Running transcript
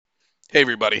Hey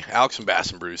everybody, Alex from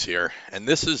Bass and Brews here, and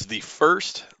this is the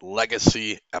first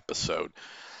Legacy episode.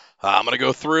 I'm going to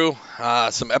go through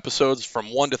some episodes from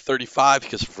 1 to 35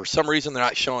 because for some reason they're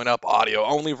not showing up audio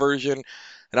only version,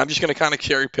 and I'm just going to kind of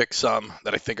cherry pick some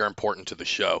that I think are important to the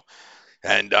show.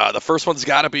 And the first one's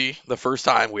got to be the first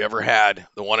time we ever had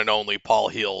the one and only Paul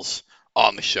Heels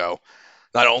on the show.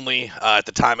 Not only at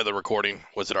the time of the recording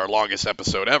was it our longest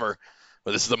episode ever,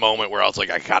 but this is the moment where I was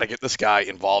like, I got to get this guy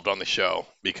involved on the show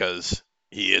because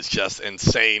he is just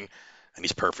insane and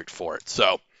he's perfect for it.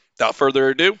 So, without further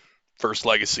ado, first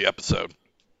Legacy episode,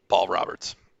 Paul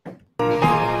Roberts.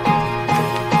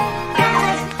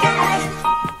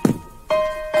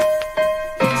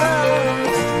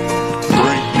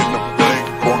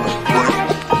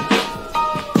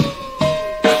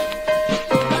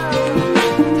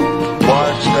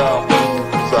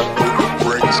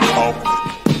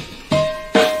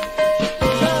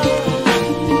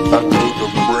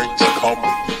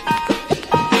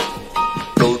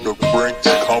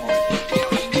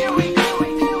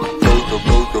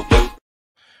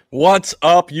 What's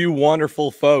up, you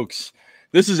wonderful folks?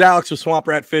 This is Alex with Swamp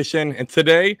Rat Fishing, and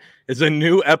today is a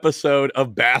new episode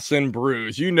of Bass and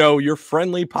Brews. You know, your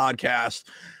friendly podcast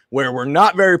where we're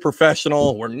not very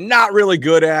professional, we're not really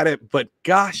good at it, but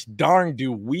gosh darn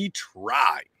do we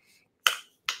try.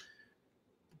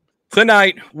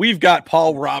 Tonight, we've got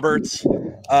Paul Roberts,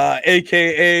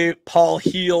 a.k.a. Paul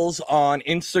Heels on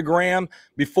Instagram.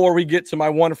 Before we get to my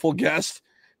wonderful guest,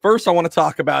 first I want to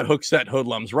talk about Hookset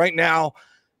Hoodlums. Right now,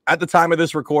 at the time of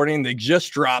this recording, they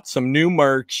just dropped some new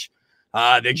merch.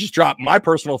 They just dropped my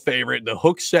personal favorite, the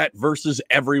Hookset versus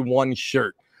Everyone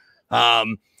shirt.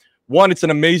 One, it's an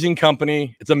amazing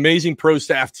company. It's an amazing pro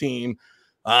staff team.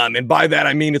 And by that,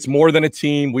 I mean it's more than a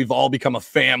team. We've all become a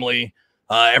family.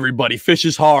 Everybody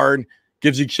fishes hard,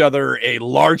 gives each other a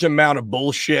large amount of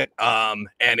bullshit, and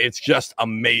it's just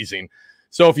amazing.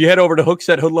 So if you head over to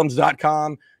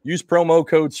hooksethoodlums.com, use promo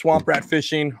code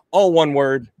SwampRatFishing, all one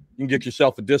word, you can get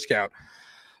yourself a discount.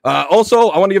 Also,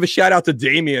 I want to give a shout out to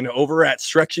Damien over at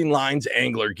Stretching Lines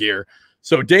Angler Gear.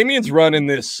 So Damien's running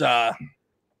this.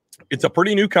 It's a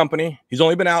pretty new company. He's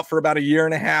only been out for about a year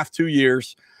and a half, 2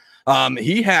 years.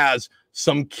 He has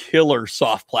some killer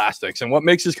soft plastics. And what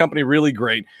makes his company really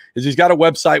great is he's got a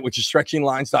website, which is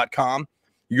stretchinglines.com.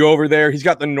 You go over there. He's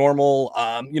got the normal,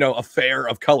 affair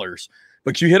of colors.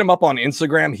 But you hit him up on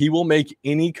Instagram, he will make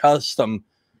any custom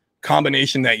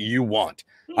combination that you want.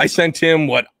 I sent him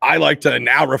what I like to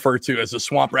now refer to as a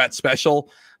Swamp Rat Special,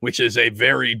 which is a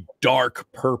very dark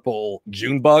purple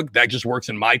June bug that just works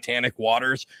in my tannic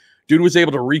waters. Dude was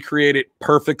able to recreate it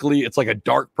perfectly. It's like a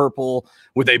dark purple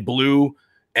with a blue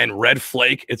and red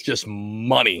flake. It's just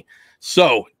money.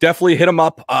 So definitely hit him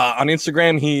up on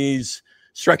Instagram. He's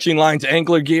Stretching Lines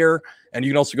Angler Gear, and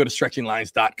you can also go to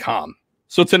stretchinglines.com.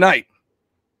 So tonight,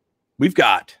 we've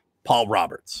got Paul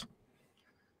Roberts.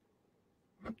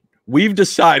 We've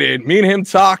decided, me and him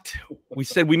talked, we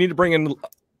said we need to bring in,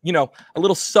 a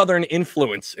little Southern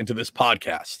influence into this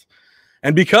podcast.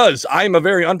 And because I'm a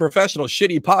very unprofessional,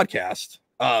 shitty podcast,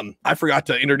 I forgot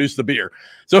to introduce the beer.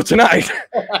 So tonight,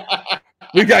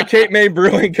 we've got Cape May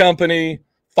Brewing Company,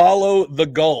 Follow the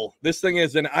Gull. This thing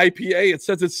is an IPA. It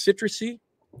says it's citrusy,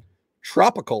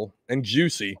 tropical, and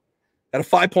juicy. At a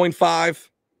 5.5,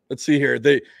 let's see here.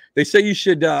 They say you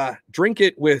should drink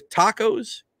it with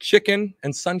tacos, chicken,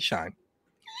 and sunshine.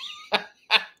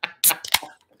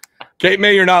 Cape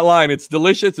May, you're not lying. It's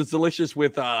delicious. It's delicious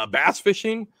with bass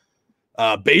fishing,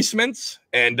 basements,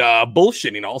 and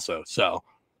bullshitting also. So,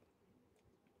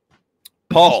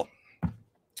 Paul,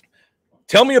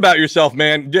 tell me about yourself,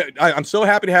 man. I'm so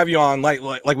happy to have you on.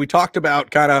 Like we talked about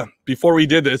kind of before we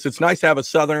did this, it's nice to have a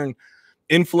Southern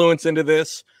influence into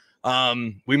this.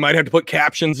 We might have to put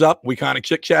captions up. We kind of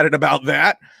chit-chatted about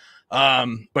that.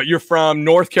 But you're from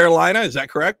North Carolina, is that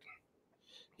correct?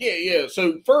 Yeah.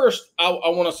 So first, I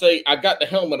want to say I got the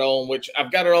helmet on, which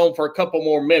I've got it on for a couple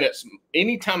more minutes.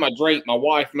 Anytime I drink, my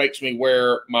wife makes me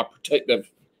wear my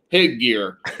protective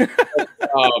headgear.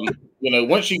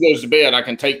 Once she goes to bed, I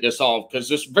can take this off because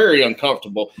it's very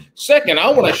uncomfortable. Second, I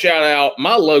want to shout out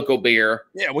my local beer.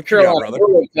 Yeah, what Carolina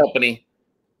Brewing Company.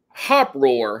 Hop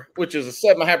Roar, which is a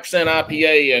 7.5%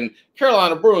 IPA, and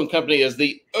Carolina Brewing Company is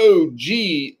the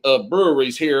OG of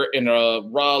breweries here in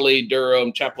Raleigh,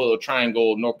 Durham, Chapel Hill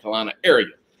Triangle, North Carolina area.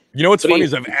 You know what's funny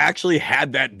is I've actually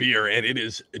had that beer and it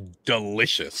is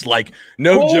delicious. Like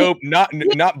no joke, not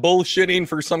bullshitting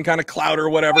for some kind of clout or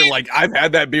whatever. Like I've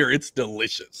had that beer, it's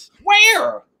delicious.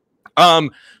 Where?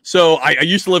 So I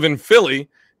used to live in Philly.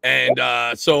 And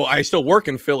so I still work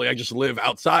in Philly. I just live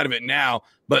outside of it now.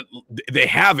 But they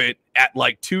have it at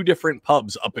like 2 different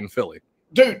pubs up in Philly.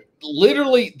 Dude,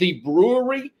 literally, the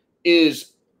brewery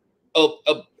is a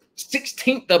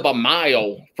 16th of a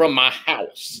mile from my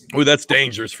house. Oh, that's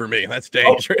dangerous for me. That's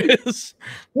dangerous.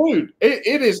 Dude,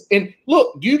 it is. And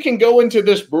look, you can go into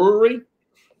this brewery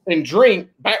and drink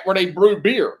back where they brew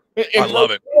beer. I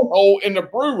love it. In the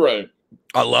brew room.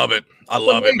 I love it. I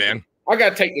love it, man. I got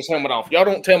to take this helmet off. Y'all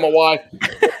don't tell my wife.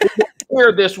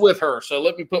 Wear this with her, so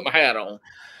let me put my hat on.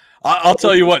 I'll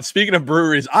tell you what, speaking of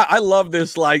breweries, I love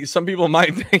this. Like, some people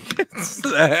might think it's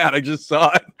the hat. I just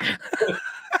saw it.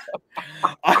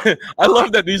 I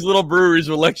love that these little breweries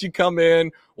will let you come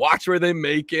in, watch where they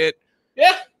make it.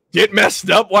 Yeah. Get messed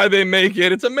up while they make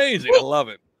it. It's amazing. I love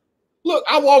it. Look,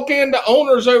 I walk in, the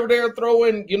owners over there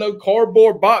throwing,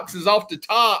 cardboard boxes off the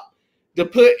top to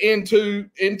put into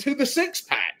the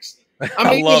 6-packs. I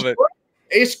mean, love it.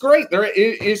 It's great.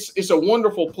 It's a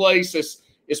wonderful place.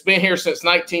 It's been here since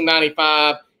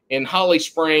 1995 in Holly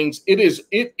Springs. It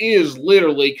is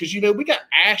literally, because we got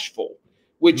Asheville,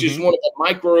 which is one of the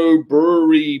micro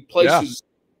brewery places,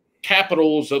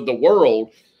 capitals of the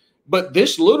world. But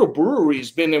this little brewery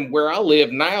has been in where I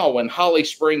live now in Holly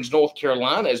Springs, North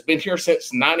Carolina. Has been here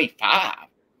since 95.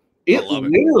 It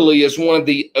literally is one of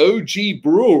the OG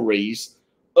breweries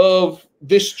of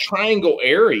this triangle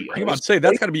area. I'm about to say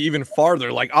that's got to be even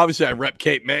farther. Like, obviously, I rep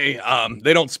Cape May.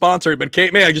 They don't sponsor it, but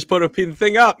Cape May, I just put a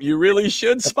thing up. You really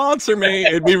should sponsor me.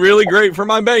 It'd be really great for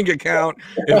my bank account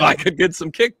if I could get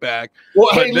some kickback. Well,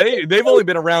 but they've only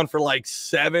been around for like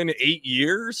 7-8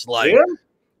 years. Like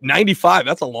 95,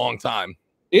 that's a long time.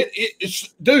 It's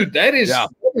dude, that is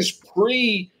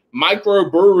pre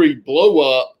microbrewery blow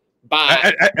up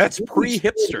by that's pre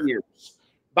hipster.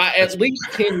 By at least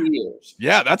 10 years.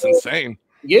 Yeah, that's insane.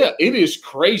 Yeah, it is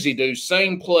crazy, dude.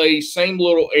 Same place, same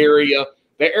little area.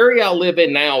 The area I live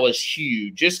in now is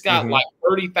huge. It's got like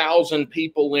 30,000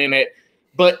 people in it.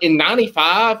 But in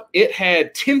 95, it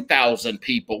had 10,000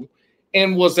 people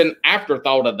and was an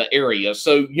afterthought of the area.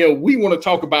 So, we want to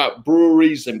talk about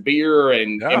breweries and beer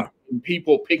and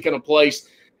people picking a place.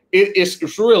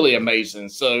 It's really amazing.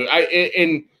 So,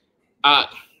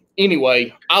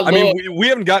 anyway, I mean, we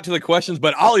haven't got to the questions,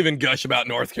 but I'll even gush about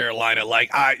North Carolina.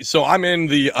 So I'm in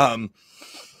the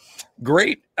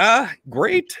great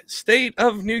state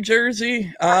of New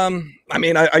Jersey. I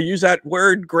mean, I use that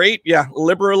word great,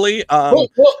 liberally.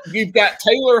 Look, you've got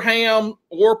Taylor ham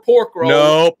or pork roll.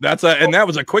 No, and that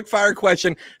was a quick fire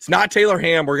question. It's not Taylor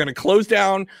ham. We're going to close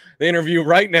down the interview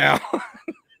right now.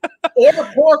 Or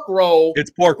pork roll.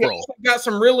 It's pork roll. We've got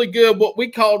some really good, what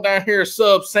we call down here,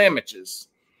 sub sandwiches.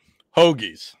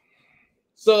 Hoagies.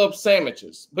 Sub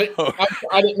sandwiches. But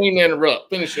I didn't mean to interrupt.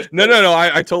 Finish this. No.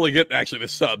 I totally get actually the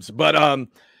subs. But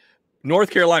North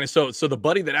Carolina, so the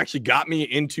buddy that actually got me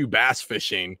into bass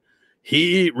fishing,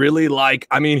 he really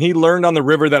he learned on the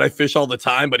river that I fish all the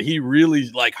time, but he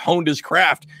really honed his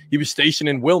craft. He was stationed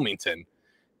in Wilmington.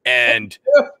 And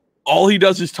all he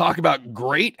does is talk about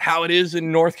how it is in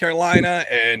North Carolina.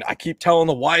 And I keep telling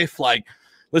the wife,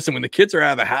 listen, when the kids are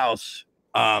out of the house,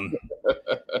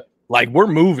 we're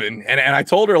moving, and I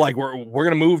told her we're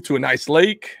gonna move to a nice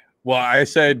lake. Well, I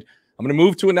said I'm gonna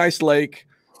move to a nice lake.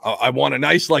 I want a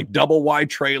nice double wide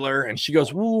trailer, and she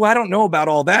goes, "Ooh, I don't know about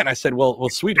all that." And I said, "Well,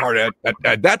 sweetheart,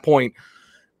 at that point,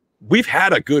 we've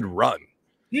had a good run.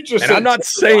 You just and I'm not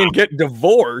saying get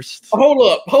divorced."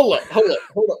 Hold up,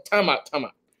 time out.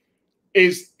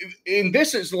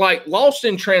 This is lost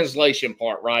in translation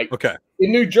part, right? Okay.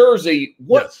 In New Jersey,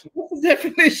 what's the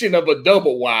definition of a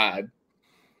double wide?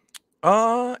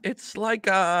 It's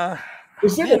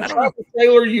is it a tractor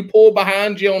trailer you pull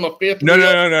behind you on a fifth? No.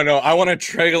 I want a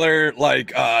trailer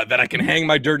that I can hang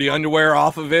my dirty underwear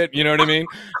off of it. You know what I mean?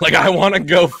 I want to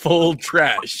go full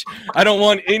trash. I don't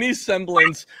want any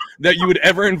semblance that you would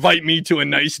ever invite me to a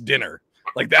nice dinner.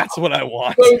 That's what I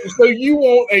want. So you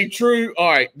want a true?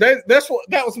 All right, that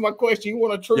was my question. You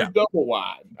want a true double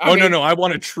wide? No. I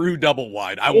want a true double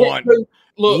wide. I want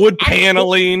wood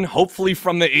paneling, hopefully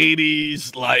from the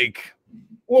 80s.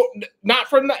 Well, not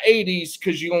from the 80s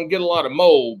because you're gonna get a lot of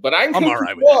mold. But I'm all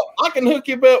right with that. I can hook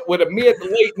you up with a mid to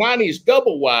late 90s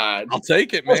double wide. I'll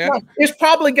take it, man. It's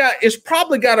probably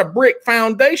got a brick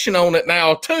foundation on it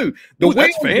now too.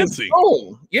 That's fancy.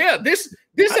 Yeah, this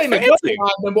ain't fancy. A double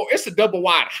wide no more. It's a double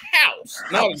wide house,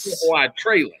 not a double wide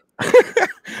trailer.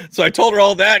 So I told her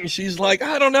all that, and she's like,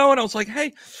 "I don't know." And I was like,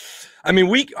 "Hey, I mean,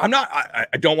 I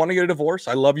don't want to get a divorce.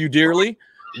 I love you dearly.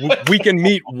 We can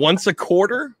meet once a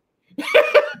quarter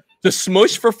to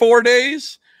smush for 4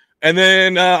 days, and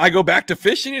then I go back to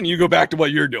fishing, and you go back to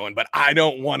what you're doing. But I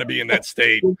don't want to be in that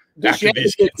state after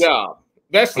these kids." Job.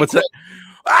 That's what's that?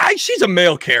 She's a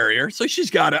mail carrier, so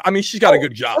she's got a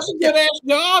good job. That's a good ass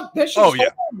job. That's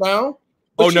now.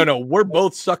 Oh, no. We're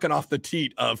both sucking off the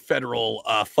teat of federal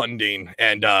funding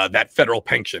and that federal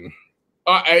pension.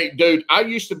 Hey, dude, I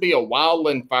used to be a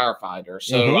wildland firefighter.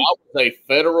 So Mhm. I was a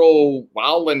federal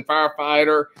wildland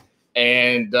firefighter.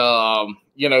 And,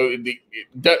 it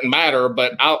doesn't matter,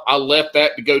 but I left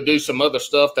that to go do some other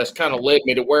stuff that's kind of led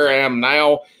me to where I am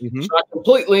now. Mhm. So I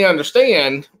completely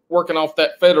understand working off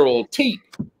that federal teat,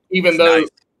 even It's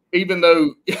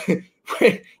though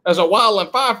as a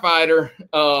wildland firefighter,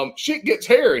 shit gets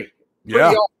hairy pretty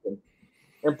Yeah. often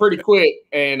and pretty quick.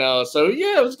 And so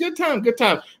yeah, it was a good time.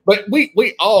 But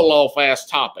we all off ass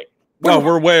topic. No,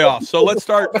 we're way off. So let's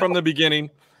start from the beginning.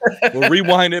 We'll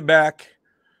rewind it back.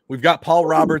 We've got Paul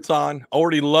Roberts on.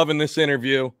 Already loving this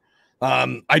interview.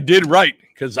 I did right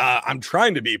because I'm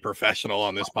trying to be professional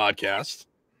on this podcast.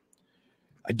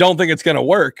 I don't think it's going to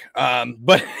work.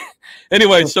 But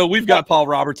anyway, so we've got Paul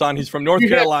Roberts on. He's from North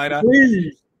Carolina.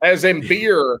 As in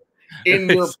beer in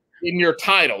your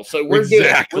title. So we're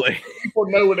exactly. Good. People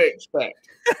know what to expect.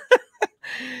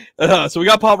 So we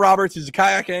got Paul Roberts. He's a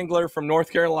kayak angler from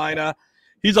North Carolina.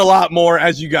 He's a lot more,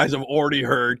 as you guys have already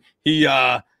heard. He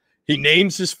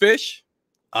names his fish.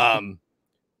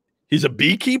 He's a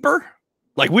beekeeper.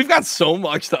 Like, we've got so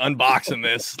much to unbox in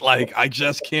this. Like, I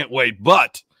just can't wait.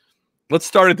 But let's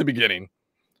start at the beginning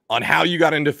on how you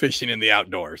got into fishing in the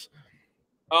outdoors.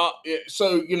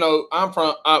 So I'm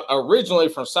originally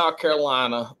from South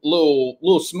Carolina,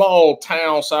 little small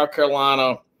town, South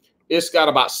Carolina. It's got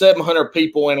about 700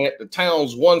 people in it. The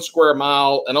town's 1 square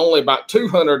mile, and only about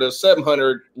 200 to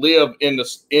 700 live in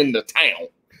the town.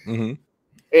 Mm-hmm.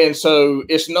 And so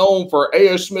it's known for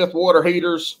A.O. Smith water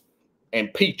heaters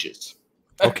and peaches.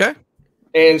 Okay.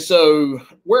 And so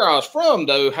where I was from,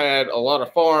 though, had a lot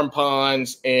of farm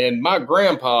ponds, and my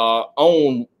grandpa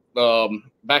owned,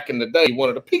 back in the day, one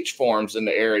of the peach farms in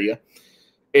the area.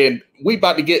 And we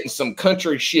about to get in some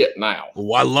country shit now.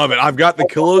 Oh, I love it. I've got the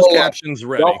closed captions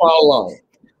ready. Y'all follow along.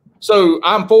 So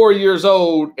I'm 4 years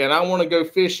old, and I want to go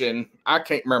fishing. I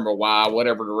can't remember why,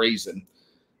 whatever the reason.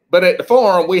 But at the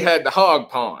farm, we had the hog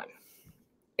pond.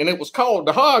 And it was called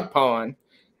the hog pond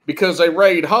because they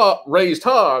raised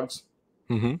hogs.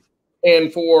 Mm-hmm.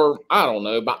 And for, I don't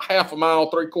know, about half a mile,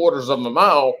 3/4 of a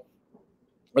mile,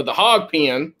 of the hog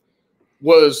pen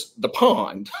was the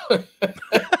pond. They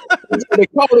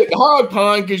called it the hog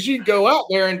pond because you go out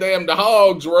there and damn the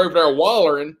hogs were over there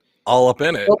wallering. All up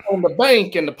in it. Up on the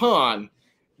bank in the pond.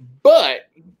 But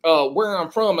where I'm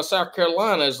from in South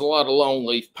Carolina is a lot of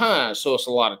longleaf pines, so it's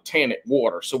a lot of tannic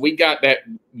water. So we got that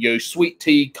sweet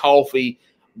tea, coffee,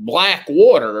 black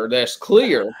water that's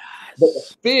clear, but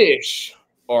the fish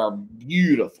are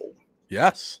beautiful.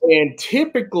 Yes. And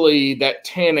typically that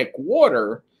tannic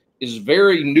water is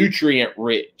very nutrient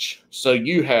rich. So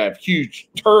you have huge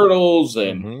turtles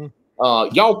and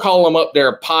y'all call them up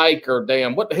there pike or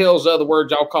damn, what the hell's the other word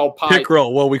y'all call pike?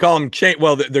 Pickerel. Well, we call them chain.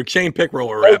 Well, they're chain pickerel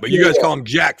where we're at, but you guys call them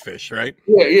jackfish, right?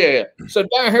 Yeah. So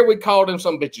down here we call them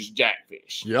some bitches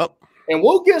jackfish. Yep. And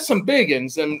we'll get some big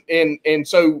ones. And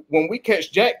so when we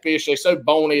catch jackfish, they're so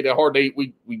bony, they're hard to eat.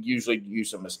 We usually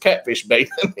use them as catfish bait.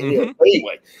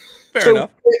 Anyway. Fair enough.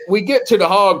 We get to the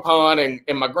hog pond,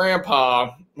 and my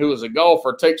grandpa, who was a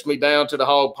golfer, takes me down to the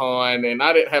hog pond, and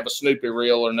I didn't have a Snoopy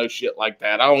reel or no shit like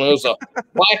that. I don't know. It was a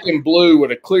black and blue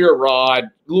with a clear rod,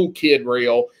 little kid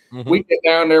reel. Mm-hmm. We get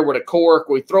down there with a cork.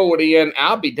 We throw it in.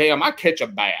 I'll be damn, I catch a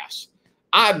bass.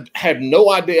 I have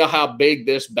no idea how big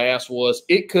this bass was.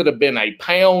 It could have been a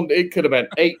pound. It could have been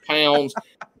 8 pounds.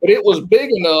 But it was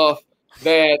big enough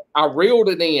that I reeled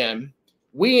it in.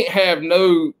 We ain't have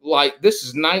no, like, this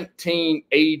is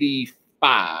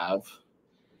 1985.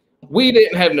 We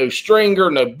didn't have no stringer,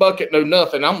 no bucket, no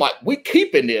nothing. I'm like, we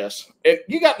keeping this. And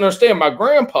you got to understand, my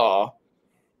grandpa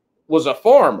was a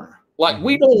farmer. Like,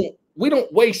 we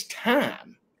don't waste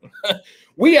time.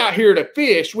 We out here to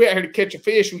fish. We out here to catch a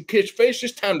fish. We catch fish.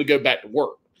 It's time to go back to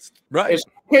work. Right. It's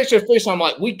catch a fish. I'm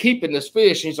like, we keeping this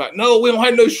fish. And he's like, no, we don't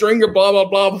have no stringer, blah, blah,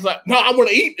 blah. I was like, no, I want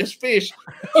to eat this fish.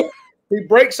 He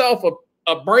breaks off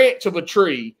a branch of a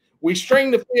tree. We string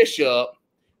the fish up.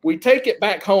 We take it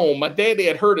back home. My daddy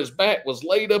had hurt his back, was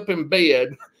laid up in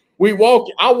bed.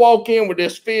 I walk in with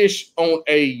this fish on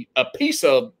a piece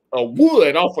of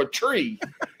wood off a tree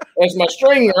as my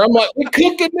stringer. I'm like, we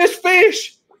cooking this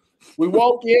fish. We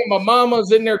walk in. My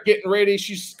mama's in there getting ready.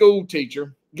 She's a school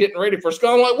teacher, getting ready for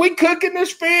school. I'm like, we cooking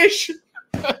this fish.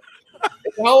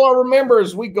 All I remember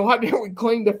is we go out there, we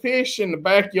clean the fish in the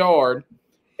backyard.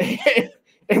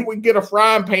 And we get a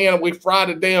frying pan and we fry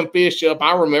the damn fish up.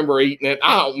 I remember eating it.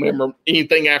 I don't remember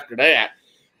anything after that.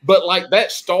 But like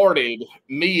that started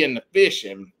me in the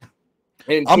fishing.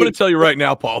 And I'm going to tell you right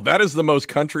now, Paul, that is the most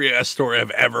country ass story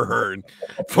I've ever heard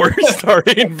for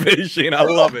starting fishing. I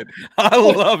love it. I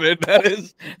love it. That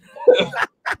is.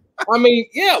 I mean,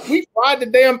 yeah, we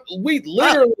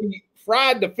literally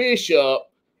fried the fish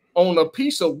up on a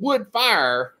piece of wood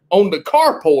fire on the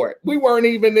carport. We weren't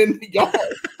even in the yard.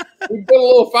 We put a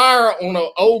little fire on an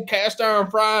old cast iron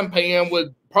frying pan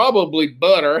with probably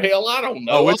butter. Hell, I don't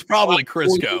know. Oh, it's probably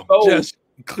Crisco. Just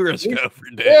Crisco for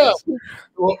days. Yeah.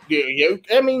 Well, yeah.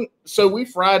 I mean, so we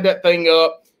fried that thing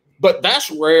up, but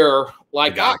that's rare.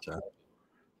 Like,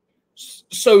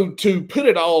 so to put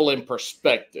it all in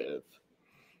perspective,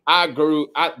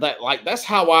 that's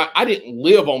how I didn't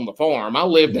live on the farm. I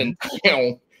lived in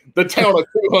town, the town of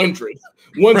 200,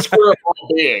 1 square mile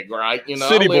big, right? You know,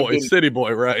 city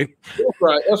boy, right?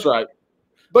 That's right.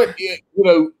 But you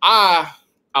know,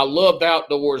 I loved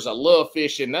outdoors. I love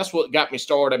fishing. That's what got me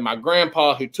started. My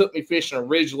grandpa, who took me fishing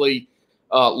originally,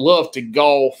 loved to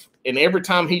golf, and every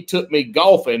time he took me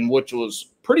golfing, which was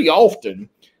pretty often,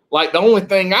 like the only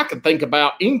thing I could think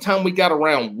about, anytime we got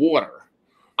around water,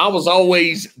 I was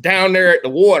always down there at the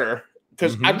water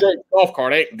because I drove a golf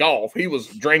cart, ain't golf. He was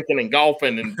drinking and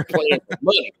golfing and playing with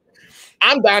money.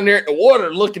 I'm down there at the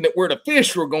water looking at where the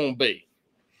fish were going to be.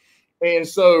 And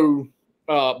so,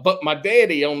 but my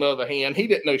daddy, on the other hand, he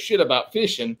didn't know shit about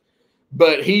fishing,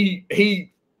 but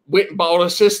he went and bought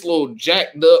us this little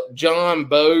jacked up John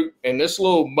boat and this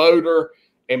little motor,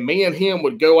 and me and him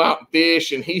would go out and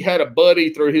fish. And he had a buddy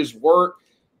through his work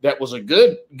that was a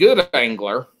good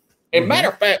angler. And matter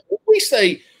of fact, we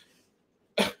say,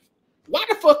 why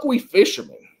the fuck we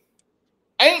fishermen?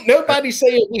 Ain't nobody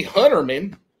saying we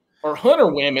huntermen or hunter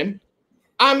women.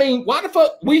 I mean, why the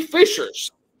fuck we fishers?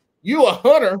 You a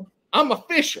hunter, I'm a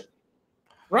fisher,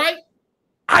 right?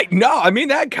 I mean,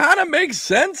 that kind of makes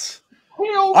sense.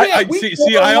 Hell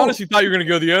yeah, I honestly thought you were going to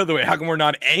go the other way. How come we're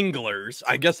not anglers?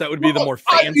 I guess that would be the more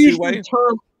fancy way.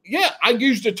 I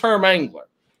used the term angler.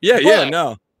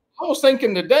 No. I was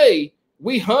thinking today,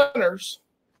 we hunters,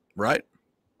 right?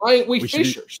 Ain't we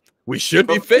fishers? We should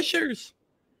be fishers.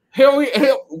 Hell,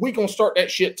 we gonna start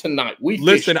that shit tonight.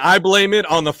 Listen, I blame it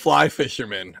on the fly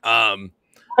fishermen. I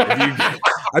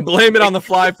blame it on the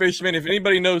fly fishermen. If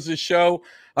anybody knows this show,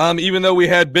 even though we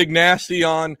had Big Nasty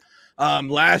on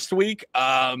last week,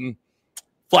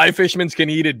 fly fishermen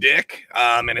can eat a dick,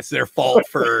 and it's their fault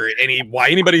for why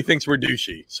anybody thinks we're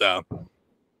douchey. So,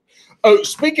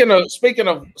 speaking of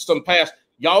some past.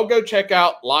 Y'all go check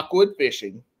out Lockwood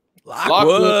Fishing.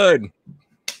 Lockwood.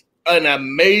 An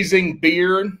amazing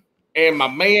beard. And my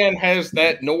man has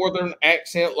that northern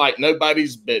accent like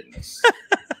nobody's business.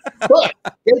 But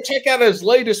go check out his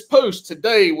latest post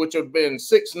today, which have been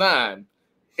 6'9".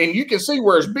 And you can see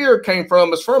where his beard came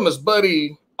from. It's from his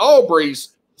buddy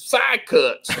Aubrey's side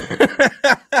cuts.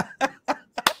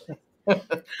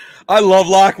 I love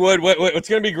Lockwood. It's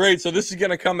going to be great. So this is going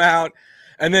to come out.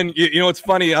 And then, you know, it's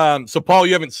funny. So, Paul,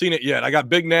 you haven't seen it yet. I got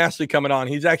Big Nasty coming on.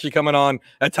 He's actually coming on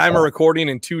at time of recording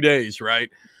in 2 days, right?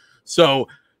 So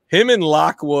him and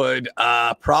Lockwood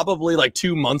probably like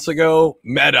 2 months ago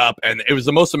met up, and it was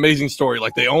the most amazing story.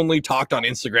 Like, they only talked on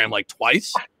Instagram like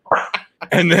twice.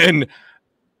 And then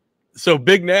so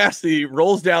Big Nasty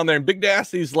rolls down there, and Big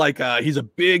Nasty's like he's a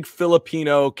big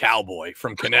Filipino cowboy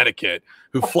from Connecticut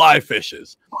who fly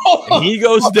fishes. And he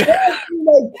goes down.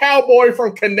 Cowboy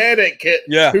from Connecticut,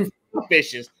 who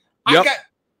fishes. Yep.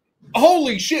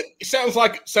 Holy shit! It sounds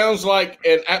like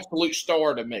an absolute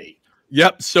star to me.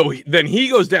 Yep. So then he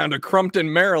goes down to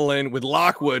Crumpton, Maryland, with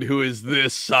Lockwood, who is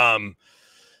this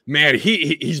man.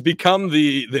 He's become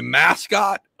the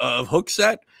mascot of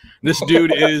Hookset. This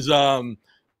dude is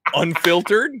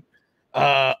unfiltered,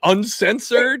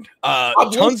 uncensored,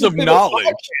 tons of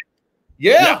knowledge.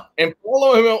 Yeah, and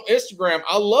follow him on Instagram.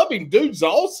 I love him. Dude's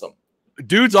awesome.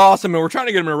 Dude's awesome, and we're trying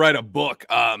to get him to write a book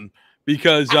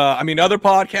because, I mean, other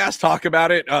podcasts talk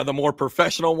about it, the more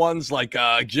professional ones like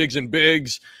Jigs and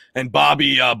Biggs and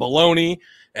Bobby Baloney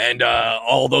and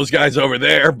all those guys over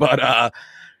there, but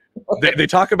they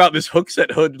talk about this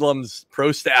Hookset Hoodlums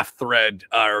pro staff thread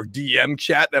or DM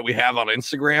chat that we have on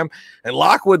Instagram, and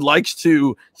Lockwood likes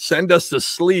to send us to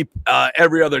sleep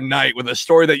every other night with a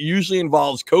story that usually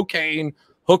involves cocaine,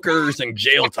 hookers, and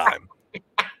jail time.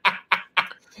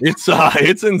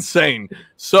 It's insane.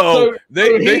 So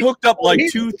they hooked up like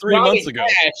 2-3 months ago.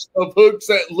 Of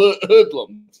Hookset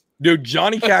Hoodlums. Dude,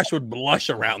 Johnny Cash would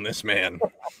blush around this man.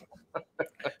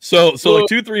 So like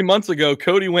 2-3 months ago,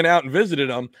 Cody went out and visited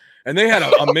him, and they had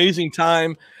an amazing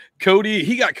time.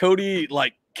 He got Cody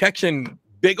like catching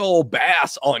big old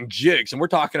bass on jigs, and we're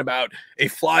talking about a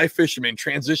fly fisherman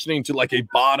transitioning to like a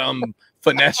bottom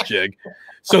finesse jig.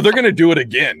 So they're gonna do it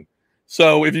again.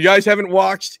 So if you guys haven't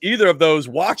watched either of those,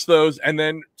 watch those and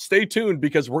then stay tuned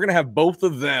because we're going to have both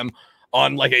of them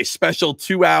on like a special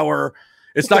 2-hour.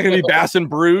 It's not going to be Bass and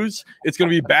Brews. It's going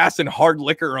to be Bass and hard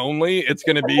liquor only. It's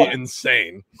going to be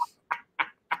insane.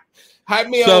 Have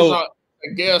me on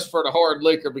a guest for the hard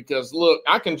liquor because look,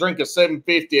 I can drink a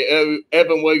 750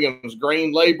 Evan Williams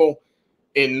Green Label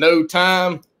in no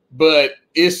time, but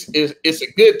it's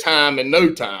a good time in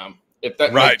no time. If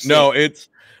that right. Makes sense. No, it's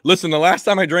listen, the last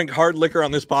time I drank hard liquor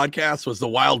on this podcast was the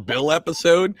Wild Bill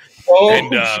episode.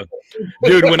 And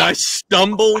dude, when I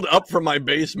stumbled up from my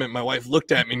basement, my wife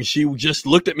looked at me and she just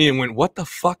looked at me and went, "What the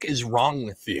fuck is wrong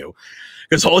with you?"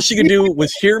 Because all she could do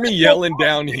was hear me yelling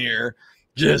down here,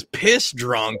 just piss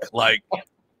drunk, like.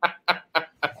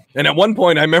 And at one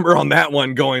point, I remember on that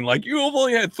one going like, "You've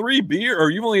only had 3 beers,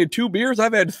 or you've only had 2 beers.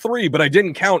 I've had 3, but I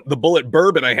didn't count the bullet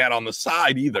bourbon I had on the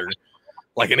side either,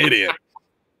 like an idiot."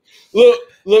 Look.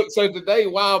 So today,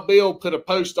 Wild Bill put a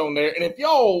post on there, and if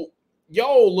y'all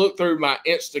look through my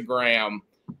Instagram,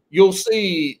 you'll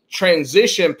see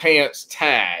transition pants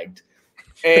tagged.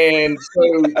 And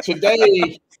so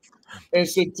today,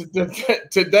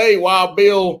 Wild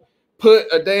Bill put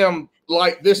a damn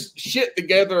like this shit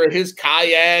together of his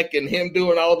kayak and him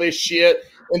doing all this shit,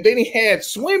 and then he had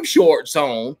swim shorts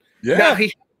on. Yeah, now he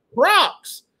had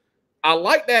Crocs. I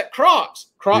like that Crocs.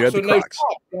 Crocs with no Crocs.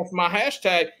 socks. That's my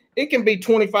hashtag. It can be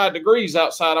 25 degrees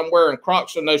outside. I'm wearing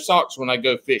Crocs with no socks when I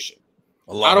go fishing.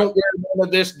 I don't wear none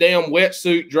of this damn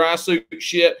wetsuit, dry suit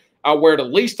shit. I wear the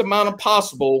least amount of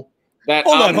possible.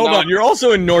 Hold on. You're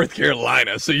also in North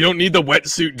Carolina, so you don't need the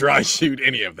wetsuit, dry suit,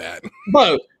 any of that.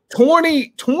 Bro,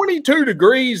 22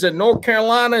 degrees in North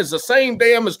Carolina is the same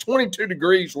damn as 22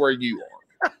 degrees where you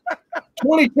are.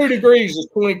 22 degrees is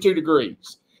 22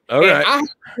 degrees. All right. I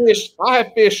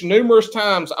have fished numerous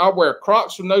times. I wear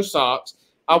Crocs with no socks.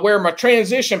 I wear my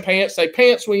transition pants. They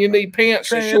pants when you need pants.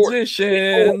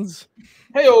 Transitions.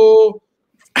 Hell.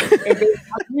 And then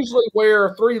I usually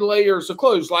wear 3 layers of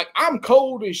clothes. Like, I'm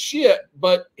cold as shit,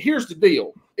 but here's the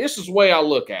deal. This is the way I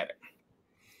look at it.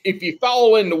 If you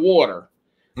fall in the water,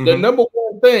 the number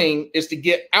one thing is to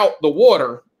get out the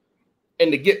water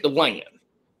and to get the land.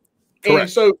 Correct. And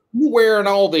so you're wearing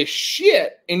all this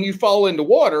shit and you fall in the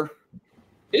water,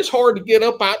 it's hard to get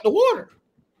up out the water.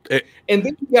 And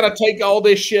then you got to take all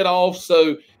this shit off.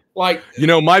 So, like,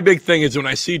 my big thing is when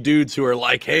I see dudes who are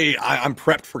like, "Hey, I'm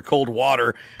prepped for cold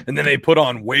water," and then they put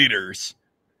on waders,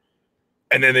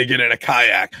 and then they get in a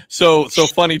kayak. So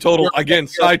funny. Total again.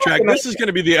 Sidetrack. This is going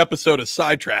to be the episode of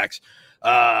Sidetracks.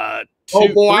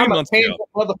 3 months ago.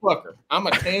 Motherfucker. I'm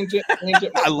a tangent.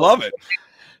 I love it.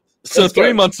 So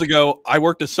 3 months ago, I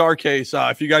worked a SAR case.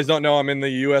 If you guys don't know, I'm in the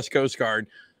U.S. Coast Guard.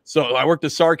 So I worked a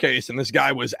SAR case, and this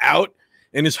guy was out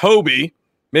in his Hobie.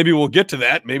 Maybe we'll get to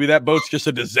that. Maybe that boat's just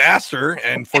a disaster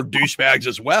and for douchebags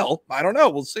as well. I don't know.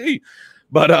 We'll see.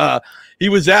 But he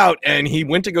was out, and he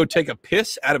went to go take a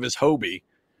piss out of his Hobie.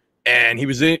 And he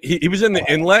was in the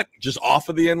inlet, just off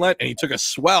of the inlet, and he took a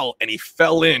swell, and he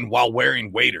fell in while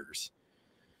wearing waders.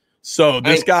 So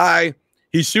this guy,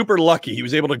 he's super lucky. He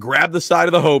was able to grab the side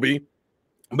of the Hobie,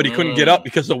 but he couldn't get up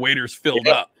because the waders filled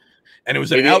up. And it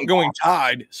was an outgoing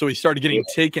tide, so he started getting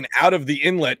taken out of the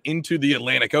inlet into the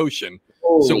Atlantic Ocean.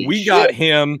 So we got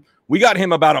him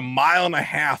about 1.5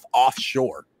 miles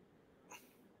offshore.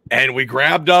 And we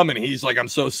grabbed him, and he's like, "I'm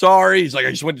so sorry." He's like, "I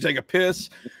just went to take a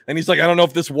piss." And he's like, "I don't know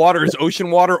if this water is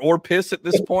ocean water or piss at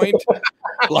this point."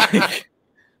 But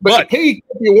he keep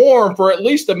you warm for at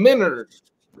least a minute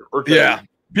or 2. Yeah.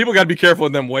 People got to be careful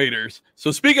with them waders.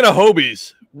 So speaking of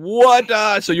Hobies,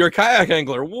 so you're a kayak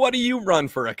angler. What do you run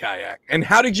for a kayak? And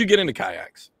how did you get into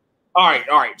kayaks? All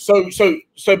right. So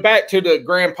back to the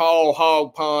Grandpa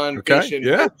hog pond fishing.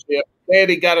 Yeah.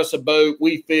 Daddy got us a boat.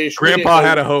 We fished. Grandpa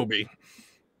had a Hobie.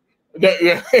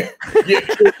 Yeah.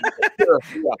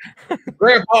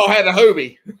 Grandpa had a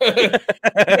Hobie.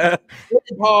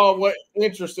 Grandpa was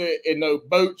interested in no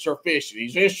boats or fishing.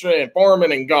 He's interested in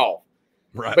farming and golf.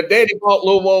 Right. But Daddy bought a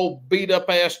little old beat up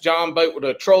ass John boat with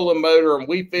a trolling motor, and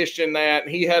we fished in that.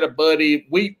 And he had a buddy.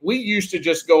 We used to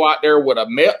just go out there with a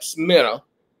Mepps Minnow.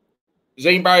 Does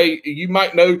anybody, you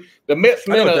might know, the Mepps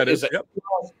Minnow is a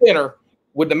spinner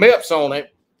with the Mepps on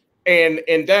it.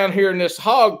 And down here in this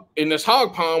hog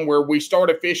pond where we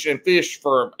started fishing fish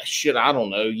for I don't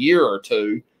know, a year or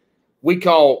 2, we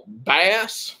call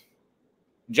bass,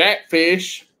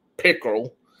 jackfish,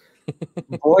 pickerel,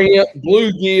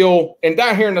 bluegill, and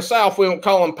down here in the South we don't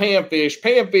call them panfish.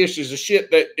 Panfish is the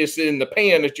shit that is in the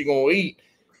pan that you're gonna eat.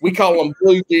 We call them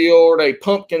bluegill or they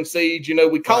pumpkin seeds.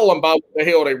 We call them by what the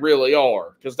hell they really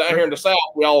are. Because down here in the South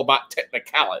we all about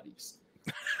technicalities.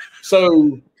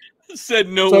 So Said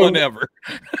no So, one ever.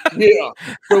 yeah.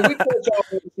 So we catch all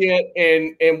this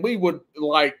shit, and we would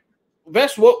like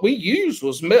that's what we used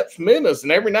was Mets minnows,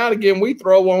 and every now and again we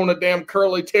throw on a damn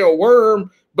curly tail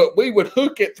worm, but we would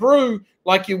hook it through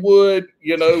like you would,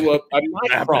 a night Wrapping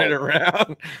it crawler.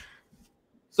 around.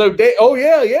 So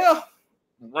yeah,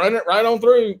 run it right on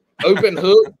through. Open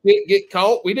hook, get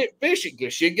caught. We didn't fish it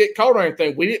because she'd get caught or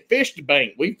anything. We didn't fish the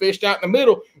bank. We fished out in the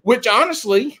middle, which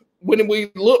honestly, when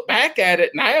we look back at it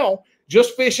now,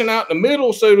 just fishing out in the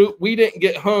middle so that we didn't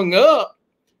get hung up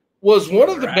was one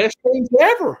of the best things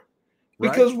ever.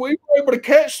 Because we were able to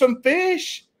catch some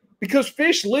fish because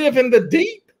fish live in the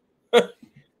deep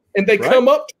and they come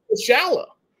up to the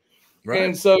shallow. Right.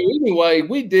 And so anyway,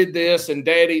 we did this, and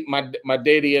my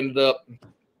daddy ended up,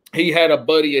 he had a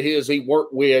buddy of his he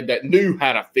worked with that knew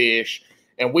how to fish,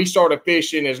 and we started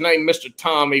fishing. His name, Mr.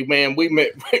 Tommy, man. We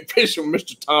met fishing with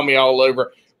Mr. Tommy all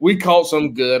over. We caught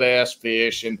some good ass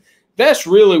fish, and that's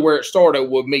really where it started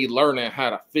with me learning how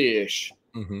to fish.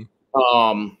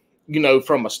 From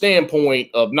a standpoint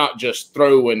of not just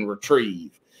throw and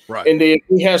retrieve. Right. And then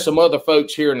we had some other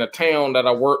folks here in the town that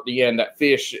I worked in that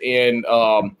fish in,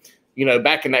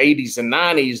 back in the 80s and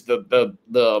 90s,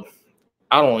 the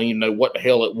I don't even know what the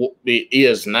hell it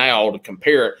is now to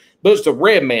compare it, but it's the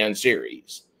Red Man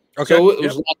series. Okay. So it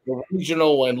was like the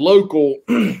regional and local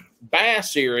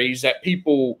bass series that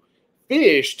people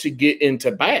fish to get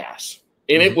into bass.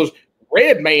 And it was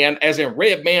Red Man, as in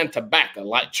Red Man tobacco,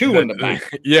 like chewing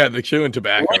tobacco. Yeah, the chewing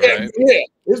tobacco. Right? Yeah,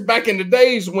 it's back in the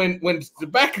days when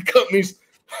tobacco companies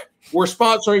were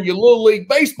sponsoring your little league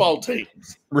baseball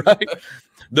teams. Right.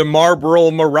 The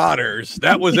Marlboro Marauders.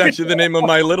 That was actually the name of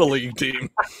my little league team.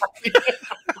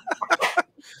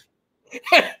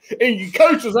 And your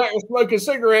coach was out smoking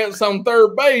cigarettes on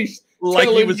third base. Like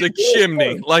he was a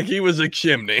chimney. Like he was a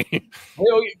chimney.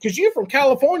 Well, because you're from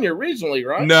California originally,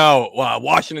 right? No,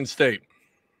 Washington State.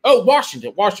 Oh,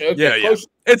 Washington. Okay, yeah.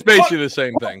 It's basically the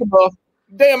same thing.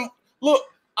 Damn, look,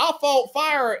 I fought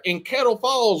fire in Kettle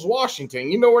Falls, Washington.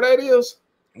 You know where that is?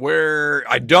 Where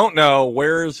I don't know.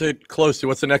 Where is it close to?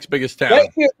 What's the next biggest town?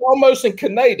 That's almost in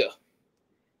Canada.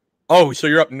 Oh, so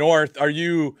you're up north. Are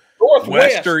you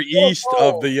west or east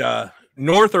of the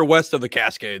north or west of the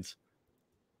Cascades?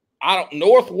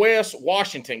 Northwest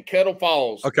Washington, Kettle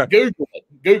Falls. Okay. Google it.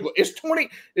 It's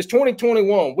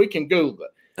 2021. We can Google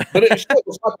it. But it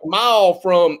was like a mile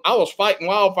from, I was fighting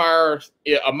wildfires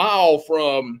a mile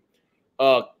from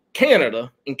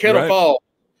Canada in Kettle Falls.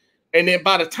 And then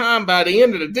by the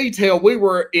end of the detail, we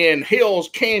were in Hills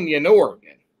Canyon,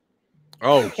 Oregon.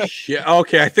 Oh, shit.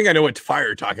 Okay. I think I know what fire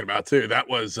you're talking about, too. That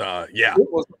was, yeah.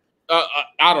 It was,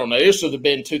 I don't know. This would have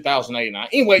been 2008.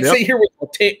 Anyway, see, here was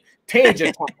a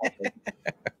tangent.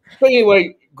 So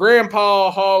anyway, Grandpa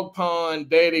hog pond,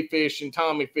 Daddy fishing,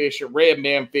 Tommy fishing, Red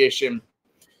Man fishing.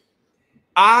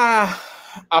 I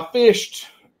fished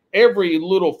every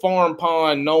little farm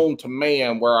pond known to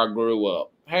man where I grew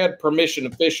up. Had permission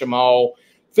to fish them all,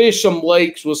 fish some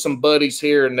lakes with some buddies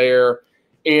here and there.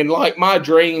 And like my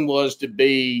dream was to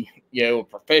be, a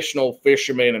professional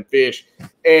fisherman and fish.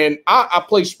 And I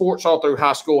played sports all through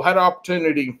high school, had an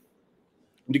opportunity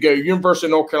to go to University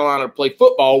of North Carolina to play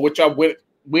football, which I went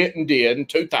and did in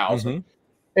 2000.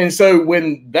 And so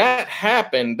when that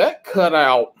happened, that cut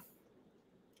out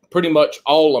pretty much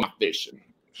all of my fishing.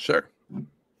 Sure.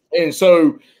 And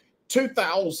so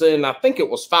 2000, I think it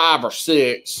was 5 or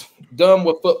 6, done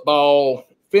with football,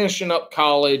 finishing up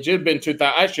college. It had been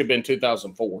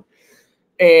 2004.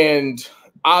 And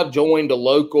I joined a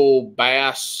local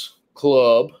bass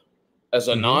club as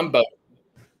a non-boater,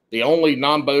 the only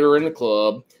non-boater in the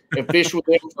club, and fished with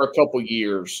them for a couple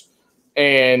years.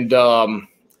 And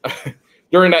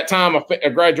during that time, I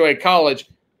graduated college.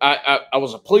 I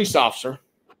was a police officer.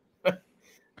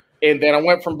 And then I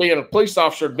went from being a police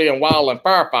officer to being a wildland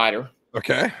firefighter.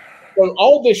 Okay. So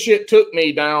all this shit took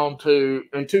me down to,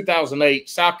 in 2008,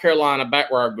 South Carolina, back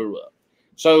where I grew up.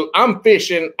 So I'm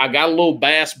fishing. I got a little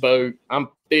bass boat. I'm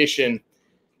fishing.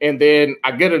 And then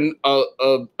I get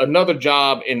another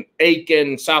job in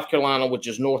Aiken, South Carolina, which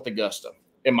is North Augusta.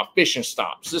 And my fishing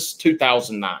stops. This is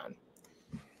 2009.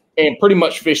 And pretty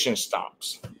much fishing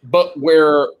stops. But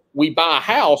where we buy a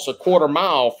house a quarter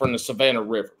mile from the Savannah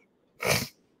River.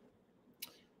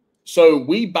 So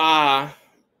we buy,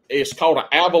 it's called an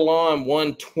Avalon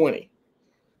 120.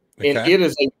 And it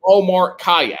is a Walmart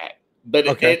kayak. But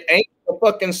it ain't a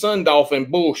fucking Sun Dolphin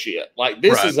bullshit. Like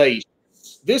this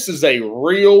is a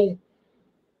real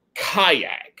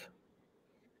kayak.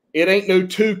 It ain't no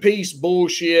 2-piece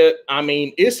bullshit. I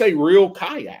mean, it's a real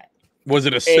kayak. Was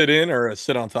it a sit in or a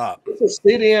sit on top? It's a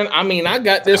sit in. I mean, I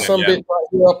got this bit right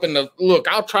you up in the look.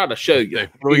 I'll try to show you.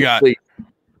 Okay, what do we got?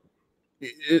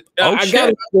 I got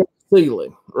it on the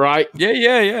ceiling, right?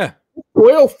 Yeah.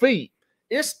 12 feet.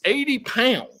 It's 80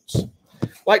 pounds.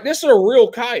 Like, this is a real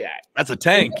kayak. That's a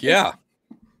tank, yeah.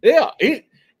 Yeah. It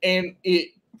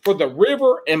for the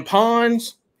river and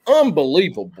ponds,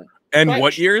 unbelievable. And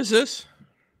what year is this?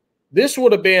 This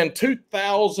would have been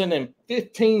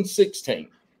 2015, 16.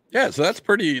 Yeah, so that's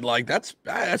pretty, like, that's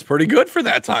pretty good for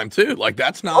that time too. Like,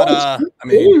 that's not I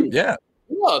mean, yeah.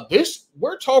 Yeah,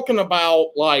 we're talking about,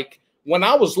 like, when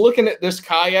I was looking at this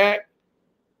kayak,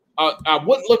 I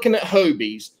wasn't looking at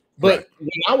Hobies, but when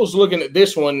I was looking at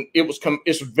this one,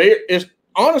 it's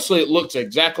honestly, it looks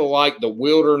exactly like the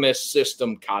Wilderness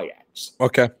System kayaks.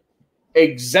 Okay.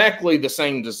 Exactly the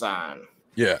same design.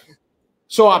 Yeah.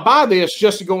 So I buy this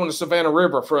just to go in the Savannah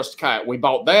River for us to kayak. We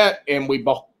bought that, and we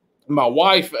bought my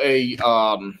wife a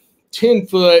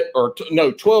 10-foot or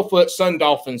 12-foot Sun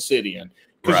Dolphin sit-in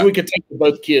because we could take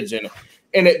both kids in it.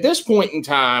 And at this point in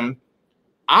time,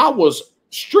 I was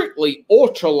strictly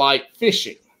ultralight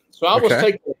fishing. So I was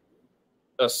taking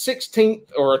a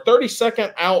 16th or a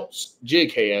 32nd ounce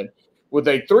jig head with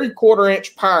a 3/4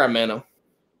 inch power minnow.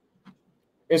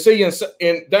 And see, in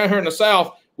down here in the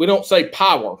South, we don't say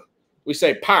power. We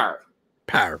say power.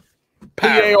 Power.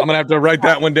 I'm going to have to write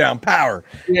that one down. Power.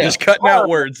 Yeah. Just cutting out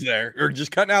words there, or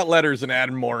just cutting out letters and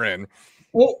adding more in.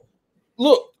 Well,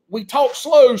 look, we talk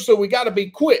slow, so we got to be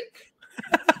quick.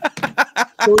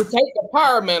 So we take the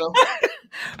power minnow.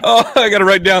 Oh, I got to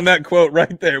write down that quote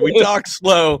right there. We talk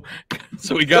slow,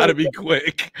 so we got to be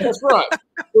quick. That's right.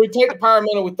 So we take the power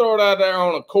minnow, we throw it out there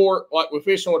on a court like we're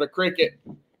fishing with a cricket,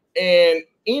 and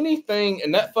anything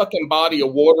in that fucking body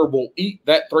of water will eat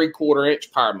that 3/4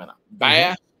 inch power minnow.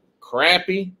 Bass,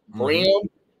 crappie, brim,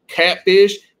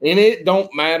 catfish, and it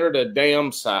don't matter the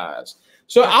damn size.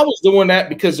 So I was doing that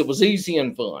because it was easy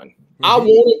and fun. I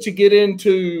wanted to get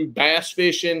into bass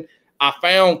fishing. I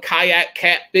found kayak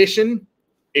catfishing.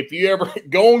 If you ever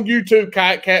go on YouTube,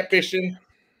 kayak catfishing,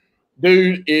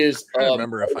 dude is. I don't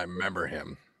remember if I remember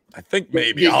him. I think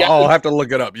maybe. I'll have to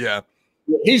look it up. Yeah.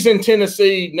 He's in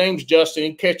Tennessee. Name's Justin.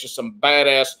 He catches some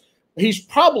badass. He's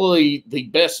probably the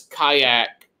best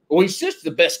kayak. Well, he's just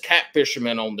the best cat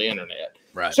fisherman on the internet.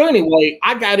 Right. So anyway,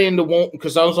 I got into one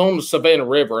because I was on the Savannah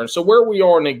River. And so where we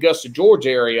are in the Augusta, Georgia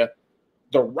area,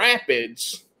 the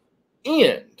rapids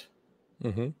end.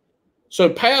 So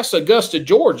past Augusta,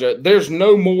 Georgia, there's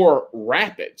no more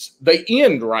rapids. They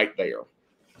end right there.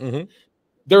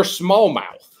 They're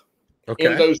smallmouth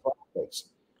in those rapids.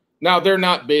 Now, they're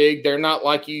not big. They're not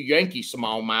like you Yankee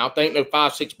smallmouth. They ain't no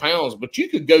 5-6 pounds, but you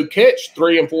could go catch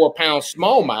 3 and 4 pound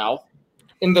smallmouth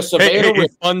in the Savannah River.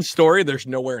 Fun story. There's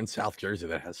nowhere in South Jersey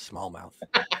that has smallmouth.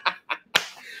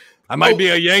 I might be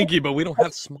a Yankee, but we don't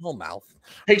have smallmouth.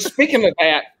 Hey, speaking of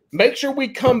that, make sure we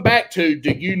come back to Do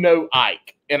You Know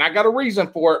Ike? And I got a reason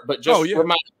for it, but just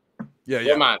remind.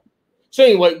 Remind. So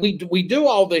anyway, we do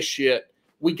all this shit.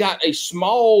 We got a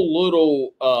small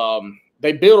little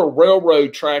they built a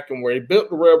railroad track, and where they built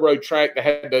the railroad track, they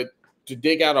had to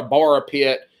dig out a borrow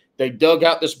pit. They dug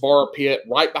out this borrow pit.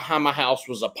 Right behind my house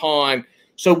was a pond.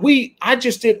 So I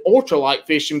just did ultralight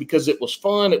fishing because it was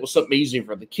fun. It was something easy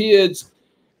for the kids.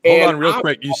 Hold on real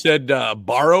quick. You said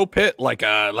borrow pit, like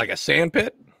a sand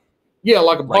pit? Yeah,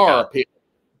 like a borrow pit.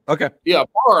 Okay. Yeah,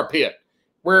 borrow pit.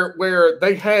 Where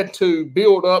they had to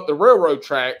build up the railroad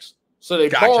tracks. So they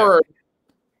borrowed.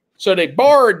 So they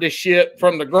borrowed the shit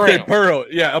from the ground. A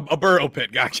burrow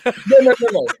pit. Gotcha. No.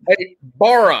 A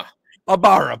borrow. A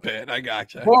borrow pit. I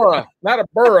gotcha. Borrow, not a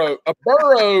burrow. A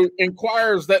burrow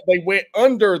inquires that they went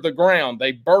under the ground.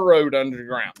 They burrowed under the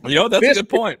ground. That's a good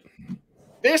point.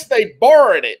 They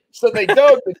borrowed it. So they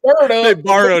dug the dirt up. They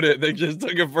borrowed it. They just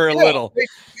took it for a little.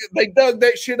 They dug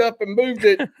that shit up and moved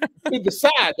it to the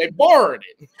side. They borrowed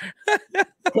it.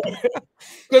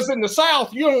 Because in the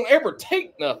South, you don't ever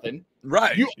take nothing.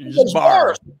 Right. You just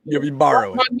borrow. You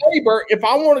borrow it. My neighbor, if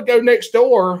I want to go next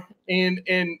door and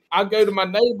I go to my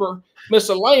neighbor, Miss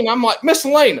Elena, I'm like, Miss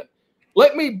Elena,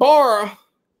 let me borrow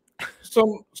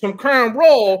some Crown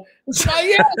Royal. And say,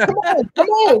 yeah, come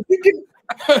on. You can.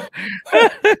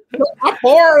 I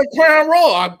borrowed a Crown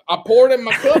Royal. I poured it in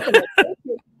my cup. And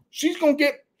she's gonna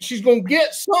get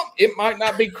something. It might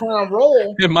not be Crown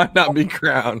Royal. It might not be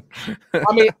Crown.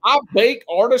 I mean, I bake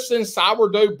artisan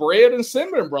sourdough bread and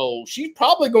cinnamon rolls. She's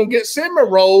probably gonna get cinnamon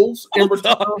rolls in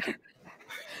return.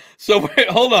 So wait,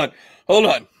 hold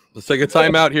on. Let's take a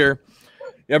time out here.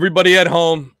 Everybody at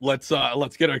home, let's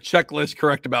get our checklist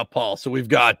correct about Paul. So we've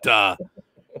got a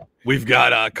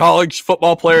college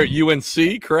football player at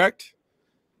UNC, correct?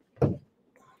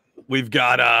 We've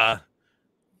got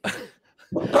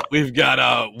We've got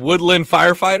a woodland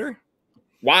firefighter.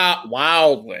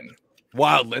 Wildland,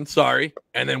 sorry.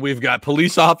 And then we've got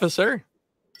police officer.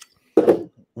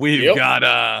 We've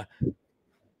got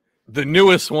the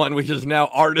newest one, which is now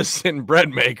artisan bread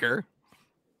maker.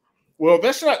 Well,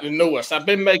 that's not the newest. I've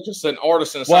been making some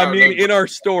artisan. Well, I mean, in our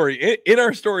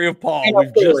story of Paul,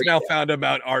 we've just now found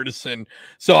about artisan.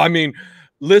 So, I mean,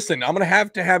 listen, I'm going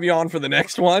to have you on for the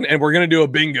next one, and we're going to do a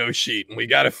bingo sheet, and we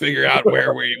got to figure out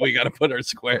where we got to put our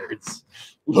squares.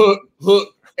 Look,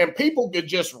 and people could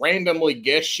just randomly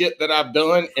guess shit that I've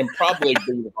done and probably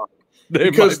be right.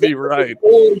 Because might be right.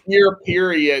 4-year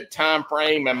period time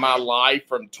frame in my life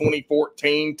from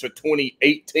 2014 to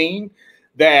 2018,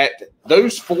 that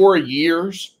those 4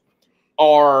 years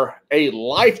are a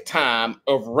lifetime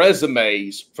of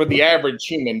resumes for the average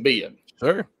human being.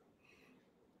 Sure.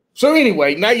 So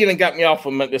anyway, now you done got me off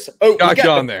of this. Oh, got you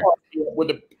on there.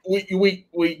 With we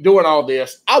doing all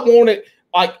this. I wanted,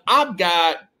 like, I've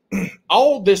got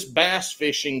all this bass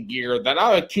fishing gear that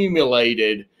I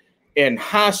accumulated in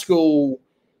high school,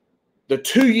 the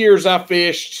 2 years I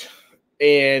fished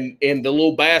in the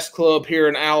little bass club here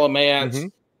in Alamance,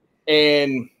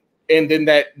 and then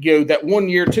that, you know, that 1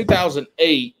 year,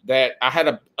 2008, that I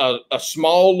had a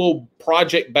small little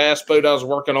project bass boat I was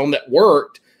working on that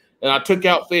worked, and I took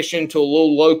out fishing to a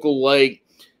little local lake.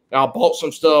 And I bought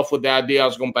some stuff with the idea I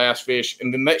was going to bass fish,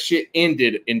 and then that shit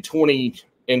ended in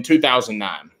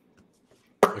 2009.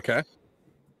 Okay.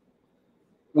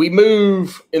 We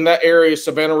move in that area,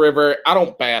 Savannah River. I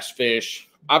don't bass fish.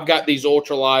 I've got these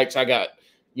ultralights. I got,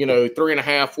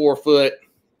 3.5, 4 foot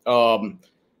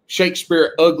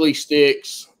Shakespeare ugly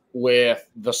sticks with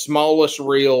the smallest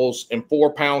reels and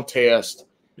 4-pound test.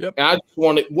 Yep. And I just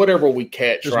wanted whatever we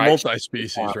catch, just right?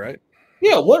 Multi-species, right?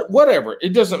 Yeah, whatever.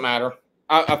 It doesn't matter.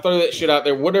 I throw that shit out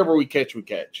there. Whatever we catch, we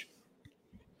catch.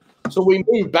 So we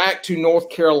moved back to North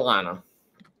Carolina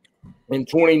in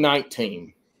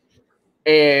 2019.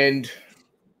 And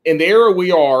in the area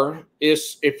we are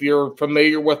is, if you're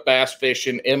familiar with bass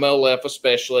fishing, MLF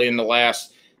especially in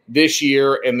this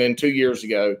year and then 2 years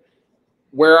ago,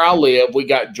 where I live, we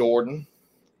got Jordan,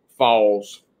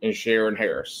 Falls, and Sharon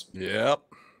Harris. Yep.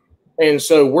 And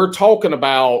so we're talking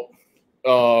about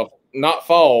not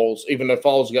Falls, even though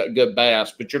Falls got good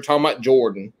bass, but you're talking about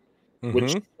Jordan,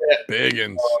 which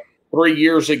Biggins 3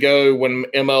 years ago when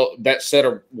that set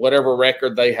of whatever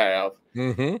record they have.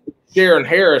 Sharon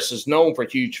Harris is known for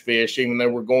huge fish, even though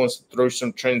we're going through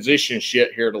some transition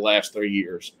shit here the last 3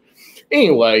 years.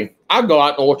 Anyway, I go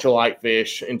out and ultralight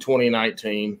fish in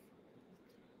 2019.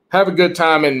 Have a good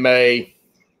time in May.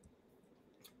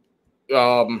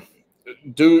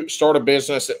 Start a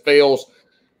business that fails.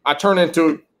 I turn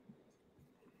into,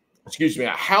 a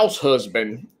house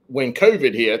husband when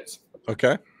COVID hits.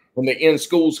 Okay. When they end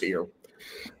schools here.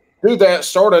 Do that,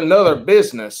 start another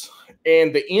business.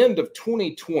 And the end of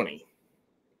 2020,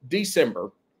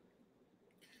 December,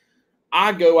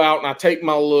 I go out and I take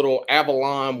my little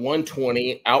Avalon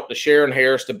 120 out to Sharon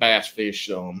Harris to bass fish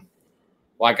some.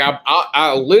 Like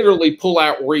I literally pull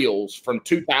out reels from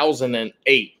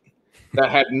 2008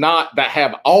 that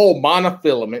have all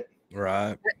monofilament,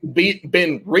 right?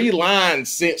 Been relined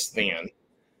since then.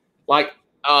 Like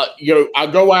I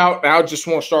go out and I just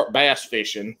want to start bass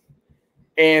fishing.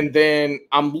 And then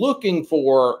I'm looking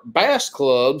for bass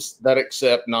clubs that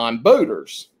accept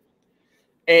non-boaters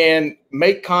and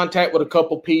make contact with a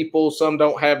couple people. Some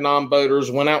don't have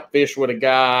non-boaters. Went out fish with a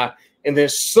guy. And then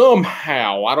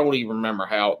somehow, I don't even remember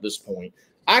how at this point,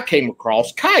 I came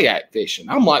across kayak fishing.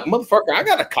 I'm like, motherfucker, I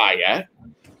got a kayak.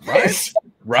 Right.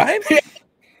 Right.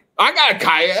 I got a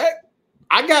kayak.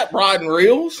 I got rod and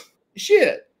reels.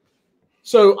 Shit.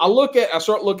 So I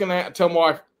start looking at, I tell my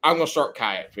wife, I'm going to start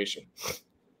kayak fishing.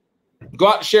 Go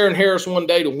out to Sharon Harris one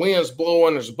day, the wind's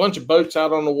blowing, there's a bunch of boats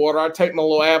out on the water. I take my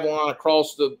little Avalon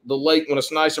across the lake when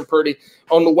it's nice and pretty.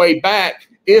 On the way back,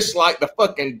 it's like the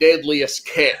fucking deadliest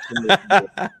catch.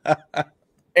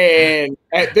 And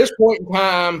at this point in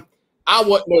time, I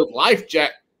wasn't no life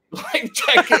jacket. That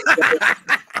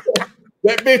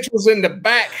bitch was in the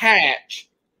back hatch.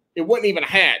 It wasn't even a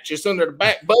hatch. It's under the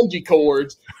back bungee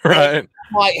cords. Right.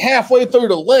 Like halfway through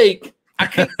the lake, I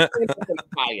can't stand up in the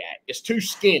kayak. It's too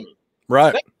skinny.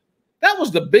 Right. That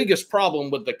was the biggest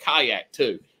problem with the kayak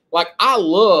too. Like, I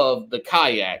love the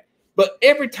kayak, but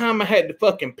every time I had to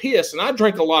fucking piss, and I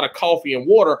drink a lot of coffee and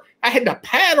water, I had to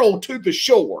paddle to the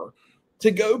shore to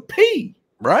go pee.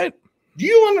 Right. Do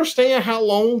you understand how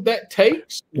long that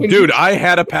takes? Dude, I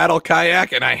had a paddle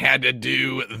kayak and I had to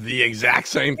do the exact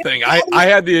same thing. I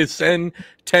had the Ascend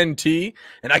 10T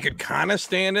and I could kind of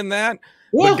stand in that,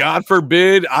 But God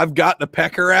forbid I've got the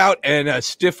pecker out and a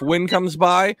stiff wind comes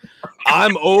by,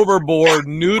 I'm overboard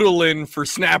noodling for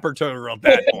snapper turtle at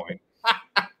that point.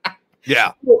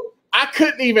 Yeah. I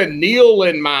couldn't even kneel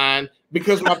in mine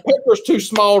because my pecker's too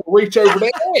small to reach over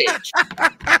the edge.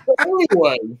 But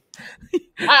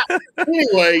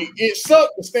anyway, it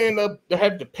sucked to stand up to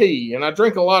have to pee, and I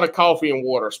drink a lot of coffee and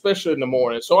water, especially in the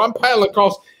morning. So I'm paddling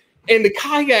across, and the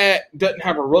kayak doesn't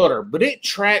have a rudder, but it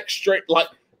tracks straight like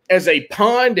as a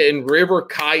pond and river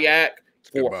kayak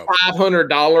for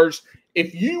 $500.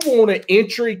 If you want an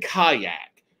entry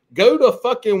kayak, go to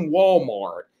fucking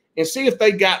Walmart and see if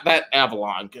they got that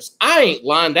Avalon, because I ain't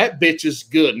lying, that bitch is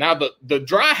good. Now the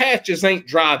dry hatches ain't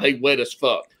dry, they wet as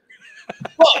fuck.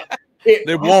 But they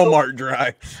Walmart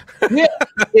dry. Yeah,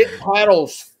 it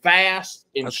paddles fast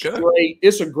and straight.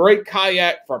 It's a great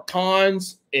kayak for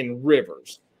ponds and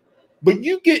rivers. But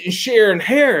you get in Sharon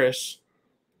Harris,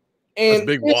 and that's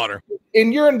big water,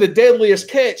 and you're in the deadliest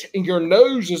catch, and your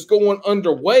nose is going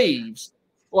under waves.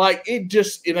 Like it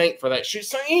ain't for that shit.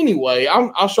 So anyway,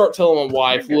 I'll start telling my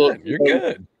wife, look, you're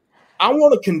good. I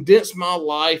want to condense my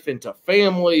life into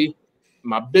family,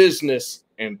 my business,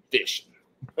 and fishing.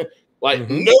 Like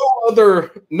not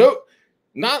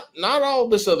all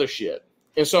this other shit.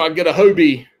 And so I get a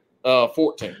Hobie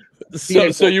 14.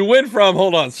 So you went from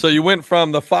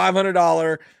the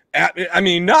 $500 I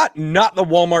mean, not the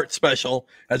Walmart special,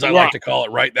 as I like to call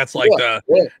it, right? That's like the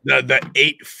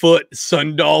 8-foot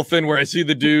sun dolphin, where I see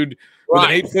the dude with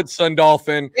an 8-foot sun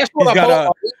dolphin. He's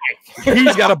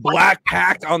got a black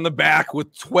pack on the back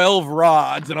with 12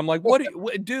 rods, and I'm like, what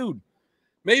dude?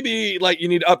 Maybe like you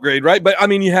need to upgrade, right? But I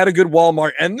mean, you had a good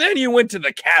Walmart, and then you went to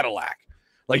the Cadillac,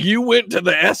 like you went to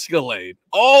the Escalade,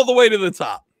 all the way to the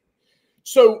top.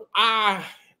 So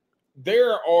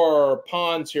there are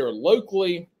ponds here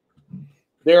locally.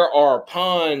 There are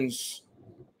ponds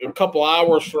a couple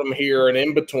hours from here and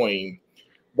in between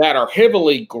that are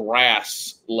heavily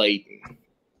grass laden.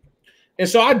 And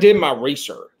so I did my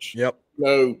research. Yep.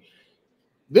 So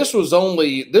this was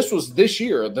this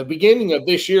year, the beginning of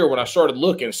this year when I started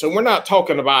looking. So we're not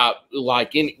talking about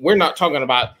we're not talking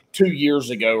about 2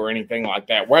 years ago or anything like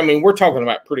that. I mean, we're talking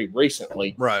about pretty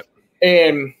recently. Right.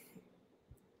 And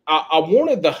I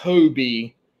wanted the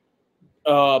Hobie.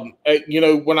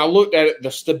 When I looked at it, the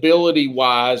stability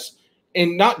wise,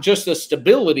 and not just the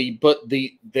stability, but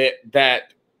the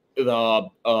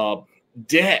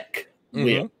deck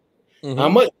width. How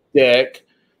much deck,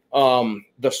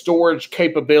 the storage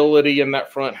capability in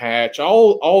that front hatch,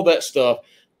 all that stuff.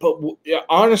 But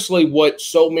honestly, what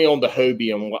sold me on the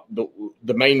Hobie and what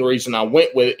the main reason I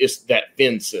went with it is that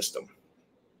fin system.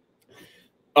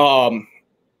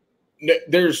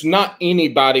 There's not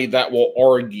anybody that will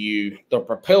argue the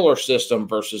propeller system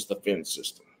versus the fin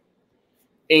system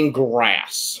in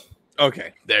grass.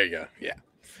 Okay, there you go. Yeah.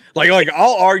 Like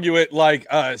I'll argue it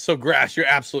so grass, you're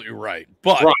absolutely right.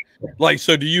 But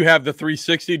so do you have the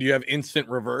 360? Do you have instant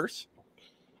reverse?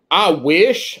 I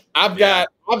wish. I've got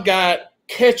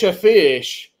catch a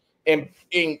fish and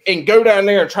go down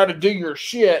there and try to do your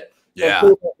shit.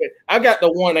 Yeah. I got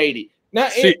the 180. Now,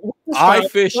 I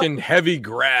fish in heavy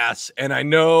grass, and I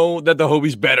know that the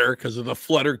Hobie's better because of the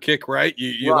flutter kick, right?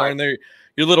 You learn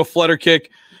your little flutter kick.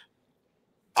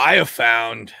 I have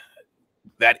found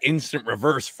that instant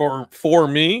reverse for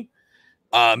me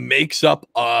makes up.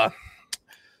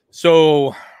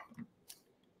 So,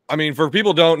 I mean, for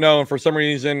people who don't know, and for some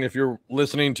reason, if you're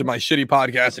listening to my shitty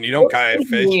podcast and you don't kayak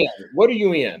fish, what are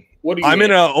you in? I'm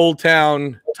in an Old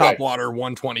Town Topwater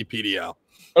 120 PDL.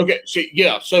 Okay,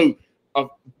 so a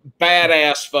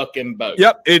badass fucking boat.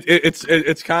 Yep,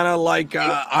 it's kind of like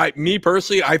me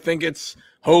personally, I think it's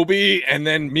Hobie, and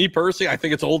then me personally, I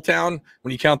think it's Old Town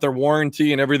when you count their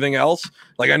warranty and everything else.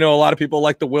 Like I know a lot of people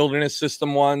like the Wilderness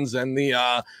System ones and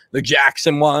the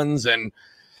Jackson ones, and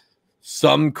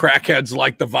some crackheads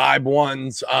like the Vibe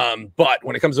ones. But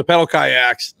when it comes to pedal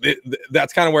kayaks,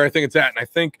 that's kind of where I think it's at. And I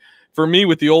think for me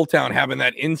with the Old Town having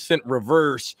that instant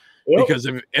reverse. Because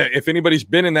if anybody's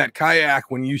been in that kayak,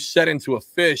 when you set into a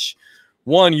fish,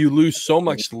 one, you lose so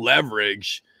much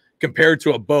leverage compared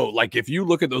to a boat. Like if you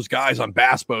look at those guys on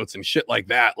bass boats and shit like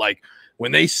that, like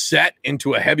when they set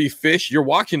into a heavy fish, you're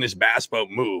watching this bass boat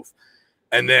move.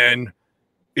 And then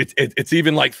it's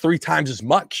even like 3 times as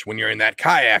much when you're in that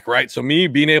kayak, right? So me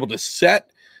being able to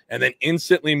set and then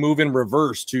instantly move in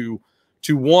reverse to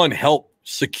one, help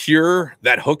secure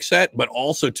that hook set, but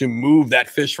also to move that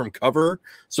fish from cover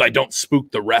so I don't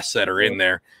spook the rest that are in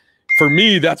there. For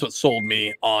me, that's what sold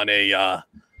me on an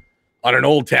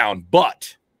Old Town.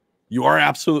 But you are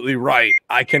absolutely right.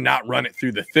 I cannot run it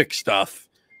through the thick stuff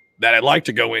that I'd like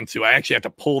to go into. I actually have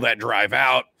to pull that drive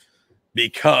out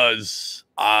because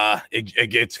it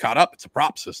gets caught up. It's a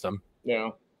prop system.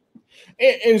 Yeah.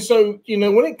 And so, you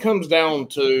know, when it comes down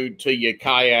to your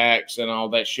kayaks and all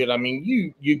that shit, I mean,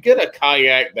 you get a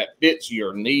kayak that fits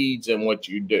your needs and what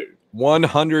you do.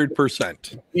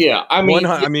 100%. Yeah. I mean,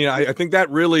 I think that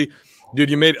really, dude,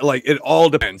 you made it like, it all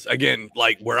depends. Again,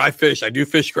 like where I fish, I do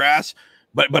fish grass,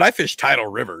 but I fish tidal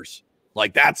rivers.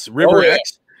 Like that's River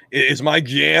X is my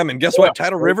jam. And guess what?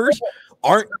 Tidal rivers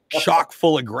aren't chock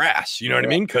full of grass. You know what I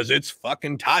mean? Because it's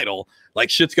fucking tidal. Like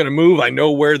shit's going to move. I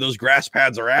know where those grass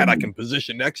pads are at. I can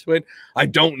position next to it. I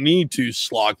don't need to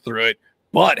slog through it,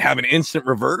 but have an instant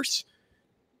reverse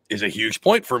is a huge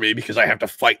point for me because I have to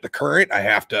fight the current. I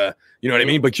have to, you know what I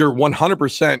mean? But you're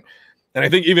 100%. And I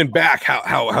think even back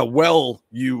how well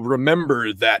you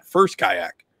remember that first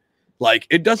kayak, like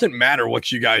it doesn't matter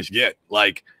what you guys get,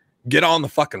 like get on the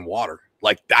fucking water.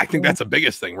 Like I think that's the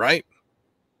biggest thing, right?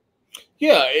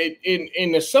 Yeah.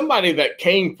 And as somebody that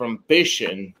came from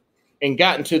fishing and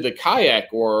got into the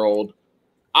kayak world,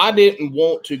 I didn't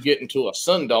want to get into a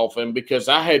Sun Dolphin because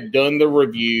I had done the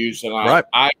reviews and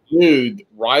I knew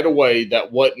right away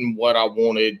that wasn't what I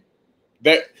wanted.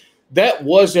 That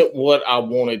wasn't what I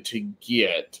wanted to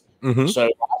get. Mm-hmm. So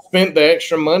I spent the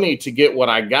extra money to get what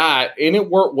I got, and it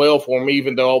worked well for me,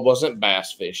 even though I wasn't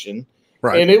bass fishing.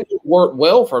 Right. And it worked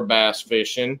well for bass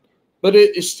fishing, but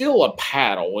it is still a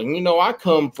paddle. And, you know, I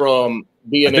come from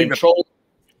being in troll.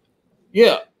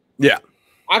 Yeah. Yeah.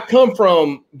 I come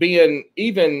from being,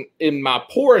 even in my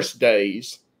poorest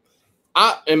days,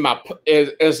 as in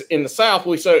the South,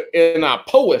 we say in our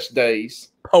poest days.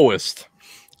 Poest.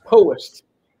 I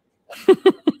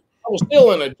was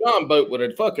still in a John boat with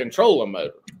a fucking trolling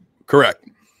motor. Correct.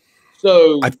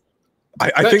 So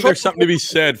I think there's something to be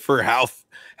said for how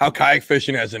kayak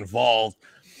fishing has evolved.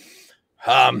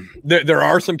 There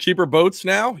are some cheaper boats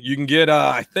now. You can get,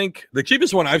 I think the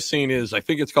cheapest one I've seen is, I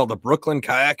think it's called the Brooklyn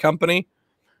Kayak Company.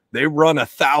 They run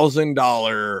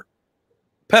 $1,000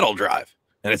 pedal drive,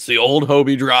 and it's the old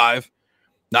Hobie drive.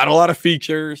 Not a lot of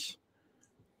features,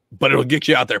 but it'll get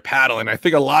you out there paddling. I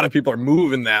think a lot of people are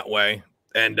moving that way,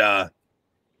 and I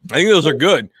think those are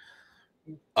good.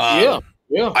 Yeah.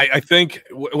 I think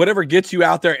whatever gets you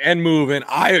out there and moving,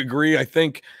 I agree. I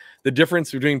think the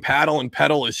difference between paddle and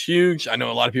pedal is huge. I know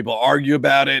a lot of people argue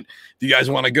about it. Do you guys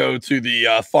want to go to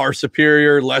the far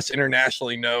superior, less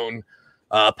internationally known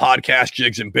podcast,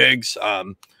 Jigs and Bigs?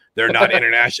 They're not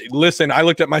international. Listen, I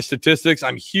looked at my statistics.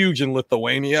 I'm huge in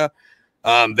Lithuania.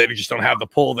 They just don't have the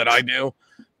pull that I do.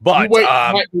 But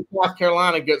North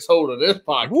Carolina gets hold of this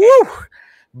podcast. Woo!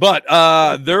 But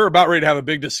they're about ready to have a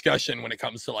big discussion when it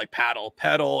comes to like pedal,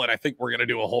 and I think we're gonna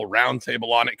do a whole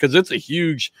roundtable on it because it's a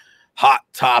huge hot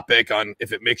topic on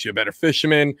if it makes you a better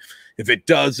fisherman, if it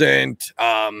doesn't.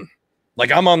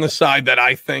 Like I'm on the side that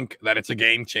I think that it's a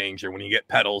game changer. When you get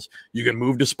pedals, you can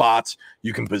move to spots,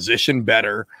 you can position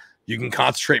better, you can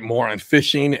concentrate more on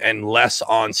fishing and less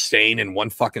on staying in one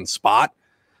fucking spot.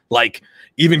 Like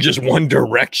even just one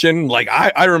direction. Like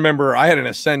I remember I had an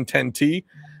Ascend 10T,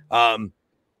 and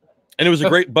it was a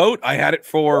great boat. I had it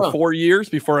for 4 years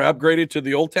before I upgraded to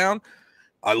the Old Town.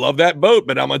 I love that boat,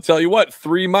 but I'm gonna tell you what,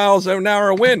 3 miles an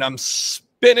hour wind, I'm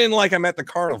spinning like I'm at the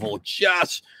carnival.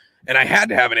 And I had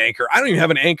to have an anchor. I don't even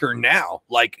have an anchor now,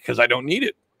 like, because I don't need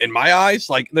it. In my eyes,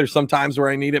 like, there's some times where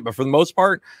I need it, but for the most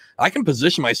part, I can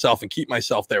position myself and keep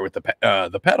myself there with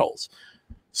the pedals.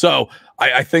 So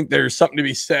I think there's something to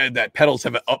be said that pedals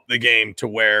have upped the game to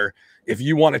where if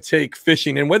you want to take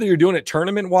fishing, and whether you're doing it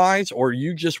tournament-wise or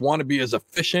you just want to be as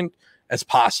efficient as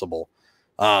possible,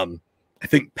 I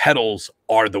think pedals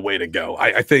are the way to go.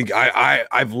 I think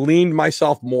I've leaned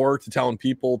myself more to telling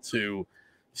people to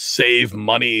save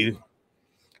money.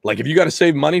 Like if you got to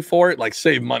save money for it, like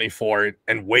save money for it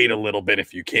and wait a little bit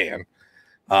if you can.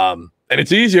 And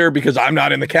it's easier because I'm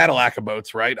not in the Cadillac of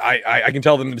boats, right? I can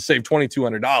tell them to save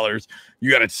 $2,200.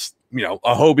 You got to, you know,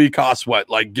 a Hobie costs what,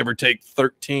 like give or take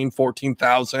 13,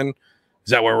 14,000. Is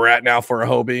that where we're at now for a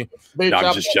Hobie? No,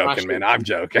 I'm just joking, man. I'm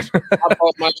joking. I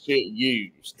bought my shit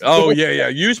used. Oh yeah.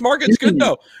 Used market's good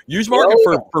though. Used market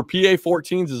for PA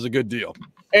 14s is a good deal.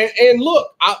 And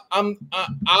look,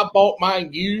 I bought mine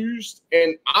used,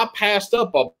 and I passed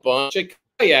up a bunch of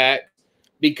kayaks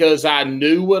because I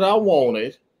knew what I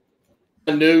wanted.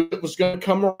 I knew it was going to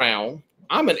come around.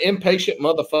 I'm an impatient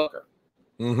motherfucker.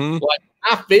 Mm-hmm. Like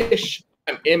I fish,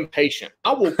 I'm impatient.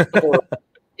 I will cover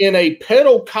in a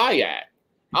pedal kayak.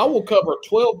 I will cover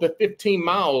 12 to 15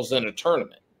 miles in a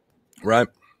tournament. Right.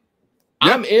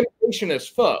 I'm impatient as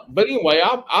fuck. But anyway,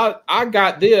 I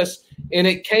got this, and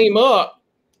it came up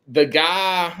the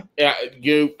guy,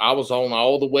 I was on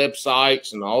all the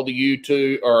websites and all the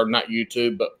YouTube, or not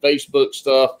YouTube, but Facebook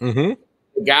stuff. Mm-hmm.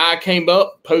 The guy came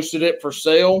up, posted it for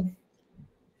sale.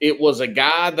 It was a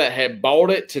guy that had bought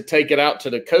it to take it out to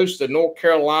the coast of North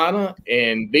Carolina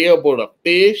and be able to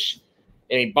fish.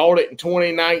 And he bought it in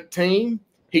 2019.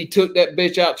 He took that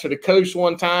bitch out to the coast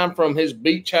one time from his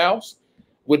beach house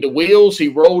with the wheels. He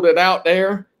rolled it out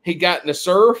there. He got in the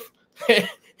surf.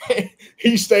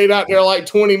 He stayed out there like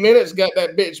 20 minutes, got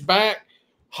that bitch back,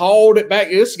 hauled it back.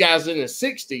 This guy's in his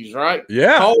 60s, right?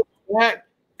 Yeah. Hauled it back.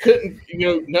 Couldn't,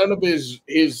 none of his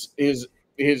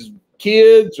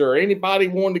kids or anybody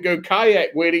wanted to go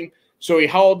kayak with him. So he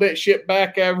hauled that shit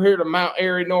back over here to Mount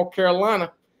Airy, North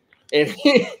Carolina. And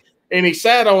he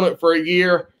sat on it for a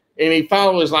year, and he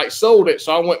finally was like, sold it.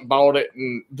 So I went and bought it.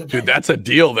 And Dude, that's a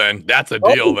deal then. That's a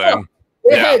deal then.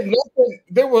 It had nothing.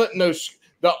 There wasn't no.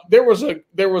 There was a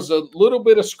little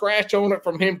bit of scratch on it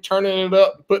from him turning it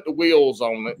up and put the wheels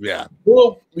on it. Yeah.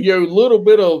 Little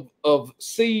bit of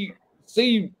sea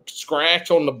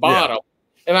scratch on the bottom. Yeah.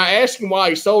 And I asked him why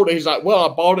he sold it. He's like, well,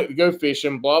 I bought it to go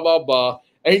fishing, blah, blah, blah.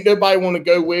 Ain't nobody want to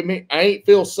go with me. I ain't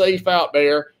feel safe out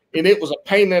there. And it was a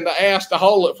pain in the ass to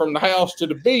haul it from the house to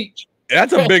the beach.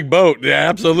 That's a big boat. Yeah,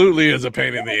 absolutely is a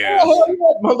pain in the ass.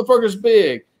 That motherfucker's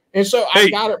big. And so I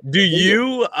got it. Do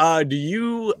you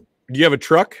have a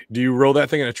truck? Do you roll that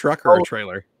thing in a truck or a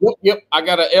trailer? Yep. I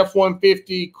got a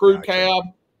F-150 crew cab.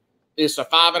 It's a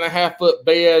 5.5 foot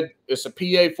bed. It's a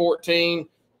PA-14.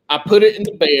 I put it in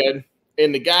the bed,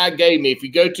 and the guy gave me, if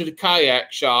you go to the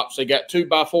kayak shops, they got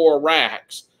 2x4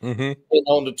 racks. Mm-hmm. And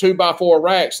on the 2x4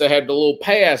 racks, they have the little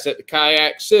pads that the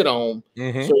kayaks sit on.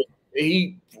 Mm-hmm. So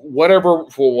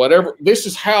this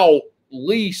is how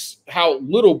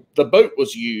little the boat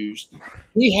was used.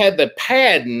 He had the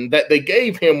padding that they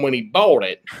gave him when he bought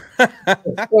it. So,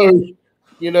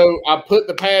 I put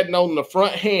the padding on the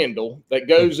front handle that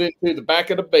goes into the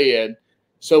back of the bed.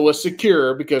 So it's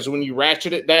secure, because when you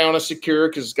ratchet it down, it's secure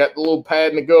because it's got the little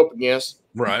padding to go up against.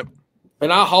 Right.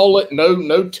 And I haul it,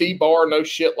 no T-bar, no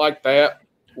shit like that.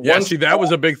 Yeah, that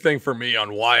was a big thing for me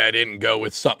on why I didn't go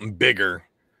with something bigger,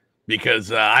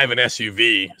 because I have an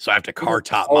SUV, so I have to car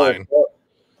top mine.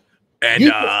 And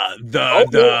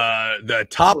the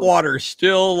top water is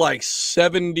still like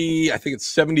 70, I think it's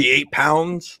 78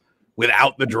 pounds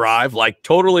without the drive, like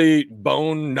totally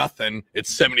bone, nothing.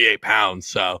 It's 78 pounds.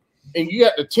 So. And you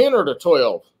got the 10 or the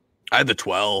 12? I had the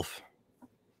 12.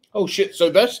 Oh shit. So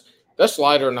that's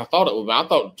lighter than I thought it would be. I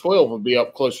thought 12 would be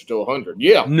up closer to 100.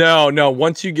 Yeah. No.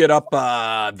 Once you get up,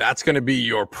 that's going to be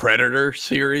your Predator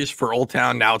series for Old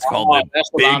Town. Now it's called the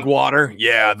Big Water.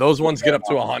 Yeah, those ones get up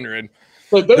to 100.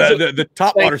 So the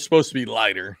top water is supposed to be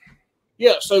lighter.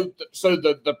 Yeah. So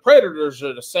the Predators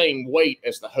are the same weight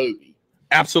as the Hobie.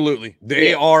 Absolutely.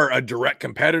 They are a direct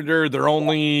competitor. They're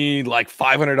only like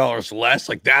 $500 less.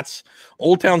 Like, that's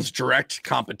Old Town's direct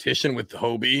competition with the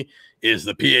Hobie is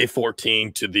the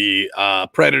PA-14 to the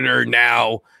Predator.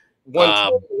 Now,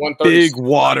 Big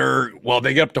Water. Well,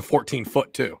 they get up to 14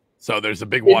 foot too. So there's a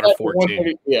Big Water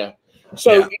 14. Yeah.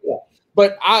 So,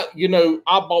 but I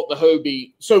bought the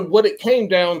Hobie. So what it came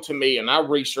down to me, and I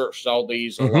researched all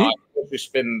these a lot,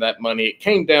 spending that money. It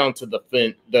came down to the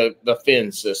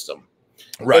fin system.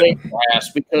 Right.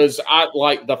 Because I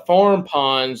like the farm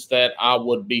ponds that I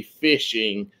would be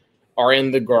fishing are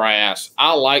in the grass.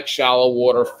 I like shallow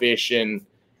water fishing,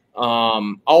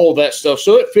 all that stuff.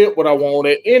 So it fit what I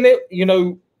wanted. And it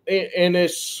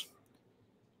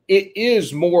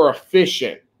is more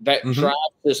efficient. That drive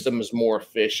system is more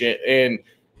efficient. And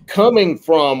coming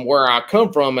from where I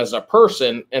come from as a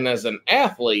person and as an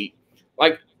athlete,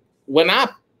 like when I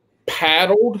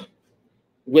paddled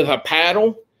with a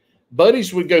paddle,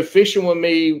 buddies would go fishing with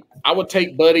me. I would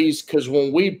take buddies because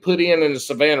when we put in the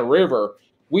Savannah River,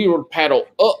 we would paddle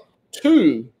up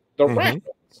to the rapids.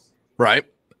 Right.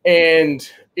 And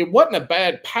it wasn't a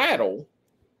bad paddle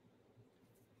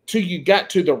till you got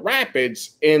to the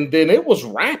rapids, and then it was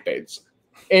rapids.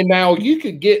 And now you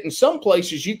could get in some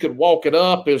places, you could walk it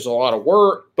up. It was a lot of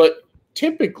work, but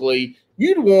typically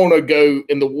you'd want to go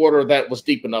in the water that was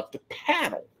deep enough to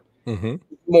paddle.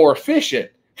 More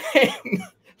efficient.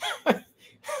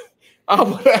 I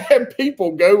would have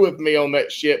people go with me on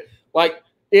that shit. Like,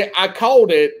 I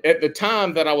called it at the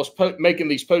time that I was making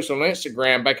these posts on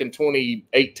Instagram back in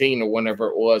 2018 or whenever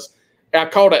it was. I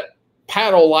called it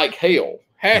paddle like hell.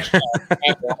 Hashtag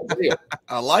paddle like hell.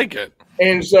 I like it.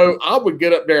 And so I would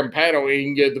get up there and paddle,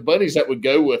 and the buddies that would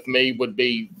go with me would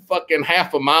be fucking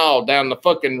half a mile down the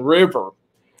fucking river.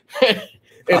 And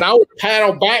I would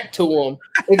paddle back to them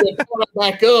and then paddle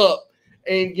back up.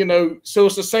 And, so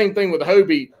it's the same thing with the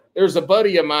Hobie. there's a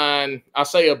buddy of mine. I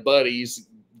say a buddy. He's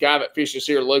a guy that fishes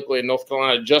here locally in North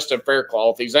Carolina, Justin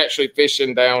Faircloth. He's actually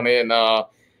fishing down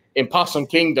in Possum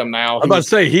Kingdom now. I'm about to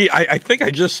say I think I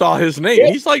just saw his name.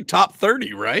 Yeah. He's like top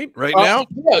 30, right now.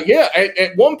 Yeah.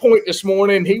 At one point this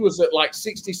morning, he was at like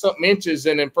 60-something inches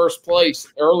and in first place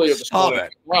earlier this morning.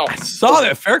 That. Wow. I saw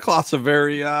that. Faircloth's a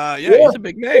very he's a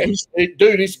big name. He's a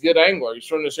good angler. He's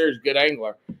from this area. He's a good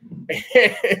angler.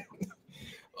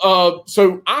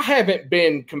 So I haven't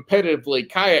been competitively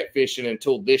kayak fishing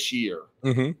until this year.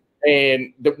 Mm-hmm.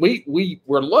 And we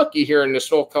were lucky here in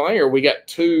this North Carolina. We got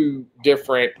 2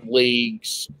 different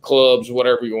leagues, clubs,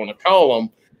 whatever you want to call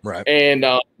them. Right. And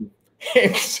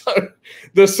so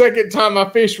the second time I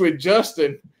fished with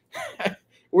Justin,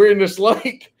 we're in this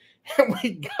lake and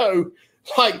we go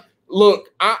like, look,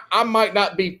 I might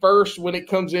not be first when it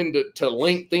comes into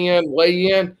length in,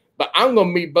 weigh in, but I'm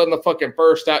gonna be motherfucking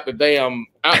first out the damn.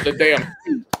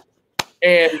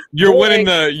 And you're winning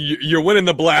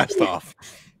the blast off.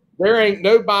 There ain't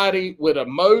nobody with a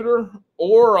motor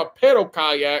or a pedal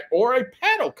kayak or a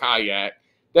paddle kayak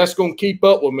that's going to keep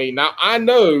up with me. Now, I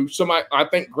know I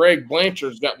think Greg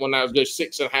Blanchard's got one that goes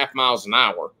 6.5 miles an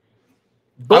hour.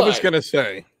 But, I was going to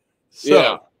say,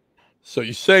 so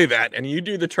you say that and you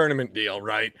do the tournament deal,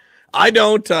 right? I'd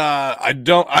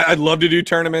love to do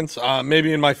tournaments,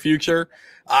 maybe in my future.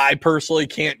 I personally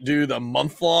can't do the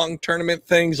month-long tournament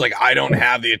things. Like, I don't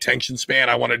have the attention span.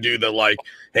 I want to do the, like,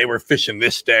 hey, we're fishing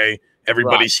this day.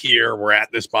 Everybody's here. We're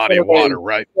at this body of water,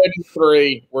 right?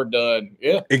 23, we're done.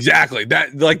 Yeah. Exactly.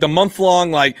 That, like, the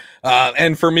month-long, like,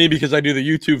 and for me, because I do the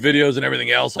YouTube videos and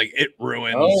everything else, like, it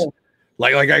ruins. Oh.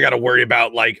 Like I got to worry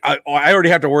about, like, I already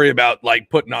have to worry about, like,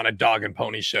 putting on a dog and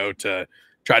pony show to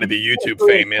try to be YouTube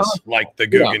famous, like the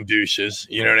Guggen douches.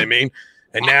 You know what I mean?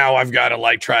 And now I've got to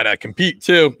like try to compete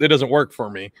too. It doesn't work for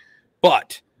me.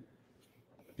 But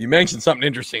you mentioned something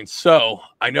interesting. So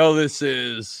I know this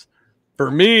is, for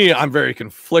me, I'm very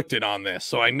conflicted on this.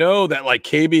 So I know that like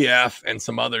KBF and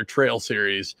some other trail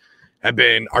series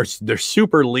they're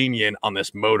super lenient on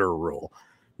this motor rule.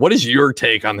 What is your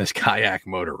take on this kayak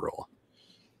motor rule?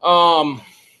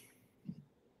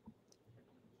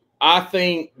 I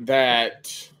think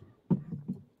that,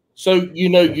 so, you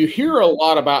know, you hear a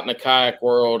lot about in the kayak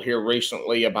world here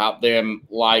recently about them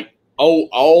like,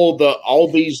 all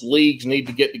these leagues need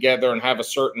to get together and have a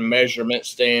certain measurement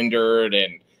standard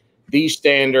and these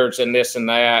standards and this and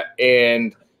that.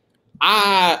 And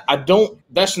I don't,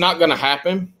 that's not going to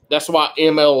happen. That's why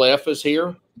MLF is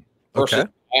here. Okay.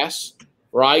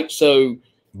 Right. So,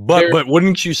 but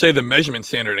wouldn't you say the measurement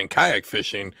standard in kayak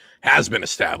fishing has been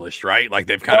established, right? Like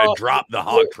they've kind of dropped the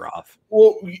hog trough.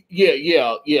 Well,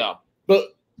 yeah. But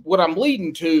what I'm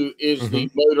leading to is the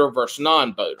motor versus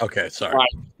non-motor. Okay, sorry. Right.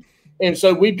 And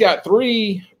so we've got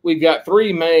three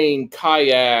main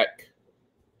kayak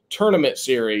tournament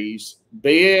series,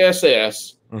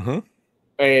 BASS,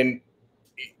 and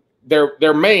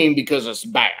they're main because it's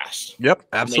bass. Yep,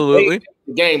 absolutely. I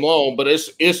mean, game long, but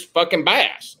it's fucking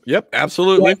bass. Yep,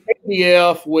 absolutely.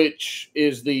 KBF, which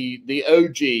is the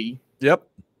OG. Yep.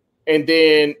 And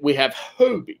then we have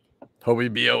Hobie.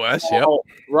 Hobie BOS, yep.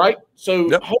 Right? So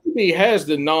Hobie has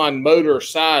the non-motor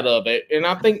side of it, and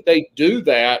I think they do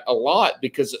that a lot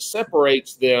because it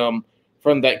separates them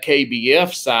from that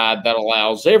KBF side that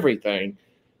allows everything.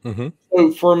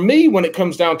 So for me, when it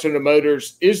comes down to the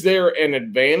motors, is there an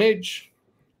advantage?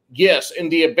 Yes,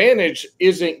 and the advantage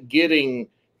isn't getting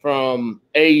from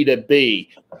A to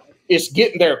B. It's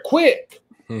getting there quick.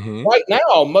 Right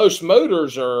now, most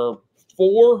motors are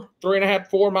 3.5,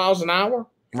 4 miles an hour.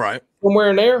 Right. Somewhere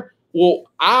in there. Well,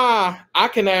 I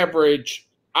can average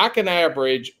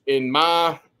in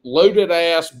my loaded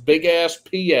ass, big ass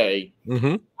PA.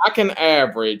 I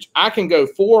can go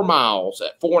 4 miles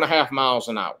at 4.5 miles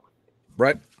an hour.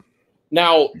 Right.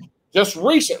 Now, just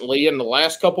recently, in the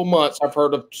last couple months, I've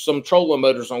heard of some trolling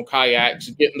motors on kayaks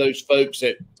getting those folks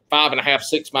at 5.5,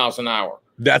 6 miles an hour.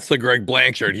 That's the Greg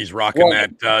Blanchard. He's rocking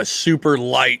that super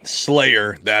light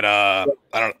Slayer that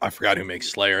I forgot who makes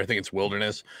Slayer. I think it's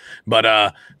Wilderness,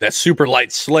 but that super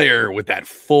light Slayer with that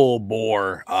full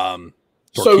bore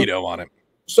torpedo on it.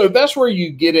 So that's where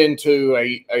you get into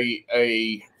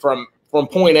a from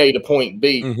point A to point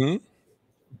B.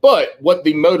 But what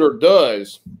the motor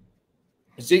does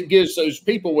is it gives those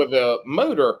people with a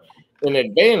motor an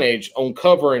advantage on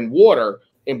covering water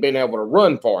and being able to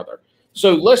run farther.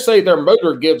 So let's say their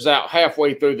motor gives out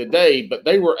halfway through the day, but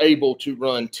they were able to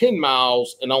run 10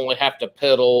 miles and only have to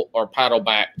pedal or paddle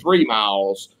back 3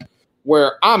 miles,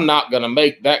 where I'm not going to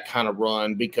make that kind of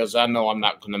run because I know I'm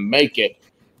not going to make it.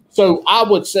 So I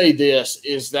would say this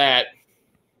is that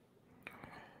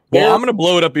Well, I'm going to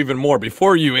blow it up even more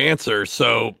before you answer.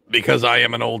 So, because I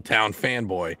am an Old Town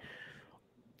fanboy,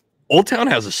 Old Town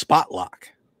has a spot lock.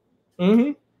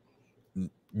 Mm-hmm.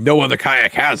 No other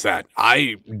kayak has that.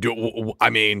 I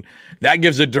mean, that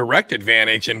gives a direct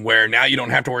advantage, and where now you don't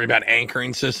have to worry about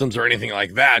anchoring systems or anything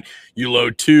like that. You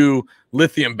load 2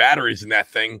 lithium batteries in that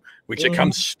thing, which it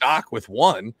comes stock with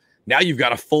one. Now you've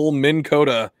got a full Minn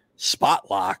Kota spot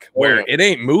lock where it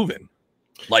ain't moving.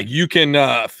 Like, you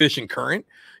can fish in current.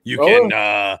 You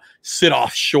can sit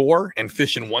offshore and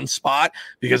fish in one spot,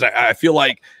 because I feel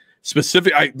like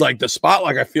I like the spot.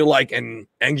 Like, I feel like in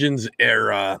engines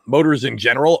or motors in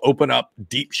general open up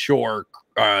deep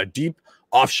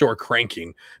offshore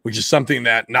cranking, which is something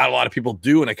that not a lot of people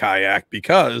do in a kayak,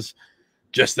 because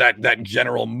just that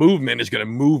general movement is going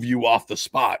to move you off the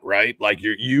spot, right? Like,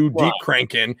 you deep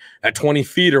cranking at 20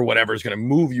 feet or whatever is going to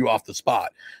move you off the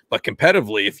spot. But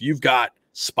competitively, if you've got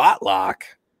spot lock,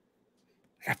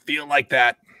 I feel like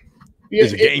that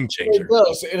is a game changer. It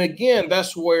does. And again,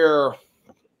 that's where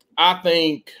I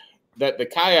think that the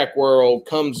kayak world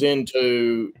comes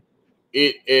into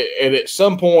it, and at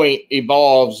some point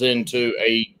evolves into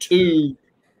a 2.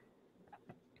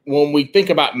 When we think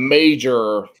about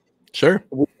major,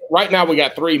 right now we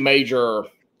got 3 major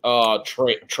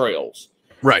trails.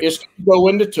 Right. It's going to go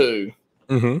into 2.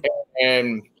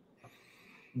 And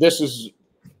this is,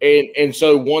 and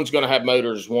so one's going to have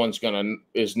motors, one's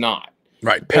is not.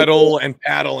 Right. Pedal and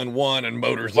paddle in one, and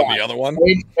motors in the other one.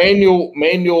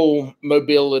 Manual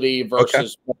mobility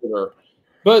versus motor.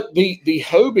 But the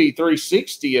Hobie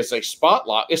 360 is a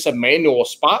spotlight. It's a manual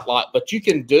spotlight, but you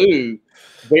can do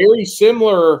very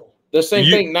similar, the same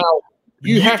thing. Now,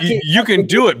 you can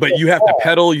do it, but you have to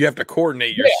pedal, you have to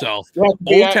coordinate yourself.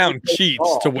 Old Town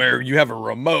cheats to where you have a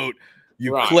remote,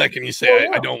 you click and you say,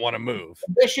 I don't want to move.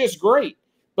 That's just great.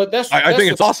 But I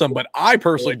think it's awesome, but I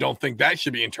personally don't think that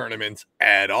should be in tournaments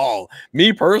at all.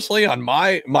 Me personally, on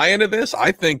my end of this,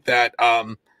 I think that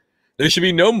there should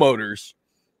be no motors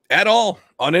at all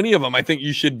on any of them. I think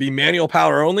you should be manual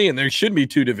power only, and there should be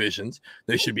 2 divisions.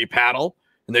 There should be paddle,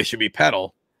 and there should be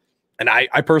pedal. And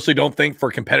I personally don't think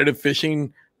for competitive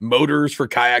fishing, motors for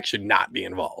kayak should not be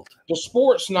involved. The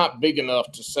sport's not big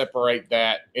enough to separate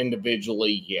that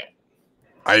individually yet.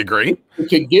 I agree. It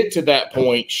could get to that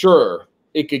point, sure.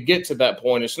 It could get to that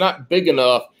point. It's not big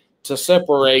enough to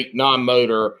separate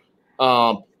non-motor.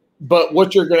 But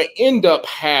what you're going to end up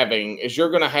having is you're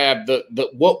going to have the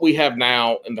what we have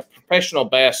now in the professional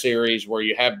bass series, where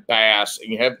you have bass and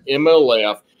you have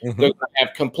MLF. They're going to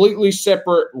have completely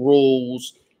separate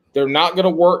rules. They're not going to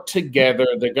work together.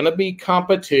 They're going to be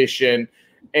competition,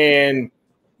 and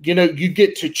you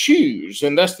get to choose.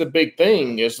 And that's the big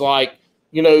thing. Is like,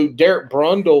 Derek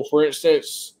Brundle, for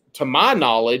instance, to my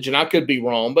knowledge, and I could be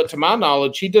wrong, but to my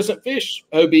knowledge, he doesn't fish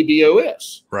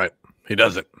OBBOS. Right. He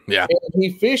doesn't. Yeah. And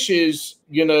he fishes,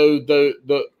 his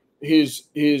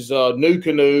new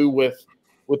canoe with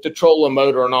the trolling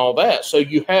motor and all that. So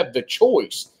you have the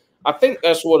choice. I think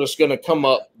that's what it's going to come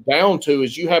up down to,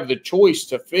 is you have the choice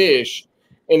to fish,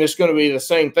 and it's going to be the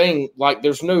same thing. Like,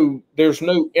 there's no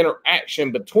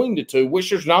interaction between the 2,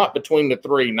 which there's not between the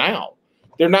 3 now.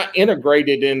 They're not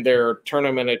integrated in their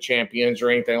tournament of champions or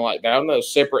anything like that. No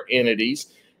separate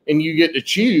entities, and you get to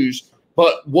choose.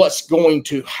 But what's going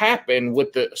to happen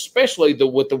with especially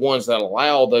with the ones that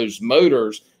allow those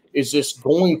motors, is this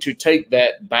going to take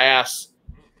that bass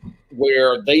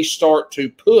where they start to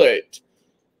put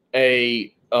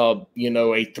a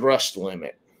thrust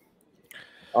limit.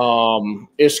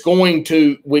 It's going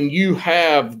to, when you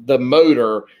have the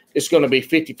motor, it's going to be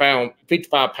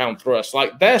 55-pound thrust.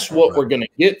 Like, that's what we're going to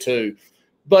get to.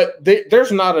 But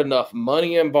there's not enough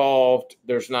money involved.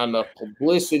 There's not enough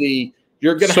publicity.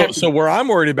 You're going to have So where I'm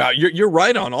worried about, you're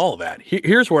right on all of that.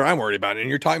 Here's where I'm worried about, and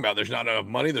you're talking about there's not enough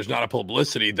money, there's not enough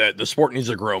publicity, that the sport needs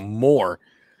to grow more.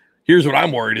 Here's what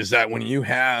I'm worried, is that when you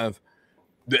have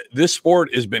this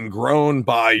sport has been grown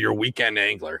by your weekend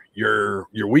angler, your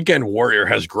weekend warrior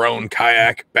has grown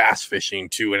kayak bass fishing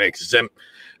to a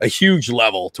huge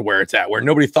level, to where it's at, where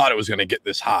nobody thought it was going to get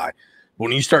this high. But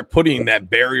when you start putting that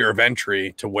barrier of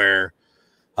entry to where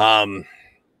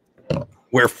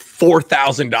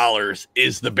 $4,000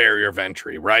 is the barrier of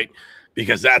entry, right?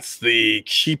 Because that's the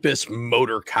cheapest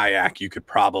motor kayak you could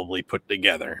probably put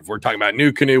together. If we're talking about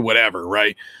new canoe, whatever,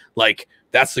 right? Like,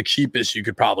 that's the cheapest you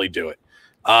could probably do it.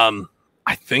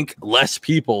 I think less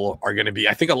people are going to be,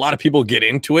 I think a lot of people get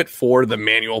into it for the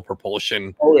manual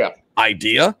propulsion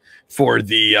idea, for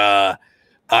the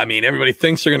I mean, everybody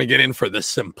thinks they're going to get in for the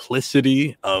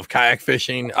simplicity of kayak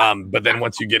fishing. But then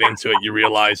once you get into it, you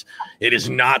realize it is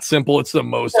not simple. It's the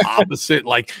most opposite.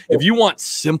 Like, if you want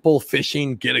simple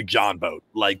fishing, get a John boat.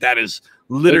 Like, that is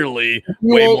literally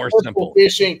way more simple.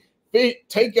 Fishing,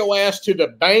 take your ass to the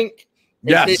bank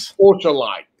and fish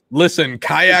ultralight. Listen,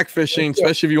 kayak fishing,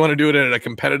 especially if you want to do it at a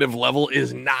competitive level,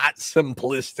 is not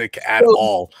simplistic at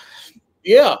all.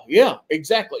 Yeah,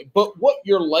 exactly. But what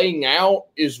you're laying out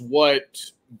is what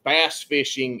bass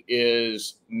fishing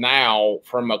is now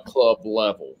from a club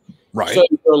level. Right. So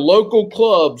the local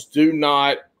clubs do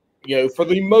not, for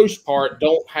the most part,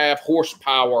 don't have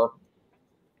horsepower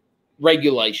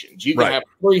regulations. You can have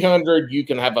 300, you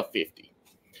can have a 50.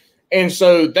 And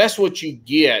so that's what you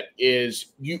get is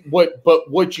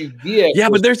what you get. Yeah,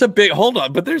 but there's a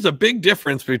big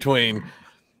difference between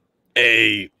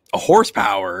a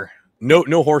horsepower,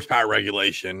 no horsepower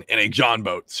regulation and a John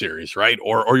boat series, right?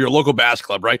 Or your local bass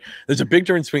club, right? There's a big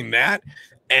difference between that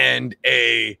and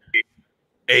a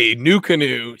new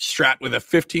canoe strapped with a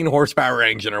 15 horsepower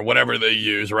engine or whatever they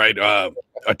use, right? A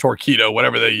Torpedo,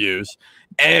 whatever they use,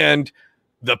 and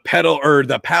the paddle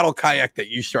kayak that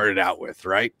you started out with,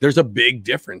 right? There's a big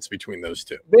difference between those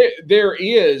two. There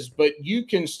is, but you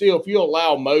can still, if you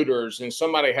allow motors and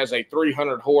somebody has a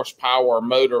 300 horsepower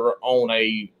motor on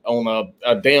a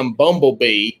damn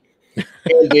Bumblebee,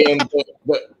 and then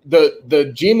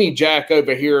the Jimmy Jack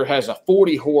over here has a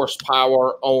 40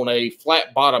 horsepower on a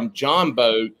flat bottom John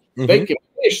boat, they can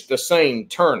fish the same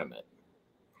tournament.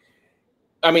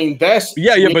 I mean, that's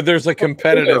but there's a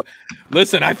competitive.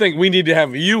 Listen, I think we need to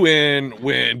have you in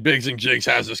when Biggs and Jigs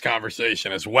has this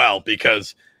conversation as well,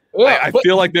 because I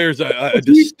feel like there's a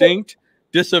distinct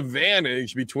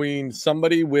disadvantage between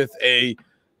somebody with a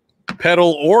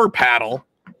pedal or paddle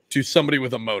to somebody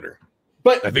with a motor.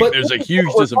 But I think there's a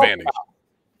huge disadvantage.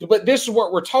 But this is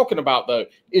what we're talking about, though,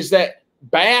 is that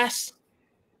bass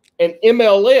and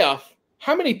MLF,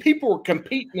 how many people are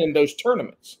competing in those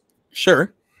tournaments?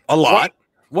 Sure, a lot. Right.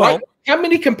 Well, right? How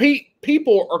many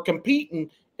people are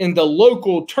competing in the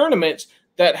local tournaments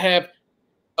that have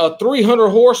a 300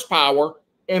 horsepower,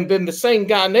 and then the same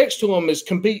guy next to him is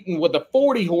competing with a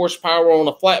 40 horsepower on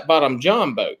a flat bottom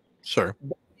John boat? Sure.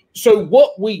 So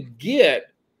what we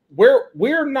get,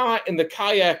 we're not in the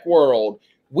kayak world.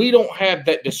 We don't have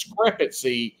that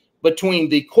discrepancy between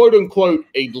the quote unquote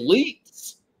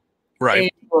elites, right,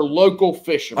 and our local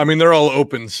fishermen. I mean, they're all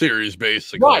open series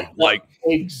basically, right? Like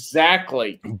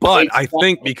exactly. But I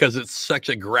think because it's such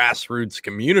a grassroots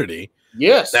community,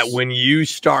 yes, that when you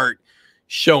start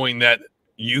showing that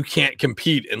you can't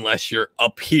compete unless you're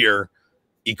up here,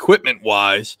 equipment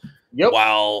wise. Yep.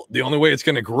 While the only way it's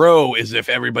going to grow is if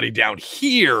everybody down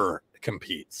here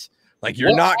competes. Like,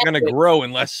 you're not going to grow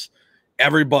unless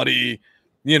everybody,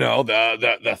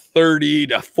 the 30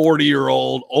 to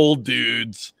 40-year-old old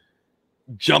dudes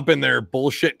jump in their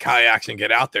bullshit kayaks and get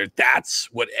out there.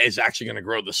 That's what is actually going to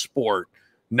grow the sport,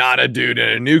 not a dude in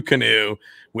a new canoe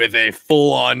with a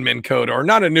full-on Minn Kota, or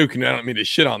not a new canoe. I don't mean to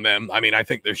shit on them. I mean, I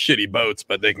think they're shitty boats,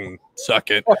 but they can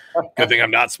suck it. Good thing I'm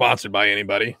not sponsored by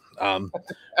anybody.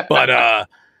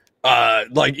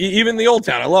 Like even the Old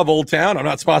Town. I love Old Town. I'm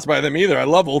not sponsored by them either. I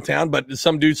love Old Town, but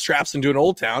some dude straps into an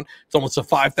Old Town. It's almost a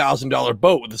 $5,000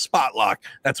 boat with a spot lock.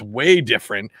 That's way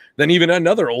different than even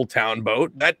another Old Town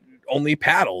boat that only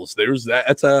paddles. There's that.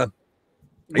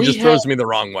 It just throws me the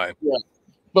wrong way. Yeah.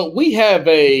 But we have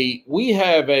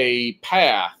a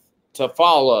path to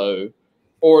follow,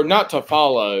 or not to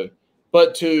follow,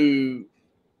 but to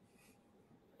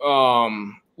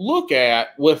look at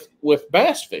with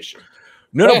bass fishing.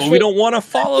 No, but we don't want to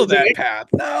follow that path.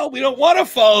 No, we don't want to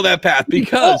follow that path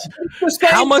because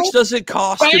how much does it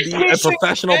cost to be a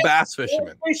professional bass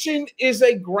fisherman? Fishing is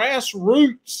a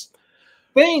grassroots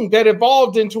thing that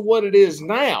evolved into what it is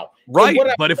now. Right,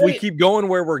 but if we keep going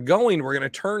where we're going, we're going to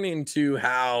turn into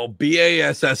how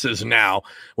BASS is now,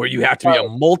 where you have to be a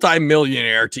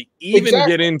multimillionaire to even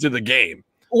get into the game.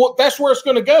 Well, that's where it's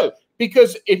going to go.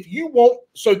 Because if you won't,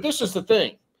 so this is the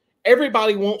thing.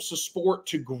 Everybody wants the sport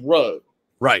to grow.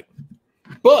 Right.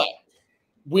 But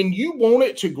when you want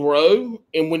it to grow,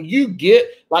 and when you get,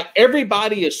 like,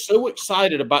 everybody is so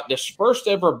excited about this first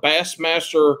ever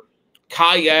Bassmaster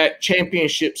Kayak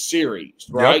Championship Series,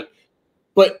 right? Yep.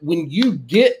 But when you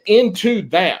get into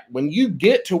that, when you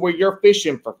get to where you're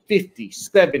fishing for $50,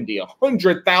 $70,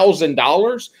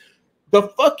 $100,000, the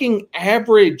fucking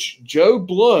average Joe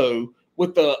Blow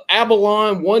with the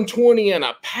Avalon 120 and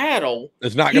a paddle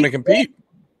is not going to compete.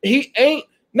 He ain't.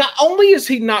 Not only is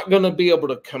he not going to be able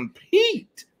to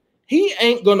compete, he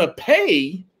ain't going to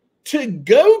pay to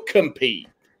go compete.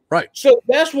 Right. So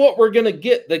that's what we're going to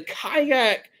get. The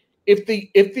kayak if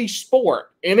the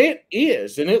sport, and it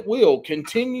is and it will,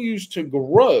 continues to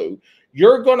grow,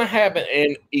 you're going to have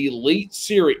an elite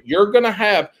series. You're going to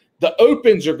have the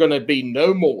opens are going to be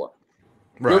no more.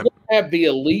 Right. You're going to have the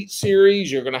elite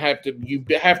series. You're going to have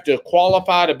to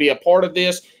qualify to be a part of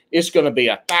this. It's going to be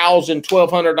 $1,000,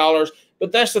 $1,200.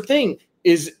 But that's the thing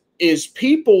is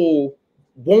people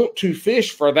want to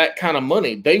fish for that kind of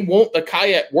money. They want the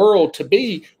kayak world to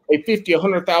be a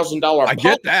 $50,000, $100,000. I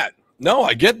get that. No,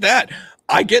 I get that.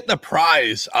 I get the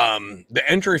prize, the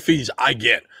entry fees. I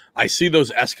get. I see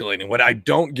those escalating. What I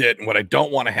don't get and what I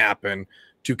don't want to happen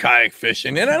to kayak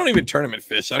fishing, and I don't even tournament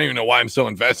fish. I don't even know why I'm so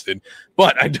invested,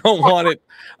 but I don't want it.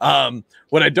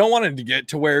 What I don't want it to get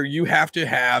to where you have to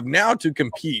have now to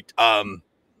compete. God,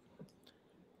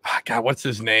 what's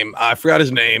his name? I forgot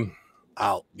his name.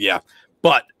 Yeah,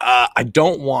 but I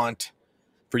don't want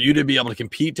for you to be able to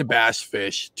compete to bass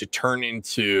fish to turn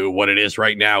into what it is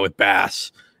right now with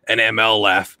bass and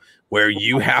MLF, where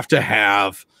you have to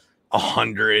have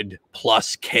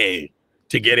 100+ K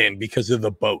to get in because of the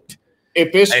boat.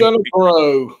 If it's going to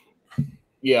grow,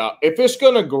 if it's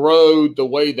going to grow the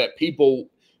way that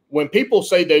when people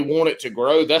say they want it to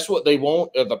grow, that's what they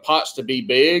want, the pots to be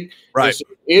big. Right.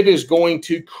 It is going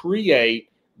to create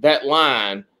that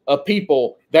line of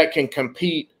people that can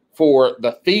compete for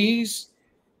the fees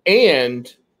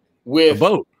and with the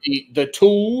boat, the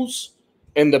tools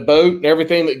and the boat and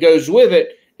everything that goes with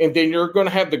it. And then you're going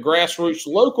to have the grassroots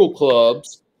local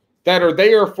clubs that are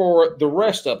there for the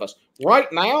rest of us.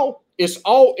 Right now, it's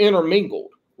all intermingled.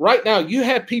 Right now, you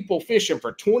have people fishing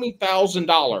for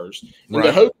 $20,000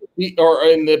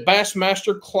 in the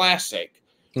Bassmaster Classic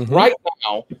right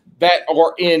now that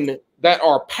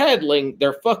are paddling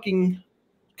their fucking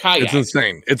kayaks. It's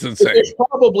insane. It's insane. There's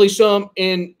probably some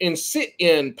in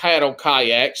sit-in paddle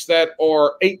kayaks that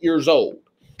are 8 years old.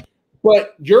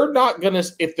 But you're not going to,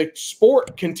 if the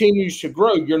sport continues to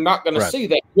grow, you're not going to see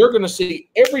that. You're going to see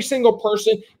every single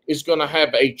person is going to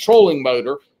have a trolling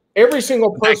motor. Every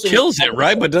single person. That kills it,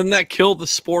 right? But doesn't that kill the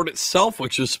sport itself,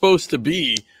 which is supposed to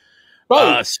be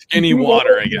skinny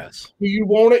water, I guess? Do you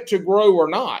want it to grow or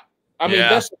not? I mean,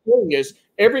 that's the thing is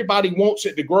everybody wants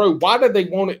it to grow. Why do they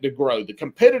want it to grow? The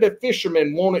competitive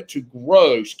fishermen want it to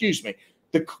grow. Excuse me.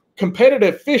 The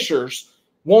competitive fishers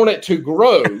want it to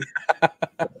grow.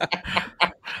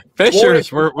 Fishers,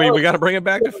 we got to bring it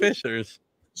back to fishers.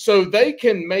 So they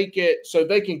can make it, so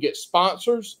they can get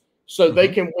sponsors, so they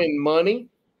can win money.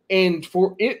 And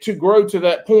for it to grow to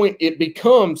that point, it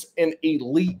becomes an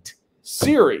elite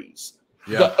series.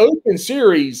 Yeah. The open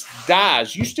series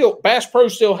dies. Bass Pro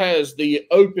still has the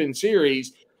open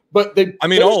series, but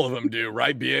all of them do,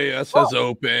 right? BAS has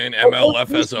open, MLF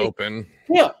has open.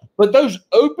 Yeah, but those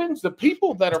opens, the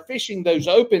people that are fishing those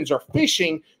opens are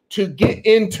fishing to get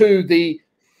into the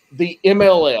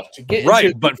MLF, to get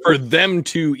right. But for them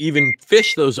to even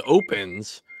fish those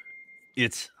opens,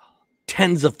 it's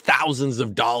tens of thousands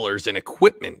of dollars in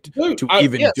equipment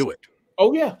to do it.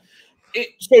 Oh yeah.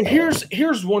 So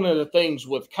here's one of the things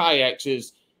with kayaks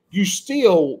is you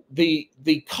still the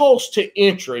cost to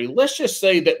entry. Let's just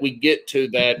say that we get to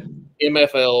that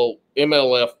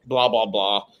MLF, blah blah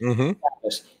blah.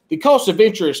 The cost of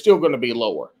entry is still going to be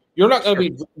lower. You're not going to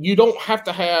be. You don't have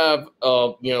to have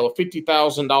a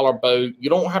 $50,000 boat. You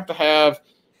don't have to have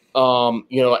an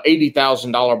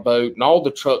 $80,000 boat and all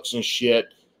the trucks and shit.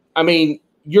 I mean,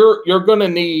 you're going to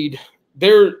need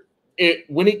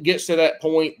when it gets to that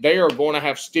point, they are going to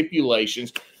have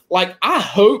stipulations. Like, I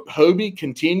hope Hobie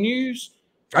continues.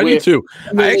 I do too.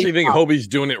 I actually think Hobie's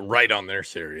doing it right on their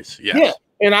series. Yes. Yeah,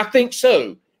 and I think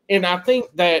so. And I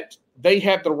think that they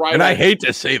have the right. And I hate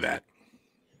to say that,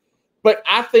 but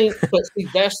I think. But see,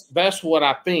 that's what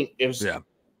I think is. Yeah.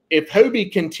 If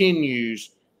Hobie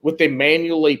continues with the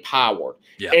manually powered,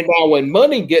 and now when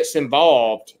money gets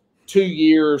involved, 2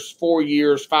 years, 4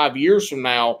 years, 5 years from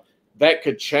now, that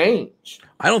could change.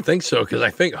 I don't think so, because I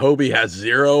think Hobie has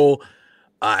zero.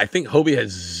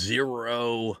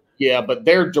 Yeah, but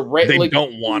they're directly. They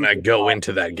don't want to go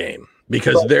into that game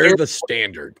because they're the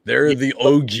standard. They're the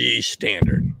OG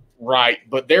standard. Right,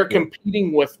 but they're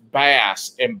competing with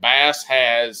Bass, and Bass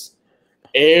has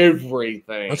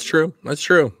everything. That's true. That's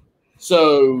true.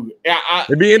 So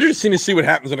it'd be interesting to see what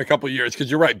happens in a couple of years, because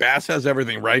you're right. Bass has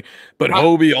everything, right? But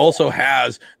Hobie also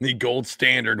has the gold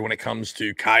standard when it comes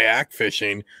to kayak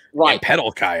fishing and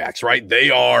pedal kayaks, right? They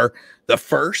are the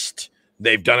first.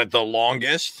 They've done it the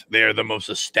longest. They're the most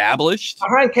established.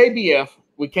 Behind KBF,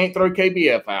 we can't throw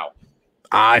KBF out.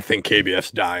 I think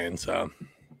KBF's dying, so.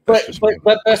 But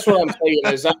that's what I'm saying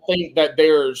is I think that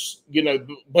there's,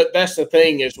 but that's the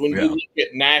thing is when you look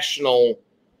at national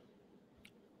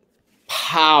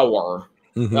power,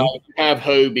 Mm-hmm. You have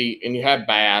Hobie and you have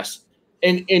bass,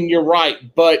 and you're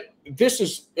right. But this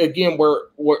is again where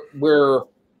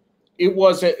it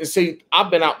wasn't. See, I've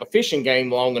been out the fishing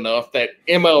game long enough that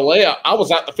MLF. I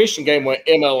was out the fishing game when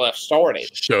MLF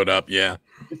started. Showed up, yeah.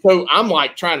 So I'm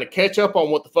like trying to catch up on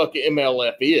what the fuck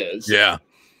MLF is. Yeah.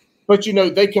 But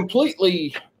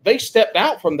they stepped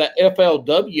out from the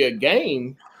FLW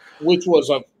game,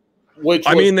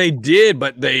 they did,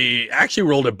 but they actually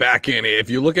rolled it back in. If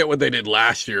you look at what they did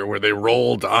last year, where they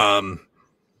rolled,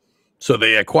 so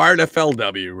they acquired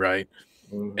FLW, right?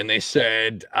 Mm-hmm. And they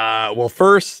said, well,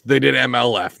 first they did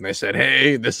MLF, and they said,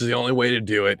 hey, this is the only way to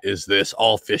do it is this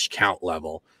all fish count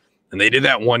level. And they did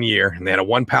that 1 year, and they had a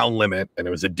 1 pound limit, and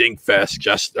it was a dink fest.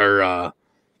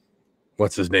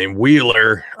 What's his name?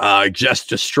 Wheeler just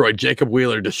destroyed. Jacob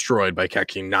Wheeler destroyed by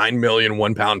catching 9 million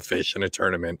 1 pound fish in a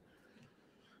tournament,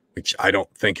 which I don't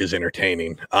think is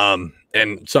entertaining.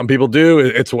 And some people do.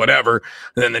 It's whatever.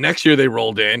 And then the next year they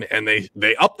rolled in and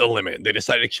they upped the limit. They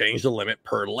decided to change the limit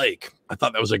per lake. I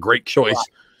thought that was a great choice. Right.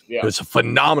 Yeah. It was a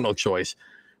phenomenal choice.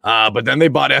 But then they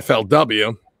bought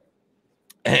FLW,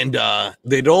 and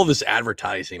they did all this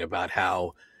advertising about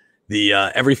how the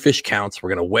every fish counts. We're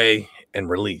going to weigh and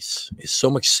release is so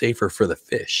much safer for the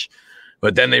fish.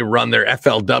 But then they run their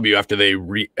FLW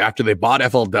after they bought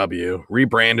FLW,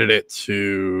 rebranded it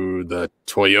to the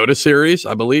Toyota series,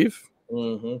 I believe.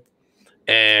 Mm-hmm.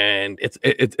 And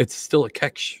it's still a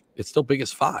catch. It's still big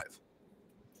as 5.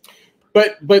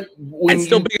 But it's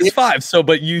still big as 5. So,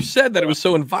 but you said that it was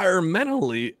so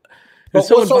environmentally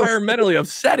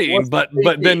upsetting. But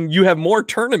then you have more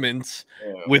tournaments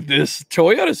with this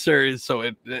Toyota series, so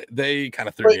they kind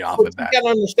of threw me off at that. You got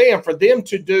to understand, for them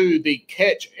to do the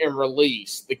catch and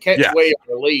release, weigh and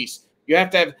release, you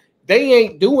have to have. They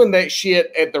ain't doing that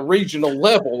shit at the regional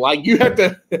level. Like you have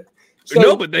to.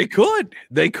 No, but they could,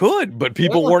 but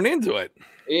people weren't into it.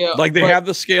 Yeah, like they have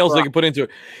the scales they can put into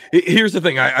it. Here's the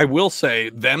thing: I will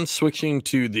say, them switching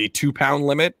to the 2 pound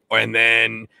limit and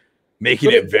then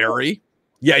making it vary.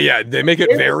 Yeah, they make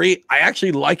it vary. I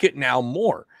actually like it now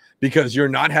more because you're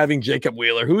not having Jacob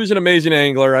Wheeler, who is an amazing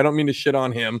angler. I don't mean to shit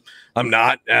on him. I'm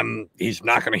not. He's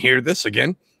not going to hear this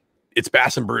again. It's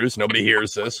Bass and Brews. Nobody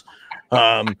hears this.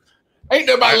 Ain't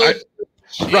nobody listening.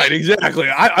 Right, exactly.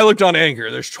 I looked on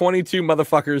Anchor. There's 22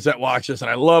 motherfuckers that watch this,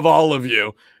 and I love all of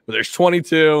you. But there's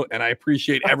 22, and I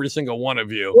appreciate every single one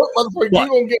of you. What motherfucker? You're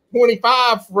going to get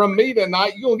 25 from me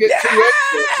tonight. You're going to get 2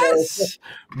 extras.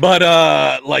 But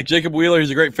like Jacob Wheeler,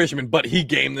 he's a great fisherman, but he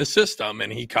gamed the system,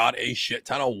 and he caught a shit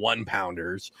ton of 1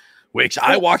 pounders, which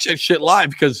I watched that shit live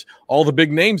because all the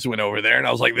big names went over there, and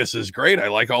I was like, this is great. I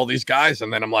like all these guys.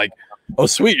 And then I'm like, oh,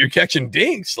 sweet, you're catching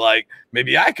dinks. Like,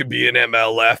 maybe I could be an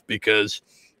MLF because,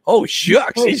 oh,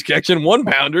 shucks, he's catching 1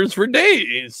 pounders for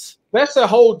days. That's a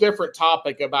whole different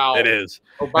topic about it is.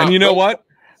 And you know what?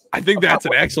 I think that's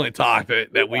an excellent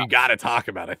topic that we got to talk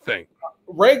about, I think.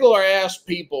 Regular ass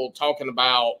people talking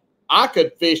about, I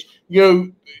could fish.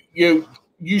 You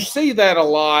see that a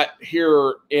lot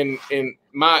here in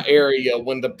my area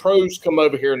when the pros come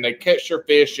over here and they catch their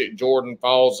fish at Jordan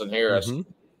Falls and Harris. Mm-hmm.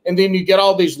 And then you get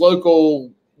all these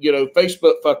local,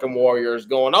 Facebook fucking warriors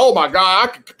going, oh my God, I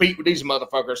could compete with these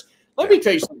motherfuckers. Let me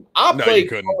tell you something. I played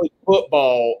college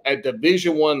football at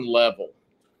Division I level.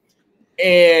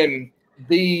 And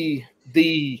the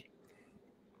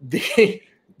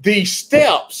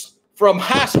steps from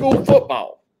high school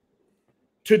football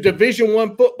to Division I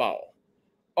football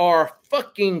are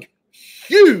fucking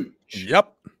huge.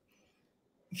 Yep.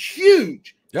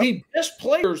 Huge. Yep. The best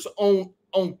players on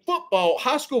football,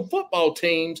 high school football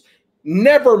teams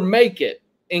never make it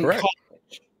in college.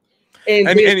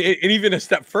 And even a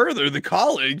step further, the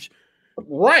college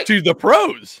to the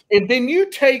pros. And then you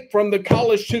take from the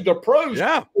college to the pros.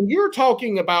 Yeah. And you're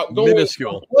talking about going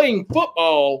from playing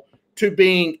football to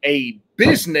being a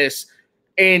business,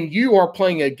 and you are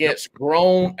playing against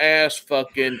grown ass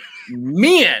fucking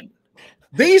men.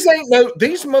 These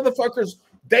motherfuckers,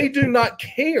 they do not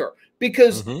care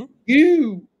because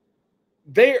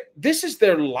this is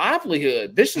their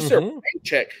livelihood. This is their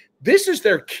paycheck. This is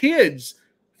their kids'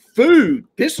 food.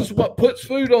 This is what puts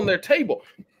food on their table.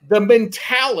 The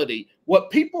mentality, what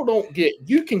people don't get,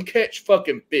 you can catch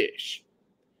fucking fish.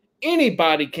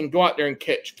 Anybody can go out there and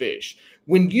catch fish.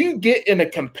 When you get in a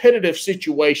competitive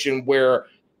situation where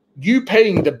you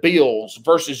paying the bills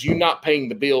versus you not paying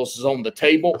the bills is on the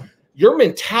table, your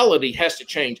mentality has to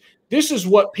change. This is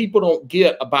what people don't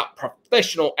get about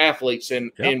professional athletes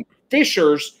and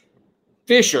fishers,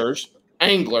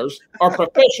 anglers are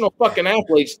professional fucking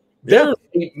athletes. There's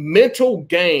a mental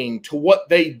game to what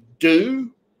they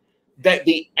do that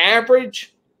the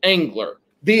average angler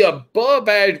the above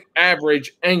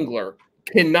average angler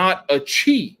cannot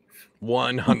achieve.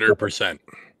 100%.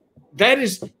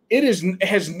 It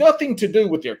has nothing to do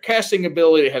with your casting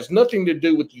ability. It has nothing to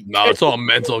do with you. No, it's all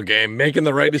mental game, making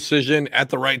the right decision at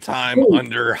the right time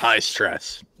under high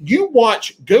stress. Go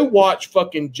watch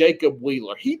fucking Jacob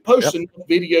Wheeler. He posts enough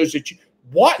videos that you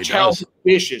watch how he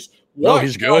fishes. Watch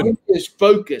he's good. How he is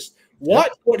focused.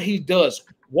 Watch what he does.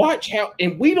 Watch how,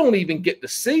 and we don't even get to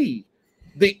see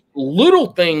the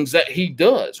little things that he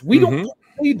does. We don't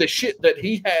see the shit that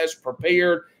he has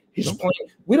prepared. His plan.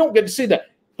 We don't get to see that.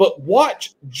 But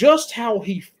watch just how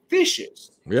he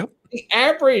fishes. Yep. The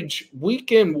average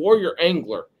weekend warrior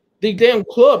angler, the damn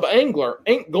club angler,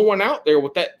 ain't going out there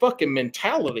with that fucking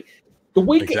mentality. The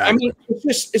weekend, I mean,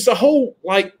 it's a whole,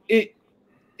 like, it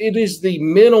is the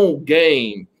mental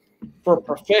game for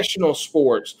professional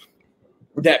sports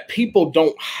that people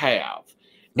don't have.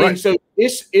 Right. And so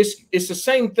it's the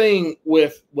same thing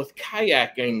with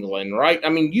kayak angling, right? I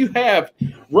mean, you have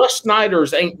Russ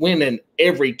Snyder's ain't winning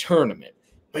every tournament,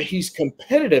 but he's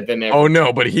competitive in every. Oh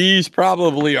no, but he's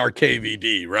probably our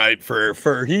KVD, right?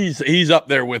 For he's up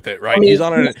there with it, right? I mean, he's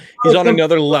on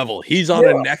another level. He's on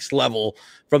a next level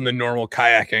from the normal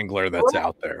kayak angler that's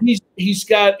out there. He's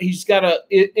got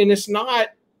and it's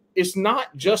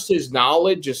not just his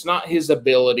knowledge, it's not his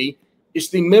ability. It's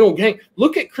the mental game.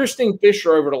 Look at Christine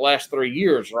Fisher over the last 3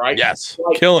 years, right? Yes,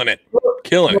 like, killing it.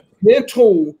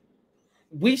 Mental.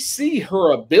 We see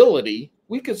her ability.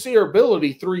 We could see her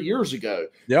ability 3 years ago.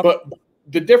 Yep. But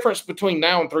the difference between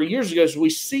now and 3 years ago is we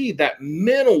see that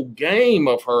mental game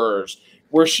of hers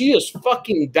where she is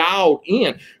fucking dialed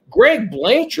in. Greg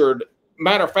Blanchard,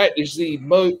 matter of fact,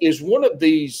 is one of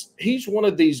these. He's one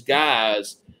of these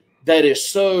guys that is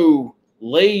so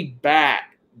laid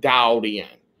back, dialed in.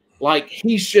 Like,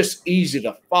 he's just easy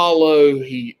to follow.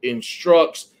 He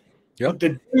instructs. Yep.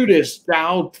 The dude is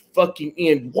dialed fucking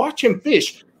in. Watch him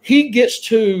fish. He gets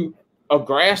to a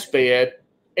grass bed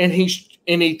and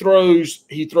he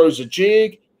throws a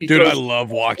jig. I love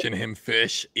watching him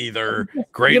fish either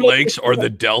Great Lakes or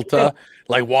the Delta.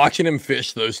 Like, watching him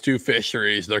fish those two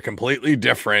fisheries. They're completely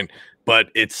different, but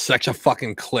it's such a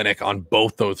fucking clinic on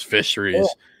both those fisheries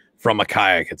from a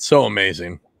kayak. It's so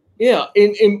amazing. Yeah,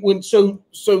 and when so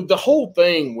the whole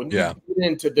thing, when you get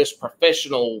into this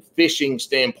professional fishing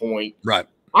standpoint, right?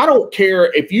 I don't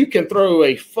care if you can throw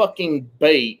a fucking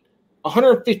bait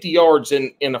 150 yards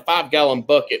in a 5-gallon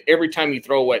bucket every time you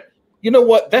throw it. You know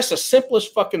what? That's the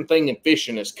simplest fucking thing in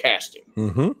fishing is casting.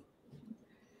 Mm-hmm.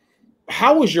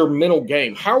 How is your mental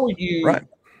game? How are you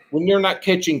when you're not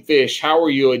catching fish? How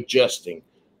are you adjusting?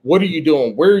 What are you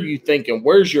doing? Where are you thinking?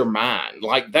 Where's your mind?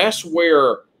 Like, that's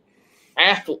where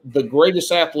the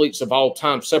greatest athletes of all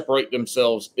time separate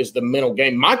themselves, is the mental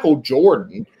game. Michael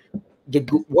Jordan,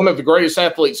 one of the greatest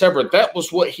athletes ever, that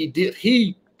was what he did.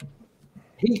 He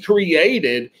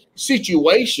created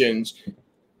situations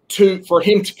for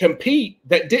him to compete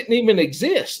that didn't even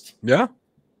exist. Yeah.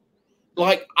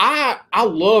 Like, I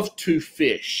love to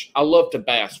fish. I love to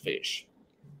bass fish.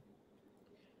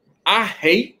 I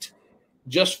hate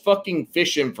just fucking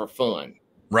fishing for fun.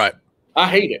 Right. I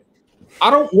hate it. I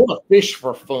don't want to fish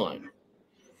for fun.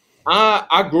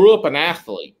 I grew up an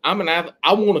athlete. I'm an athlete.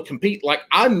 I want to compete. Like,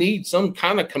 I need some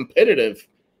kind of competitive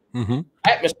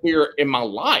atmosphere in my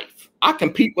life. I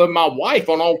compete with my wife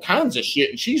on all kinds of shit,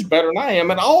 and she's better than I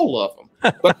am at all of them.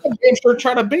 But I'm damn sure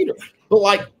try to beat her. But,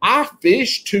 like, I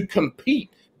fish to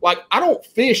compete. Like, I don't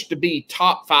fish to be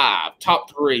top 5,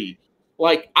 top 3.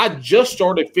 Like, I just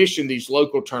started fishing these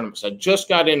local tournaments. I just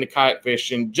got into kayak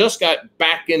fishing, just got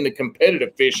back into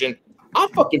competitive fishing. I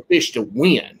fucking fish to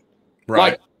win.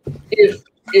 Right. Like,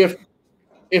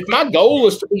 if my goal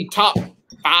is to be top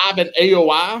 5 in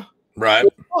AOI, right.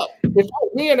 If I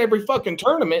win every fucking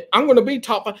tournament, I'm going to be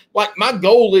top 5. Like, my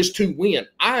goal is to win.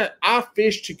 I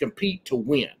fish to compete to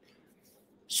win.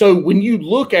 So when you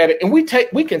look at it, and we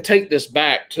can take this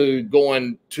back to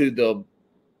going to the,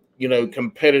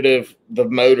 competitive, the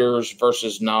motors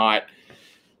versus not.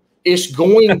 It's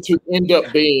going to end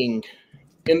up being,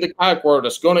 in the kayak world,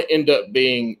 it's going to end up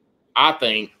being, I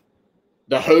think,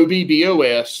 the Hobie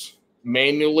BOS,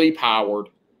 manually powered.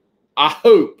 I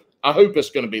hope it's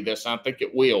going to be this. I think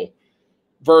it will.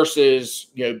 Versus,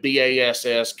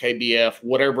 BASS, KBF,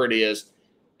 whatever it is,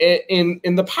 in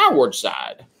the powered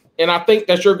side. And I think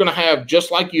that you're going to have,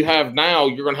 just like you have now,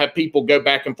 you're going to have people go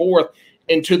back and forth,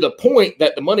 and to the point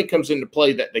that the money comes into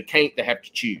play that they have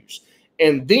to choose.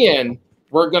 And then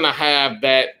we're going to have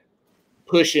that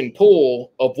push and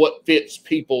pull of what fits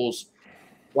people's,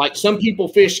 like, some people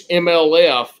fish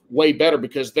MLF way better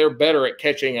because they're better at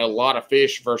catching a lot of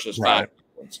fish versus 5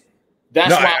 pounds.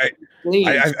 That's why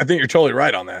I think you're totally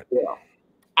right on that. Yeah.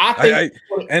 I think,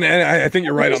 I think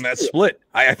you're right on that split.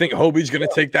 I think Hobie's going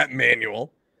to take that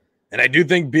manual, and I do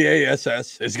think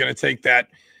BASS is going to take that.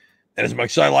 And as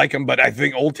much as I like them, but I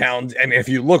think Old Town's, and if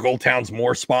you look, Old Town's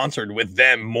more sponsored with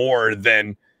them more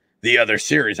than the other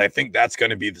series. I think that's going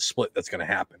to be the split that's going to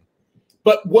happen.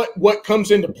 But what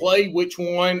comes into play, which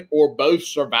one or both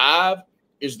survive,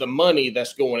 is the money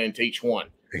that's going into each one.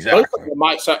 Exactly. Both of them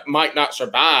might not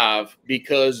survive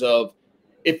because of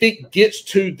if it gets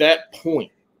to that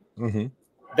point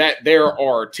that there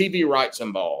are TV rights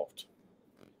involved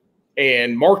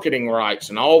and marketing rights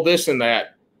and all this and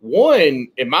that. One,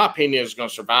 in my opinion, is going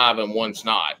to survive and one's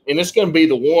not. And it's going to be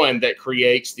the one that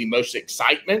creates the most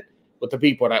excitement with the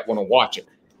people that want to watch it.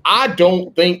 I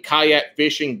don't think kayak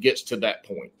fishing gets to that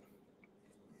point.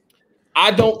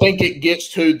 I don't think it gets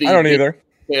to the I don't either.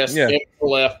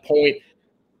 MLF point.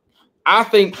 I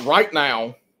think right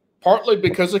now, partly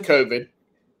because of COVID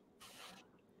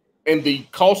and the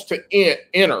cost to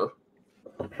enter,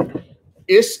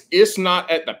 it's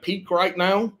not at the peak right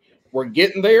now. We're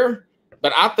getting there.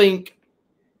 But I think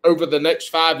over the next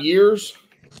 5 years,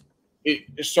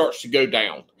 it starts to go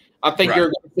down. I think you're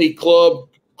going to see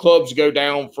clubs go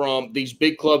down from these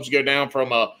big clubs go down from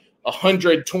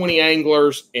 120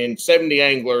 anglers and 70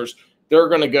 anglers. They're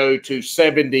going to go to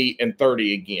 70 and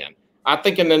 30 again. I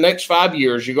think in the next 5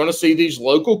 years, you're going to see these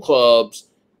local clubs.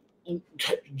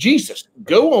 Jesus,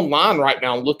 go online right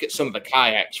now and look at some of the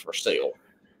kayaks for sale.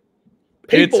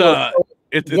 It's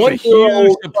a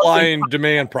huge supply and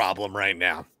demand problem right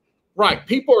now. Right.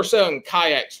 People are selling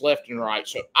kayaks left and right.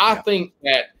 So I think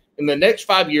that in the next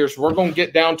 5 years, we're going to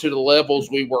get down to the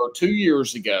levels we were 2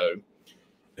 years ago.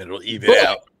 It'll even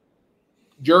out.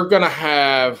 You're going to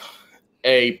have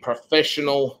a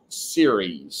professional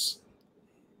series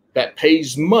that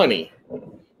pays money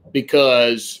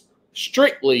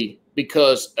strictly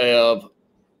because of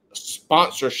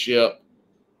sponsorship.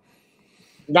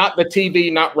 Not the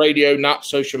TV, not radio, not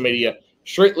social media,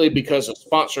 strictly because of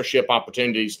sponsorship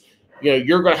opportunities.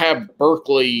 You're going to have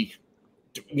Berkeley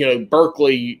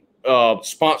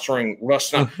sponsoring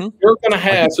Russ. You're going to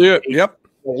have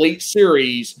elite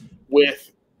series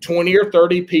with 20 or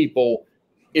 30 people.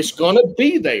 It's going to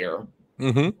be there.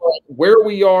 But where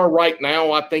we are right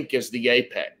now, I think, is the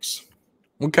apex.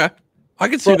 Okay. I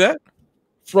can see that.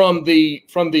 From the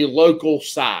local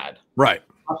side. Right.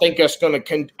 I think that's going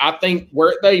to. I think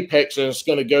we're at the apex and it's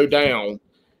going to go down,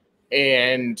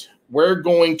 and we're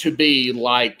going to be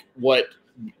like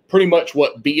pretty much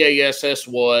what BASS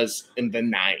was in the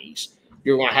 90s.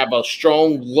 You're going to have a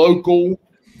strong local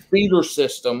feeder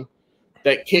system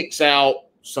that kicks out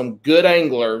some good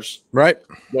anglers. Right.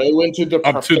 Go into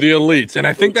up to the elites, and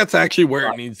I think that's actually where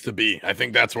it needs to be. I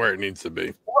think that's where it needs to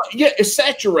be. Yeah, it's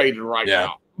saturated right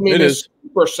now. I mean, it's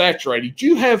super saturated.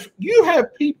 You have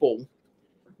people.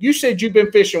 You said you've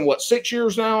been fishing, 6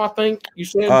 years now, I think you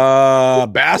said?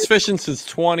 Bass fishing since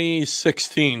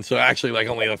 2016. So actually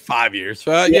only 5 years.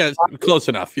 So yeah, close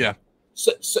enough. Yeah.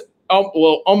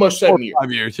 Almost 7 years.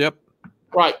 5 years. Yep.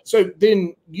 Right. So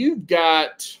then you've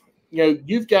got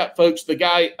folks, the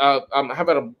guy, I'm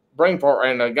having a brain fart,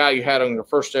 and the guy you had on your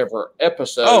first ever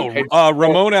episode.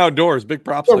 Ramon Outdoors. Big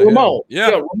props to Ramon. Yeah,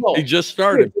 Ramon. He just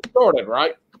started.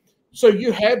 Right? So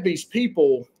you have these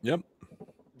people. Yep.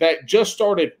 That just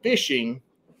started fishing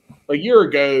a year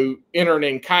ago,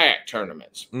 entering in kayak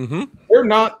tournaments. They're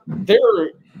not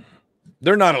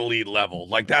elite level.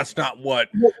 That's not what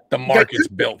the market's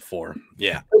built for.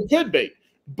 Yeah, it could be,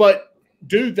 but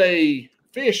do they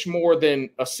fish more than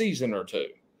a season or two?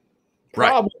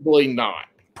 Probably not.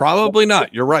 Probably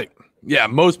not. You're right. Yeah,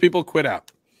 most people quit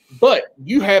out. But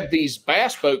you have these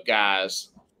bass boat guys,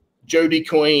 Jody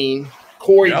Queen,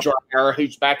 Corey Dreyer,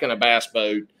 who's back in a bass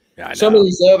boat. Yeah, some of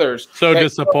these others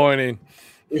disappointing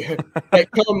that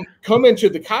come into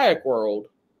the kayak world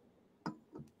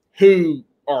who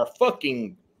are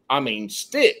fucking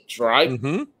sticks, right?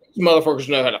 These motherfuckers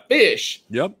know how to fish.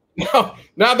 Yep.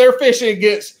 Now they're fishing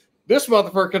against this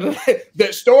motherfucker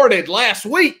that started last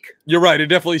week. You're right. It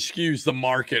definitely skews the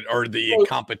market or the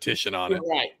competition on it.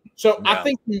 Right. So I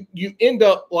think you end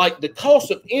up the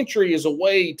cost of entry is a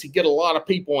way to get a lot of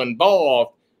people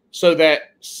involved so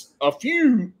that a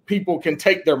few people can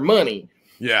take their money.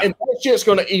 Yeah. And that's just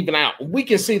going to even out. We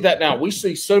can see that now. We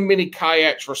see so many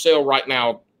kayaks for sale right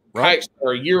now. Kayaks that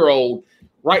are a year old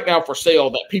right now for sale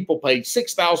that people paid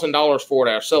 $6,000 for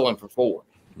that are selling for $4,000.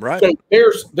 Right. So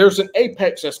there's an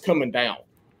apex that's coming down.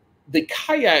 The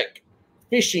kayak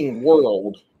fishing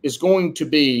world is going to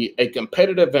be a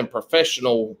competitive and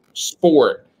professional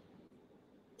sport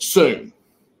soon.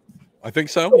 I think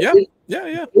so. Yeah.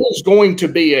 It is going to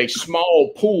be a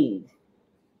small pool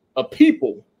of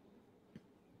people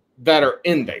that are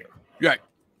in there. Right.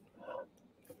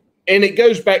 And it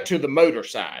goes back to the motor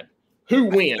side. Who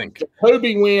wins? Does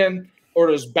Kobe win, or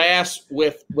does Bass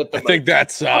with the motor? I think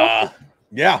that's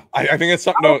yeah. I think it's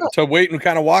something to wait and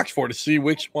kind of watch for, to see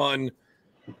which one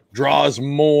draws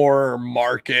more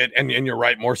market, and you're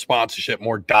right, more sponsorship,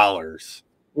 more dollars.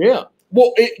 Yeah.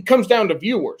 Well, it comes down to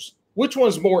viewers. Which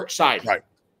one's more exciting?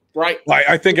 Right.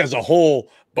 I think as a whole,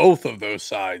 both of those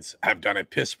sides have done a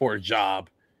piss poor job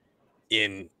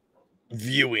in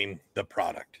viewing the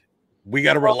product. We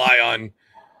got to rely on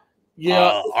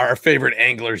our favorite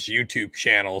anglers' YouTube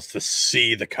channels to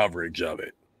see the coverage of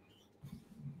it.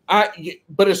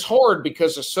 But it's hard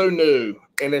because it's so new,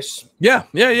 and it's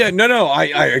No,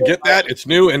 I get that it's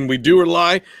new, and we do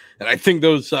rely, and I think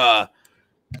those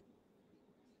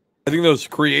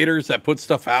creators that put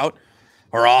stuff out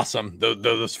are awesome.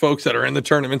 Those folks that are in the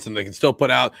tournaments and they can still put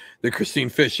out the Christine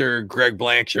Fisher, Greg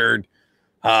Blanchard,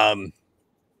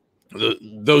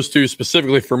 those two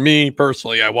specifically. For me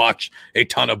personally, I watch a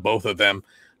ton of both of them,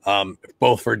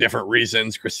 both for different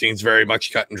reasons. Christine's very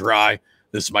much cut and dry.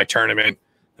 This is my tournament.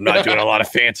 I'm not doing a lot of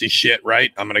fancy shit,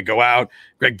 right? I'm going to go out.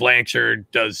 Greg Blanchard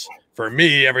does, for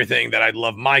me, everything that I'd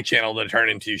love my channel to turn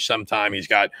into sometime. He's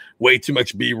got way too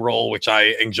much B-roll, which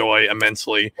I enjoy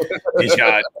immensely. He's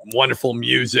got wonderful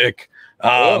music.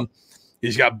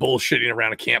 He's got bullshitting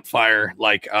around a campfire,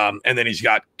 and then he's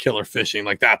got killer fishing.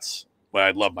 That's what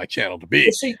I'd love my channel to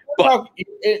be. See, but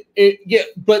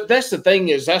that's the thing,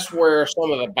 is that's where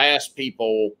some of the bass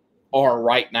people are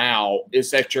right now, is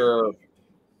that your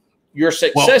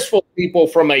successful people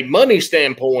from a money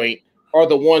standpoint are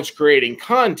the ones creating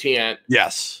content.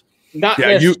 Yes.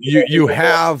 You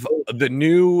have the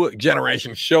new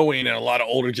generation showing, and a lot of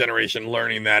older generation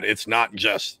learning that it's not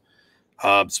just,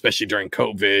 especially during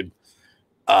COVID,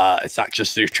 it's not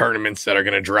just your tournaments that are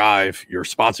going to drive your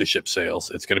sponsorship sales.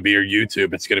 It's going to be your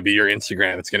YouTube. It's going to be your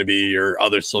Instagram. It's going to be your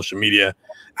other social media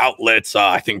outlets.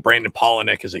 I think Brandon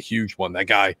Polinick is a huge one. That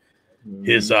guy,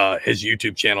 his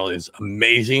YouTube channel is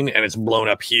amazing, and it's blown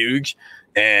up huge.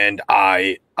 And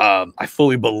I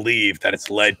fully believe that it's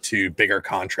led to bigger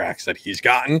contracts that he's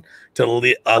gotten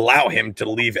to allow him to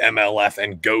leave MLF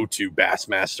and go to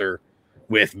Bassmaster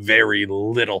with very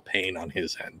little pain on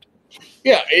his end.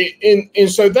 Yeah, and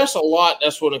so that's a lot.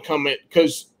 That's what it comes,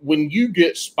 because when you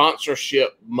get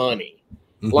sponsorship money,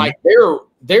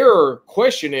 their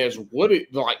question is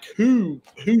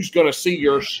who's going to see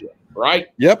your shit, right?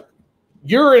 Yep.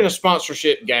 You're in a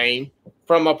sponsorship game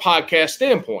from a podcast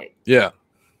standpoint. Yeah.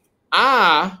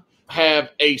 I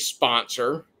have a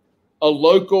sponsor, a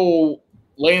local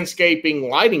landscaping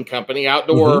lighting company,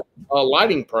 Outdoor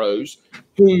Lighting Pros,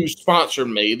 who sponsored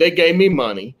me. They gave me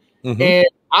money, and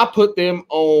I put them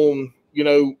on.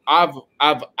 I've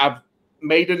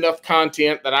made enough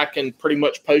content that I can pretty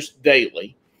much post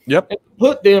daily. Yep. And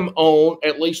put them on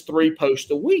at least 3 posts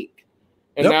a week,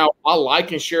 and now I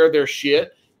like and share their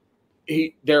shit.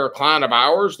 They're a client of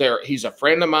ours. He's a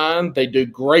friend of mine. They do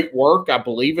great work. I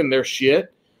believe in their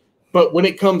shit. But when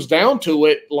it comes down to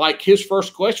it, his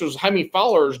first question was, how many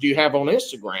followers do you have on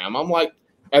Instagram? I'm like,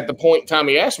 at the point in time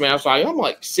he asked me, I was like, I'm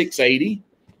like 680.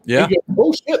 Yeah. He goes,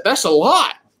 oh shit, that's a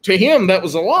lot. To him, that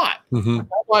was a lot. I'm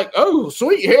like, oh,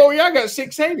 sweet. Hell yeah, I got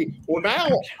 680. Well, now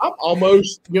I'm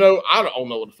almost, I don't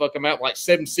know what the fuck I'm at, like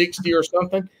 760 or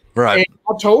something. Right. And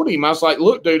I told him, I was like,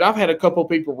 look, dude, I've had a couple of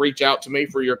people reach out to me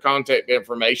for your contact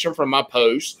information from my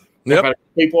posts. Yep. I've had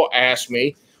people ask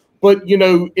me. But,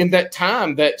 in that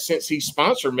time that since he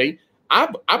sponsored me,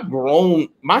 I've grown,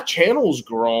 my channel's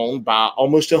grown by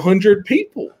almost 100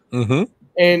 people.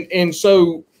 And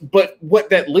so, but what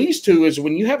that leads to is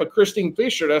when you have a Christine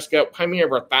Fisher that's got how many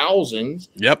over thousands.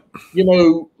 Yep.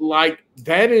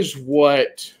 That is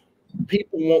what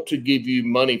people want to give you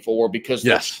money for, because the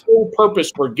Yes. whole purpose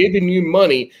for giving you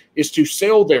money is to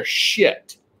sell their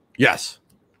shit. Yes.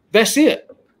 That's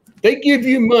it. They give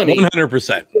you money.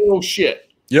 100%. Sell shit.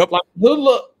 Yep. Like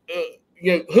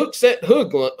Hookset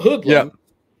Hoodlum. Yep.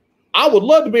 I would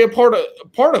love to be a part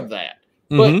of that,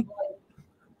 but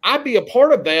I'd be a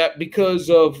part of that because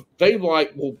of they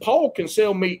like, well, Paul can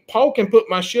put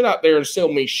my shit out there and sell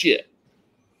me shit.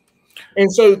 And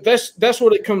so that's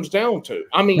what it comes down to.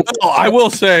 I mean, well, I will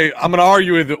say, I'm going to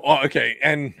argue with okay,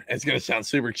 and it's going to sound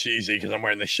super cheesy because I'm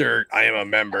wearing the shirt. I am a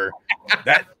member.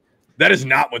 That is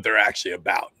not what they're actually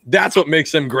about. That's what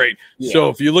makes them great. Yeah. So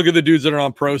if you look at the dudes that are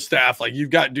on pro staff, you've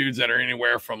got dudes that are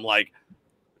anywhere from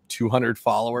 200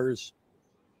 followers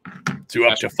to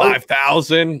up to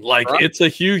 5,000. Right. It's a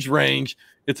huge range.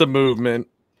 It's a movement.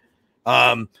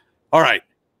 All right.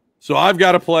 So I've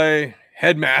got to play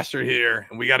headmaster here,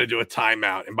 and we got to do a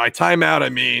timeout. And by timeout, I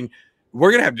mean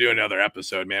we're gonna have to do another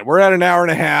episode, man. We're at an hour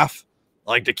and a half.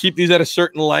 Like to keep these at a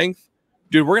certain length,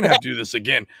 dude. We're gonna have to do this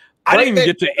again. I didn't even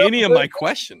get to any of my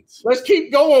questions. Let's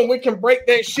keep going. We can break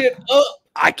that shit up.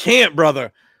 I can't,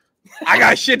 brother. I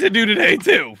got shit to do today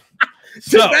too.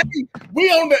 So today,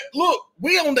 we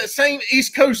on that same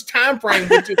East Coast time frame,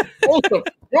 which is awesome.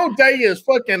 Your day is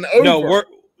fucking over. No, we're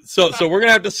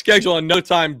gonna have to schedule another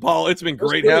time, Paul. It's been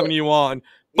great having you on,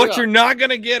 but you're not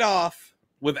gonna get off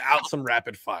without some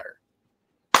rapid fire.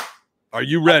 Are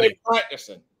you ready? I've been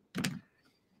practicing.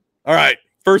 All right.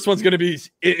 First one's gonna be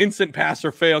instant pass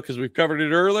or fail because we've covered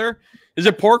it earlier. Is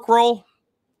it pork roll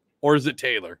or is it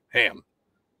Taylor ham?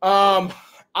 I'll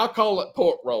call it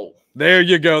pork roll. There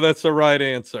you go. That's the right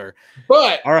answer.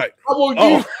 But all right, I will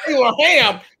use Taylor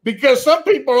ham because some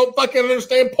people don't fucking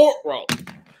understand pork roll.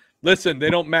 Listen,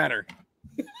 they don't matter.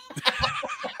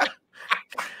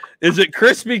 Is it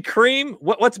Krispy Kreme?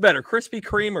 What's better, Krispy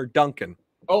Kreme or Dunkin'?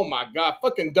 Oh my God,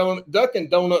 fucking Dunkin'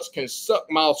 Donuts can suck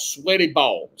my sweaty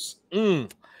balls.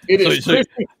 It is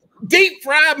deep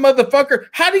fried, motherfucker.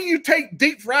 How do you take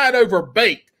deep fried over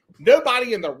baked?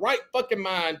 Nobody in the right fucking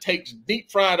mind takes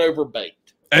deep fried over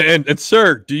baked. And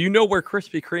sir, do you know where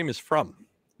Krispy Kreme is from?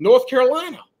 North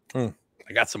Carolina. I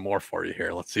got some more for you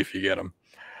here. Let's see if you get them.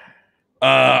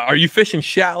 Are you fishing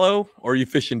shallow or are you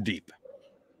fishing deep?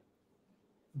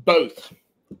 Both.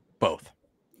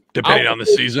 Depending on the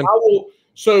season.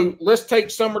 So let's take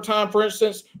summertime, for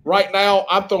instance. Right now,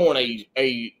 I'm throwing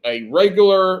a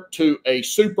regular to a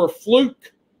super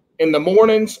fluke in the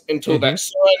mornings until that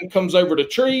sun comes over the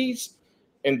trees.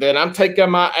 And then I'm taking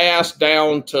my ass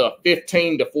down to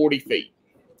 15 to 40 feet.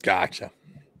 Gotcha.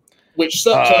 Which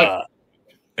sucks.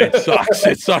 It sucks.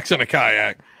 It sucks in a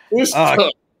kayak.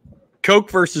 Coke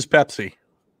versus Pepsi.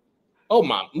 Oh,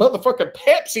 my motherfucking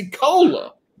Pepsi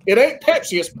Cola. It ain't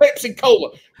Pepsi. It's Pepsi Cola.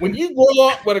 When you grow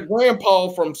up with a grandpa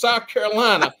from South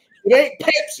Carolina, it ain't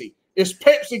Pepsi. It's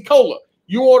Pepsi Cola.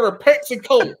 You order Pepsi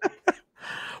Cola.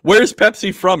 Where's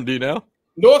Pepsi from? Do you know?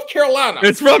 North Carolina.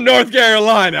 It's from North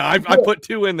Carolina. I put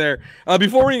two in there.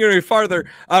 Before we go any farther,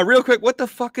 real quick, what the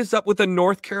fuck is up with a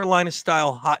North Carolina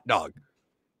style hot dog?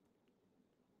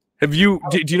 Do you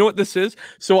know what this is?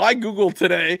 So I Googled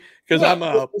today because I'm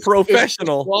a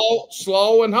professional.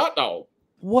 Slaw and hot dog.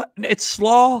 What? It's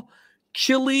slaw,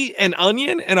 chili, and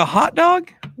onion and a hot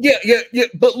dog? Yeah.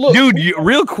 But look, dude,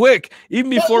 real quick, even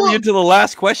before we get to the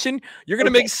last question, you're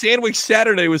going to make Sandwich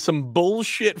Saturday with some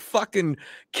bullshit fucking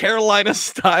Carolina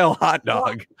style hot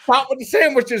dog. Stop with the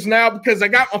sandwiches now because I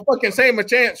got my fucking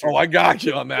sandwich answer. Oh, I got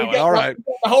you on that one. All right.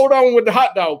 Hold on with the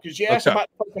hot dog because you asked about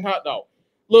the fucking hot dog.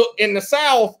 Look, in the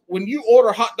South, when you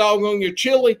order hot dog on your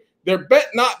chili, there bet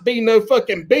not be no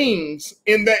fucking beans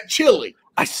in that chili.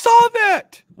 I saw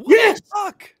that. What the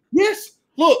fuck? Yes.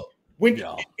 Look,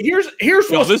 here's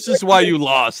what this is why you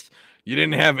lost. You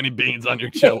didn't have any beans on your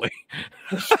chili.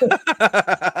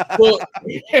 Look,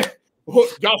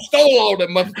 y'all stole all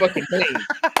them motherfucking beans.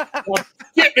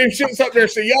 Get them shits up there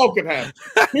so y'all can have.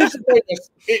 Here's the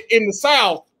thing: in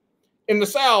the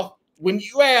South, when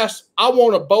you ask, "I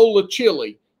want a bowl of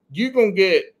chili," you're gonna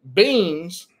get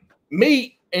beans,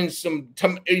 meat, and some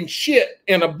shit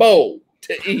in a bowl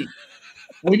to eat.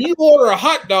 When you order a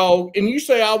hot dog and you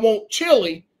say, "I want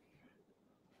chili,"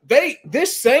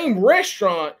 this same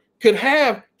restaurant could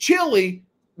have chili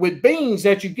with beans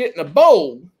that you get in a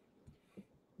bowl.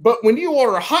 But when you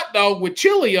order a hot dog with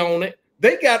chili on it,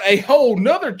 they got a whole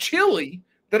nother chili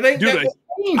that ain't got no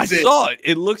beans in it. I saw it.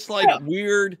 It looks like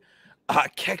weird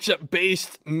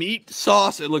ketchup-based meat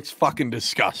sauce. It looks fucking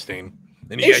disgusting.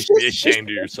 And you guys should be ashamed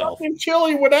of yourself.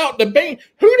 Chili without the bean.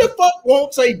 Who the fuck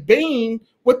wants a bean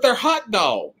with their hot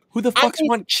dog? Who the fuck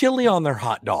want chili on their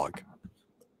hot dog?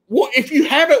 Well, if you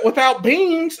have it without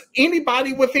beans,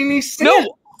 anybody with any sense.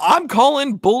 No, I'm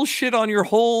calling bullshit on your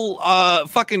whole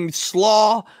fucking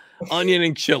slaw, onion,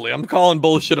 and chili. I'm calling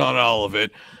bullshit on all of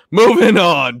it. Moving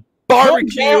on.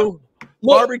 Barbecue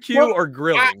or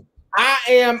grilling?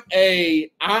 I'm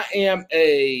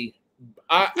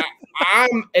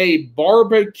a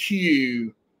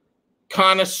barbecue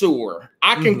connoisseur.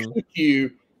 I can cook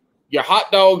you your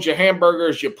hot dogs, your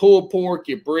hamburgers, your pulled pork,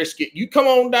 your brisket. You come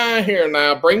on down here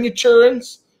now. Bring your children,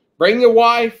 bring your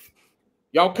wife.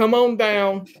 Y'all come on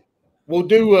down. We'll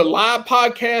do a live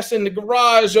podcast in the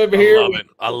garage over here.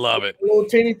 I love it. A little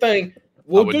teeny thing.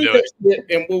 We'll do that shit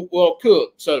and we'll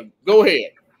cook. So go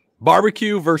ahead.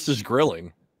 Barbecue versus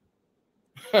grilling.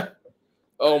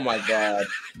 Oh my God.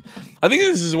 I think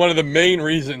this is one of the main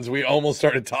reasons we almost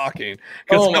started talking.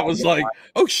 Because I was like,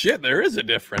 oh shit, there is a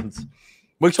difference.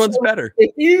 Which one's better?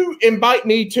 If you invite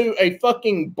me to a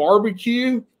fucking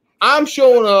barbecue, I'm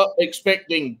showing up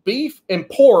expecting beef and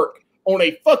pork on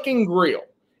a fucking grill.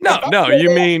 No,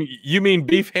 you mean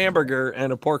beef hamburger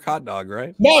and a pork hot dog,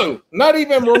 right? No, not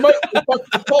even remotely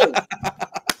fucking cold.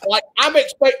 Like, I'm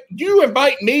you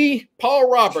invite me,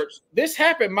 Paul Roberts. This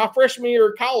happened my freshman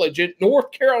year of college in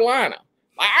North Carolina.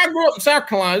 Like, I grew up in South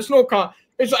Carolina. It's North Carolina.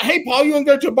 It's like, hey, Paul, you want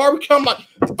to go to a barbecue? I'm like,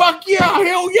 fuck yeah, hell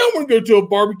yeah, I want to go to a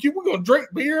barbecue. We're going to drink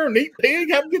beer and eat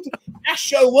pig. Have a good time. I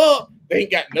show up. They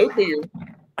ain't got no beer.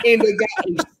 And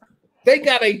they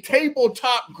got a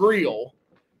tabletop grill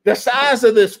the size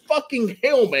of this fucking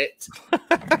helmet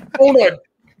on a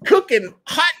cooking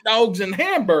hot dogs and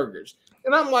hamburgers.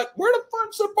 And I'm like, where the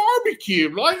fuck's the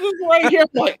barbecue? Like, this is right here. I'm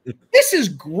like, this is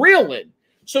grilling.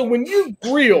 So when you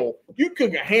grill, you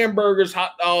cook hamburgers,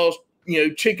 hot dogs,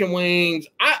 chicken wings.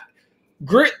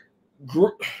 Barbecue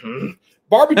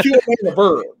ain't a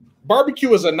verb.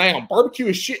 Barbecue is a noun. Barbecue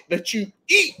is shit that you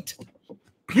eat.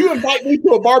 You invite me to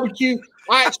a barbecue,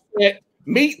 I expect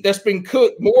meat that's been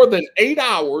cooked more than 8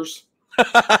 hours and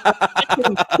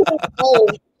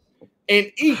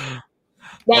eat.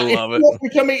 Now, if you want me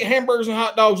to come eat hamburgers and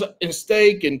hot dogs and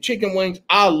steak and chicken wings,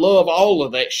 I love all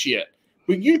of that shit.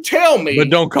 But you tell me. But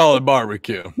don't call it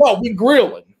barbecue. No, we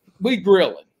grilling.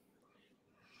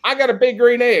 I got a big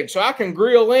green egg, so I can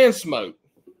grill and smoke.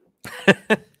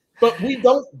 But we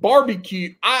don't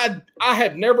barbecue. I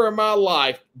have never in my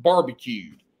life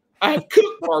barbecued. I have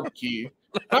cooked barbecue.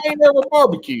 I ain't never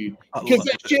barbecued because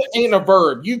that shit ain't a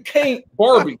verb. You can't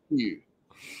barbecue.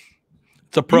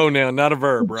 It's a pronoun, not a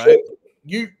verb, right?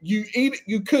 You eat it,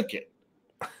 you cook it.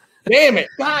 Damn it.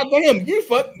 God damn,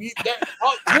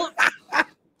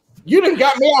 you done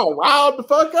got me all riled the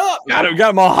fuck up. Got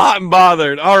him all hot and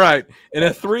bothered. All right. In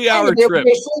a 3-hour trip.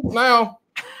 Now.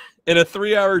 In a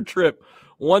 3-hour trip,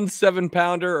 1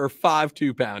 7-pounder or 5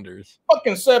 2-pounders?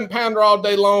 Fucking 7-pounder all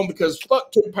day long because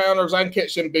fuck 2-pounders. I can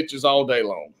catch them bitches all day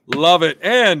long. Love it.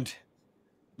 And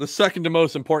the second to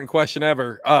most important question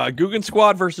ever, Guggen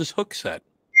Squad versus Hook Set.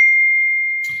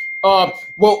 Well,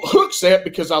 Hook Set,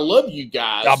 because I love you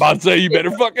guys. I'm about to say you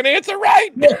better fucking answer right.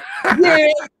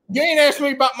 Yeah, you ain't asked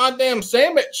me about my damn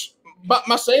sandwich. About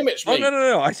my sandwich meat. Oh,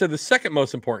 no. I said the second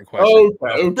most important question.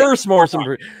 Okay. First most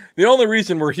important. The only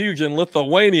reason we're huge in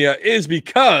Lithuania is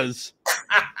because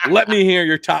let me hear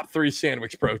your top 3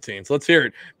 sandwich proteins. Let's hear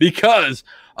it. Because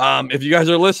if you guys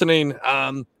are listening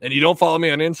and you don't follow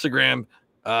me on Instagram,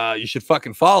 you should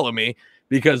fucking follow me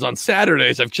because on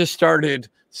Saturdays, I've just started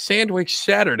Sandwich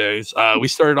Saturdays. We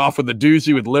started off with a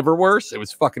doozy with liverwurst. It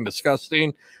was fucking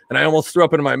disgusting. And I almost threw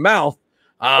up into my mouth.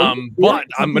 But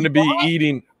I'm going to be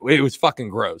eating. It was fucking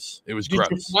gross. It was gross.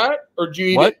 Did you fry it or did you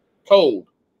eat it cold?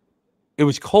 It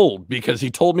was cold because he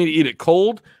told me to eat it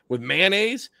cold with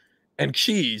mayonnaise and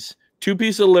cheese. 2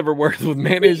 pieces of liverwurst with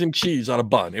mayonnaise and cheese on a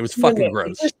bun. It was fucking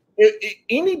gross.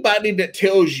 Anybody that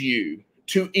tells you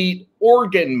to eat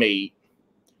organ meat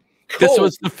cold, this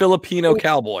was the Filipino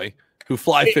cowboy who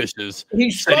fly fishes. He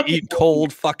said eat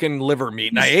cold fucking liver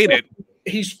meat, and I ate it.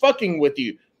 He's fucking with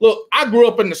you. Look, I grew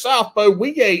up in the South, Bo.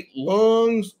 We ate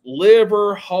lungs,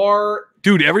 liver, heart.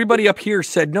 Dude, everybody up here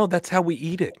said, no, that's how we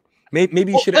eat it.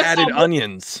 Maybe you should have added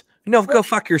onions. No, go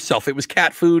fuck yourself. It was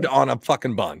cat food on a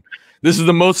fucking bun. This is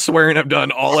the most swearing I've done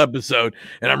all episode,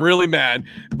 and I'm really mad.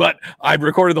 But I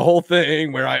recorded the whole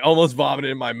thing where I almost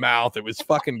vomited in my mouth. It was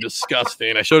fucking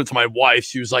disgusting. I showed it to my wife.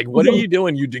 She was like, what are you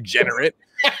doing, you degenerate?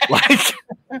 Like,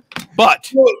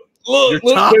 but look,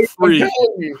 top dude, 3.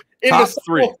 Top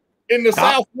 3. In the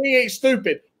South, we ain't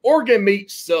stupid. Organ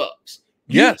meat sucks.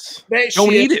 Yes.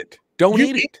 Don't eat it. Don't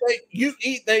eat it. You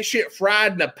eat that shit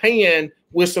fried in a pan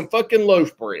with some fucking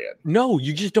loaf bread. No,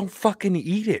 you just don't fucking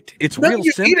eat it. It's real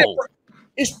simple.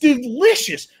 It's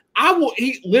delicious. I will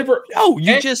eat liver. No,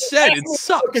 you just said it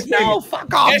sucks. No,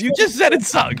 fuck off. You just said it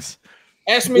sucks.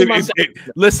 Ask me myself.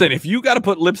 Listen, if you got to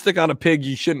put lipstick on a pig,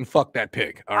 you shouldn't fuck that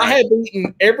pig. All right? I have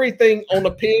eaten everything on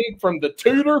a pig from the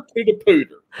tutor to the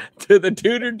pooter. To the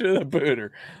tutor to the pooter.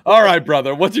 All right,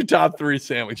 brother. What's your top 3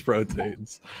 sandwich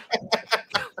proteins?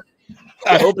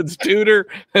 I hope it's tutor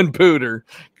and pooter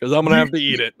because I'm going to have to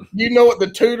eat it. You know what the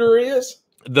tutor is?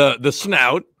 The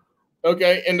snout.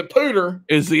 Okay. And the pooter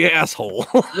is the asshole.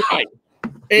 Right.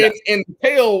 And the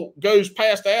tail goes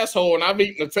past the asshole, and I've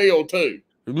eaten the tail too.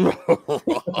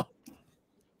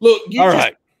 Look,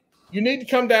 you need to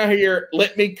come down here.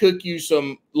 Let me cook you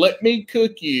some of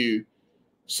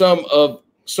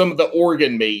the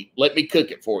organ meat. Let me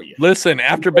cook it for you. Listen,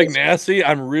 after Big Nasty,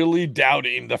 I'm really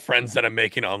doubting the friends that I'm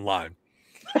making online.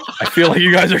 I feel like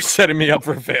you guys are setting me up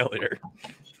for failure.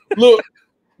 Look,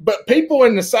 but people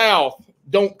in the South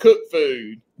don't cook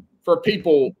food for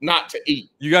people not to eat.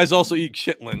 You guys also eat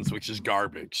chitlins, which is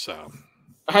garbage. So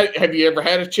Have you ever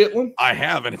had a chitlin? I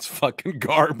have, and it's fucking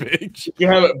garbage. You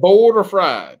have it boiled or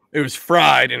fried? It was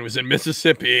fried, and it was in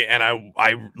Mississippi, and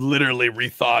I literally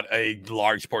rethought a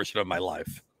large portion of my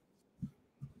life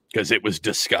because it was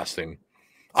disgusting.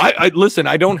 I listen.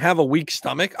 I don't have a weak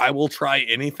stomach. I will try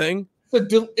anything.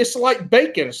 It's like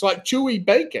bacon. It's like chewy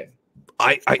bacon.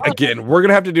 Again, we're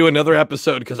gonna have to do another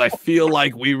episode because I feel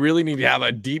like we really need to have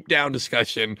a deep down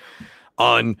discussion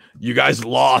on you guys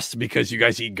lost because you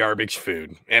guys eat garbage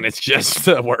food, and it's just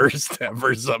the worst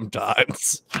ever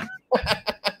sometimes.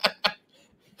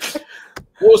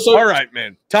 Well, so all right,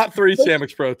 man. Top 3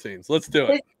 sandwich proteins. Let's do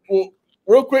it. Well,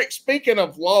 real quick. Speaking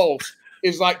of lost,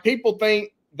 is like people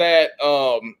think that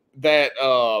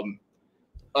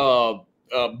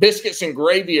biscuits and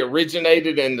gravy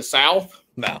originated in the South.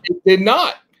 No, it did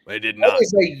not. They did not. That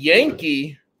is a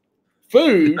Yankee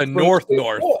food. A north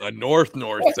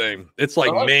thing. It's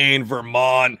like Maine,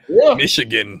 Vermont,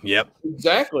 Michigan. Yep.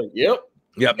 Exactly. Yep.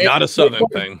 And not a Southern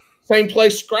thing. Same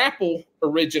place Scrapple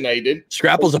originated.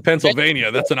 Scrapple's a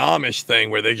Pennsylvania. That's an Amish thing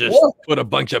where they just put a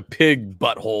bunch of pig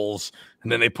buttholes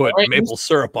and then they put maple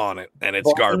syrup on it, and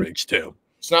it's garbage too.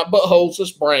 It's not buttholes,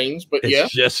 it's brains, but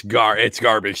it's just it's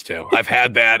garbage too. I've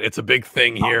had that. It's a big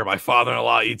thing here. My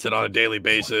father-in-law eats it on a daily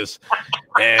basis,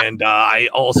 and I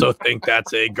also think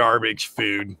that's a garbage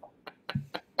food.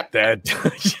 That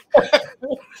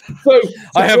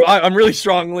I'm really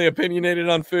strongly opinionated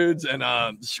on foods, and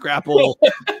Scrapple,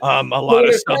 a lot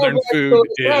of Southern food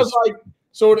is.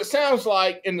 So what it sounds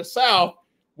like in the South,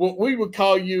 what we would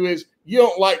call you is you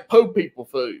don't like poor people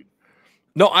food.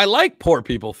 No, I like poor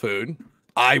people food.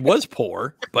 I was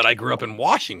poor, but I grew up in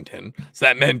Washington, so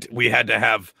that meant we had to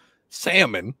have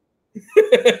salmon.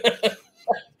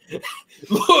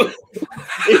 Look,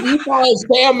 if you call it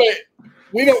salmon,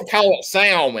 we don't call it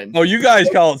salmon. Oh, you guys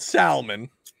call it salmon.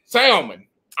 Salmon.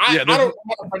 I don't know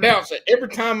how to pronounce it. Every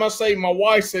time I say, my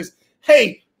wife says,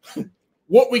 "Hey,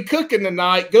 what we cooking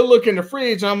tonight? Go look in the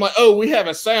fridge." And I'm like, "Oh, we have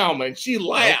a salmon." She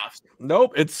laughs.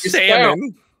 Nope, it's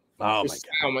salmon. Oh, it's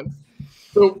salmon.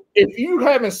 So if you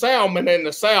having salmon in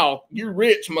the South, you're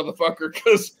rich, motherfucker.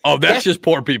 Because that's just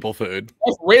poor people food.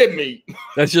 That's red meat.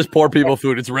 That's just poor people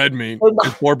food. It's red meat.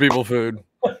 It's poor people food.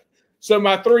 So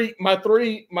my three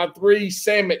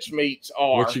sandwich meats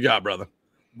are. What you got, brother?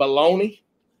 Bologna.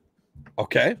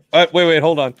 Okay. Wait,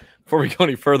 hold on. Before we go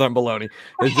any further on bologna,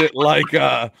 is it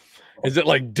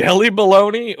like deli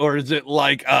bologna, or is it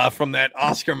like from that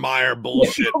Oscar Mayer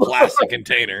bullshit plastic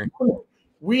container?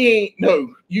 We ain't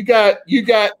no. You got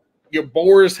your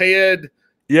boar's head.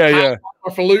 Yeah.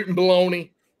 Falutin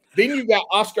bologna. Then you got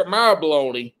Oscar Mayer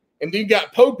bologna, and then you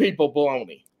got po people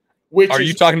bologna. Are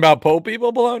you talking about po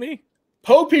people bologna?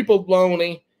 Po people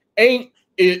bologna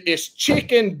it's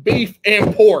chicken, beef,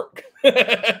 and pork.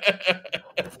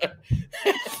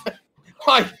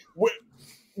 Like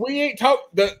we ain't talk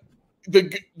the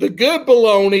good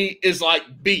bologna is like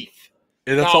beef.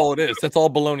 Yeah, that's all it is. That's all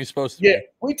bologna's supposed to be. Yeah,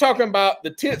 we talking about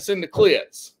the tits and the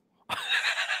clits.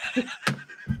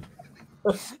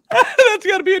 That's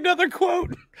got to be another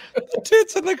quote. The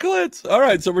tits and the clits. All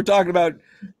right, so we're talking about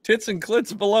tits and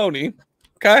clits bologna.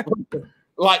 Okay.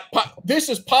 Like this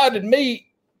is potted meat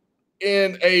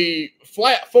in a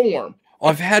flat form.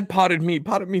 I've had potted meat.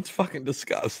 Potted meat's fucking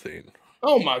disgusting.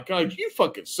 Oh my God, you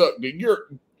fucking suck, dude.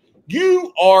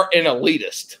 You are an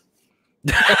elitist.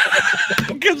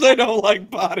 Because I don't like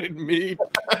potted meat.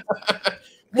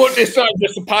 Well, it's not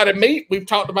just a potted meat. We've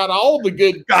talked about all the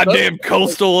good goddamn stuff.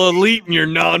 Coastal elite and your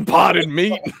non-potted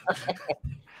meat.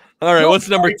 All right, what's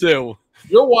number 2?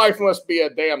 Your wife must be a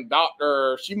damn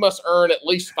doctor. She must earn at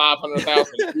least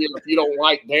 $500,000 a year if you don't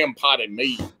like damn potted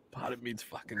meat. Potted meat's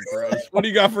fucking gross. What do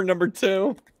you got for number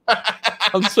 2?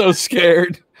 I'm so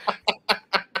scared.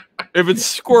 If it's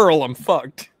squirrel, I'm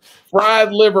fucked.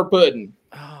 Fried liver pudding.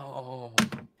 Oh.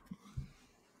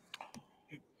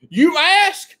 You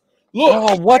ask? Look.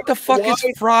 Oh, what the fuck is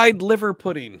fried liver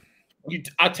pudding?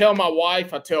 I tell my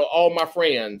wife, I tell all my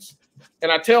friends,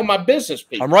 and I tell my business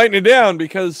people. I'm writing it down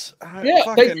because they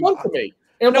come to me.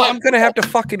 And I'm gonna have to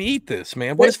fucking eat this,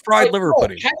 man. What is fried liver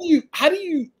pudding? How do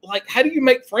you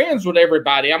make friends with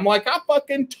everybody? I'm like, I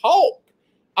fucking talk.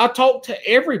 I talk to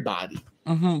everybody.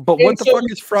 Mm-hmm. But what the fuck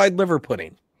is fried liver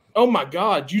pudding? Oh my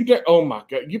God, you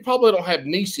probably don't have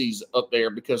Nieces up there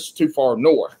because it's too far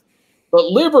north.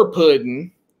 But liver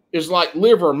pudding is like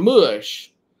liver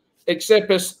mush,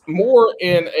 except it's more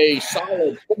in a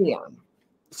solid form.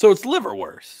 So it's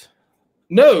liverwurst.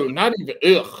 No, not even.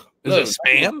 Ugh. Is it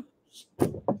spam?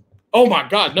 Oh my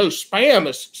God, no! Spam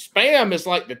is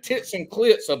like the tits and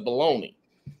clits of bologna.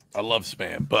 I love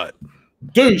spam, but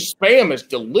Dude, spam is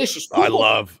delicious.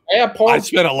 I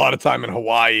spent a lot of time in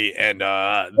Hawaii, and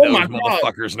those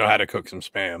motherfuckers know how to cook some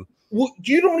spam. Well,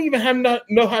 you don't even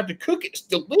know how to cook it. It's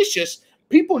delicious.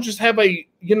 People just have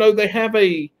they have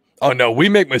a. Oh no, we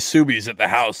make musubis at the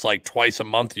house like twice a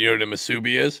month. You know what a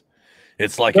musubi is?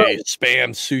 It's like a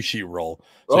spam sushi roll.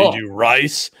 So you do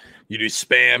rice, you do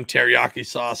spam, teriyaki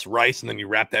sauce, rice, and then you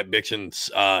wrap that bitch in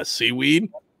seaweed.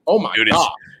 Oh my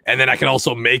God. And then I can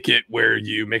also make it where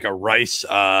you make a rice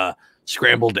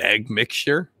scrambled egg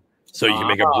mixture. So you can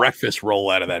make a breakfast roll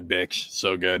out of that bitch.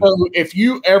 So good. So if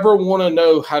you ever want to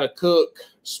know how to cook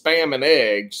spam and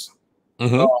eggs,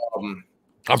 I'm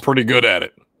pretty good at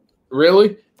it.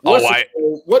 Really?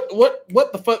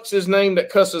 What the fuck's his name that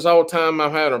cusses all the time?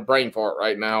 I'm having a brain fart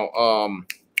right now.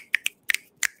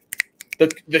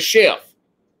 The chef,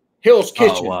 Hill's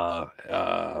Kitchen,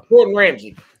 Gordon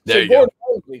Ramsay. Gordon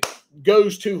Ramsay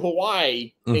goes to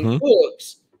Hawaii and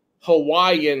cooks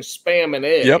Hawaiian spam and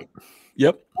eggs.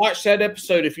 Yep. Watch that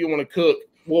episode if you want to cook.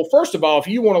 Well, first of all, if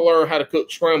you want to learn how to cook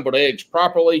scrambled eggs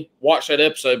properly, watch that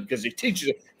episode because he teaches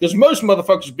it. Because most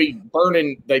motherfuckers be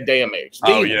burning their damn eggs.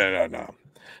 No.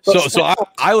 So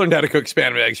I learned how to cook spam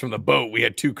and eggs from the boat. We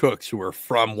had two cooks who were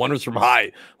one was from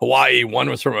Hawaii, one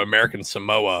was from American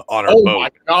Samoa on our boat. Oh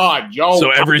my God, y'all!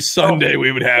 So every Sunday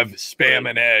we would have spam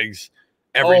and eggs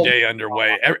every day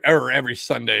underway, every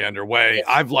Sunday underway.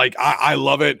 I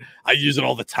love it. I use it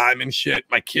all the time and shit.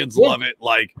 My kids love it.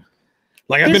 Like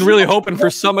I've been really hoping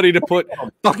for somebody to put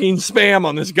fucking spam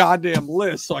on this goddamn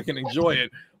list so I can enjoy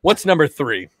it. What's number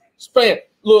 3? Spam.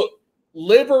 Look,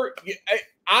 liver.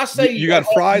 I say you got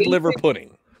fried liver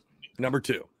pudding. Number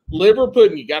 2, liver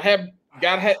pudding. You gotta have.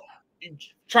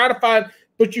 Try to find,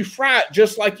 but you fry it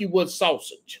just like you would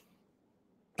sausage.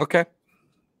 Okay.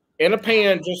 In a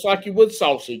pan, just like you would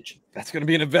sausage. That's going to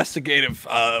be an investigative.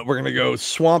 We're going to go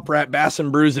Swamp Rat Bass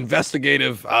and Brews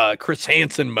investigative Chris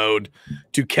Hansen mode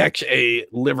to catch a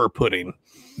liver pudding.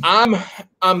 I'm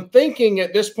thinking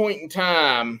at this point in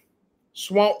time,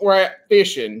 Swamp Rat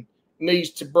Fishing needs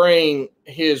to bring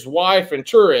his wife and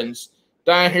childrens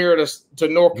down here to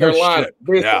North Carolina.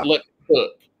 Let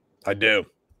cook. I do.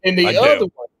 And the other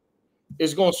one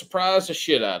is going to surprise the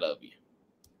shit out of you.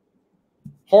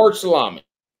 Hard salami.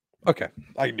 Okay,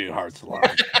 I can do hard salami.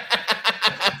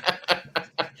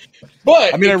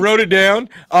 But I mean, I wrote it down.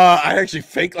 I actually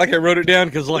faked like I wrote it down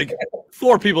because like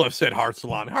 4 people have said hard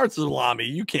salami. Hard salami,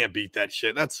 you can't beat that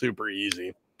shit. That's super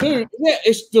easy, dude. Yeah,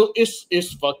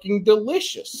 it's fucking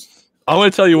delicious. I'm gonna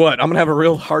tell you what. I'm gonna have a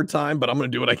real hard time, but I'm gonna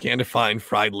do what I can to find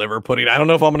fried liver pudding. I don't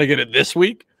know if I'm gonna get it this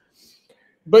week.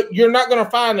 But you're not going to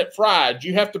find it fried.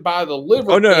 You have to buy the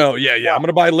liver. Oh, no. Yeah. I'm going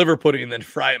to buy liver pudding and then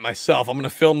fry it myself. I'm going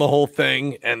to film the whole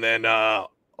thing, and then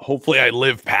hopefully I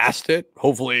live past it.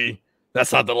 Hopefully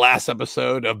that's not the last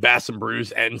episode of Bass and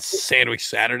Brews and Sandwich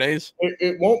Saturdays.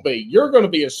 It won't be. You're going to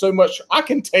be so much. I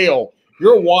can tell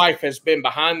your wife has been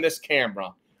behind this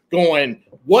camera going,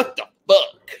 what the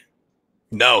fuck?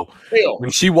 No.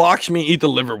 When she watched me eat the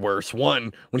liverwurst,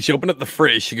 when she opened up the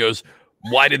fridge, she goes,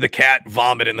 why did the cat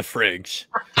vomit in the fridge?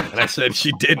 And I said,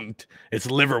 she didn't. It's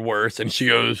liverwurst. And she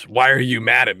goes, why are you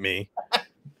mad at me?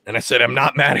 And I said, I'm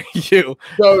not mad at you.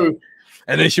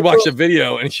 And then she watched the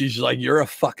video and she's like, you're a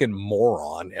fucking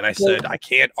moron. And I said, I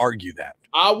can't argue that.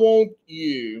 One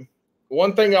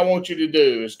thing I want you to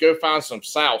do is go find some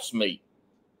souse meat.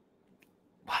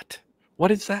 What? What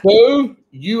is that?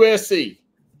 SOUSE.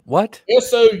 What?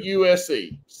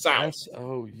 SOUSE. Souse.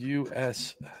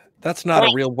 SOUS. That's not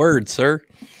a real word, sir.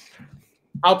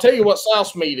 I'll tell you what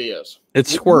souse meat is.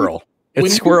 It's squirrel.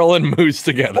 It's squirrel and moose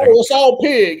together. Oh, it's all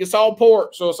pig. It's all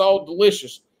pork, so it's all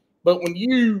delicious. But when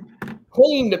you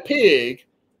clean the pig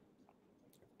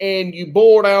and you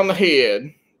boil down the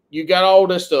head, you got all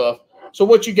this stuff. So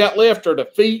what you got left are the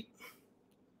feet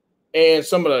and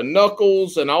some of the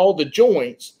knuckles and all the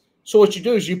joints. So what you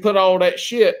do is you put all that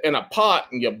shit in a pot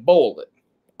and you boil it.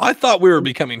 I thought we were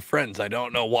becoming friends. I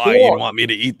don't know why you want me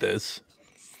to eat this.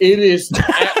 It is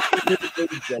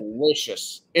absolutely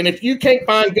delicious. And if you can't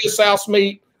find good souse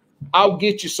meat, I'll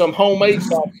get you some homemade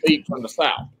souse meat from the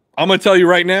South. I'm going to tell you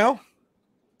right now,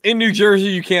 in New Jersey,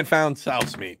 you can't find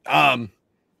souse meat.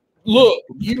 Look,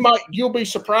 you'll be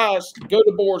surprised. Go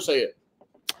to Boar's Head.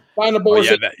 Find the Boar's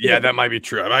Head. That might be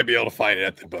true. I might be able to find it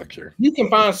at the butcher. You can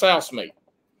find souse meat.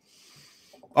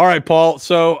 All right, Paul.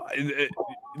 So,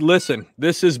 listen,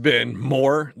 this has been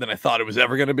more than I thought it was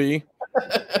ever going to be.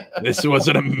 This was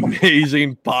an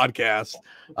amazing podcast.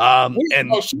 And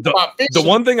the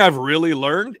one thing I've really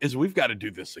learned is we've got to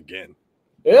do this again.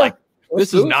 Yeah.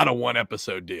 This is not a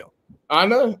 1-episode deal. I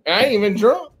know. I ain't even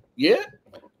drunk yet.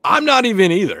 I'm not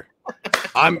even either.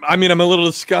 I'm a little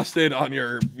disgusted on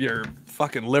your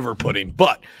fucking liver pudding,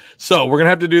 but so we're gonna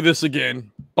have to do this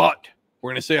again. But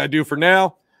we're gonna say adieu for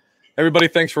now. Everybody,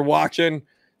 thanks for watching.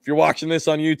 If you're watching this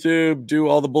on YouTube, do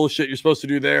all the bullshit you're supposed to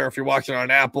do there. If you're watching on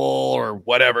Apple or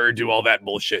whatever, do all that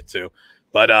bullshit too.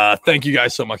 But thank you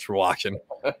guys so much for watching.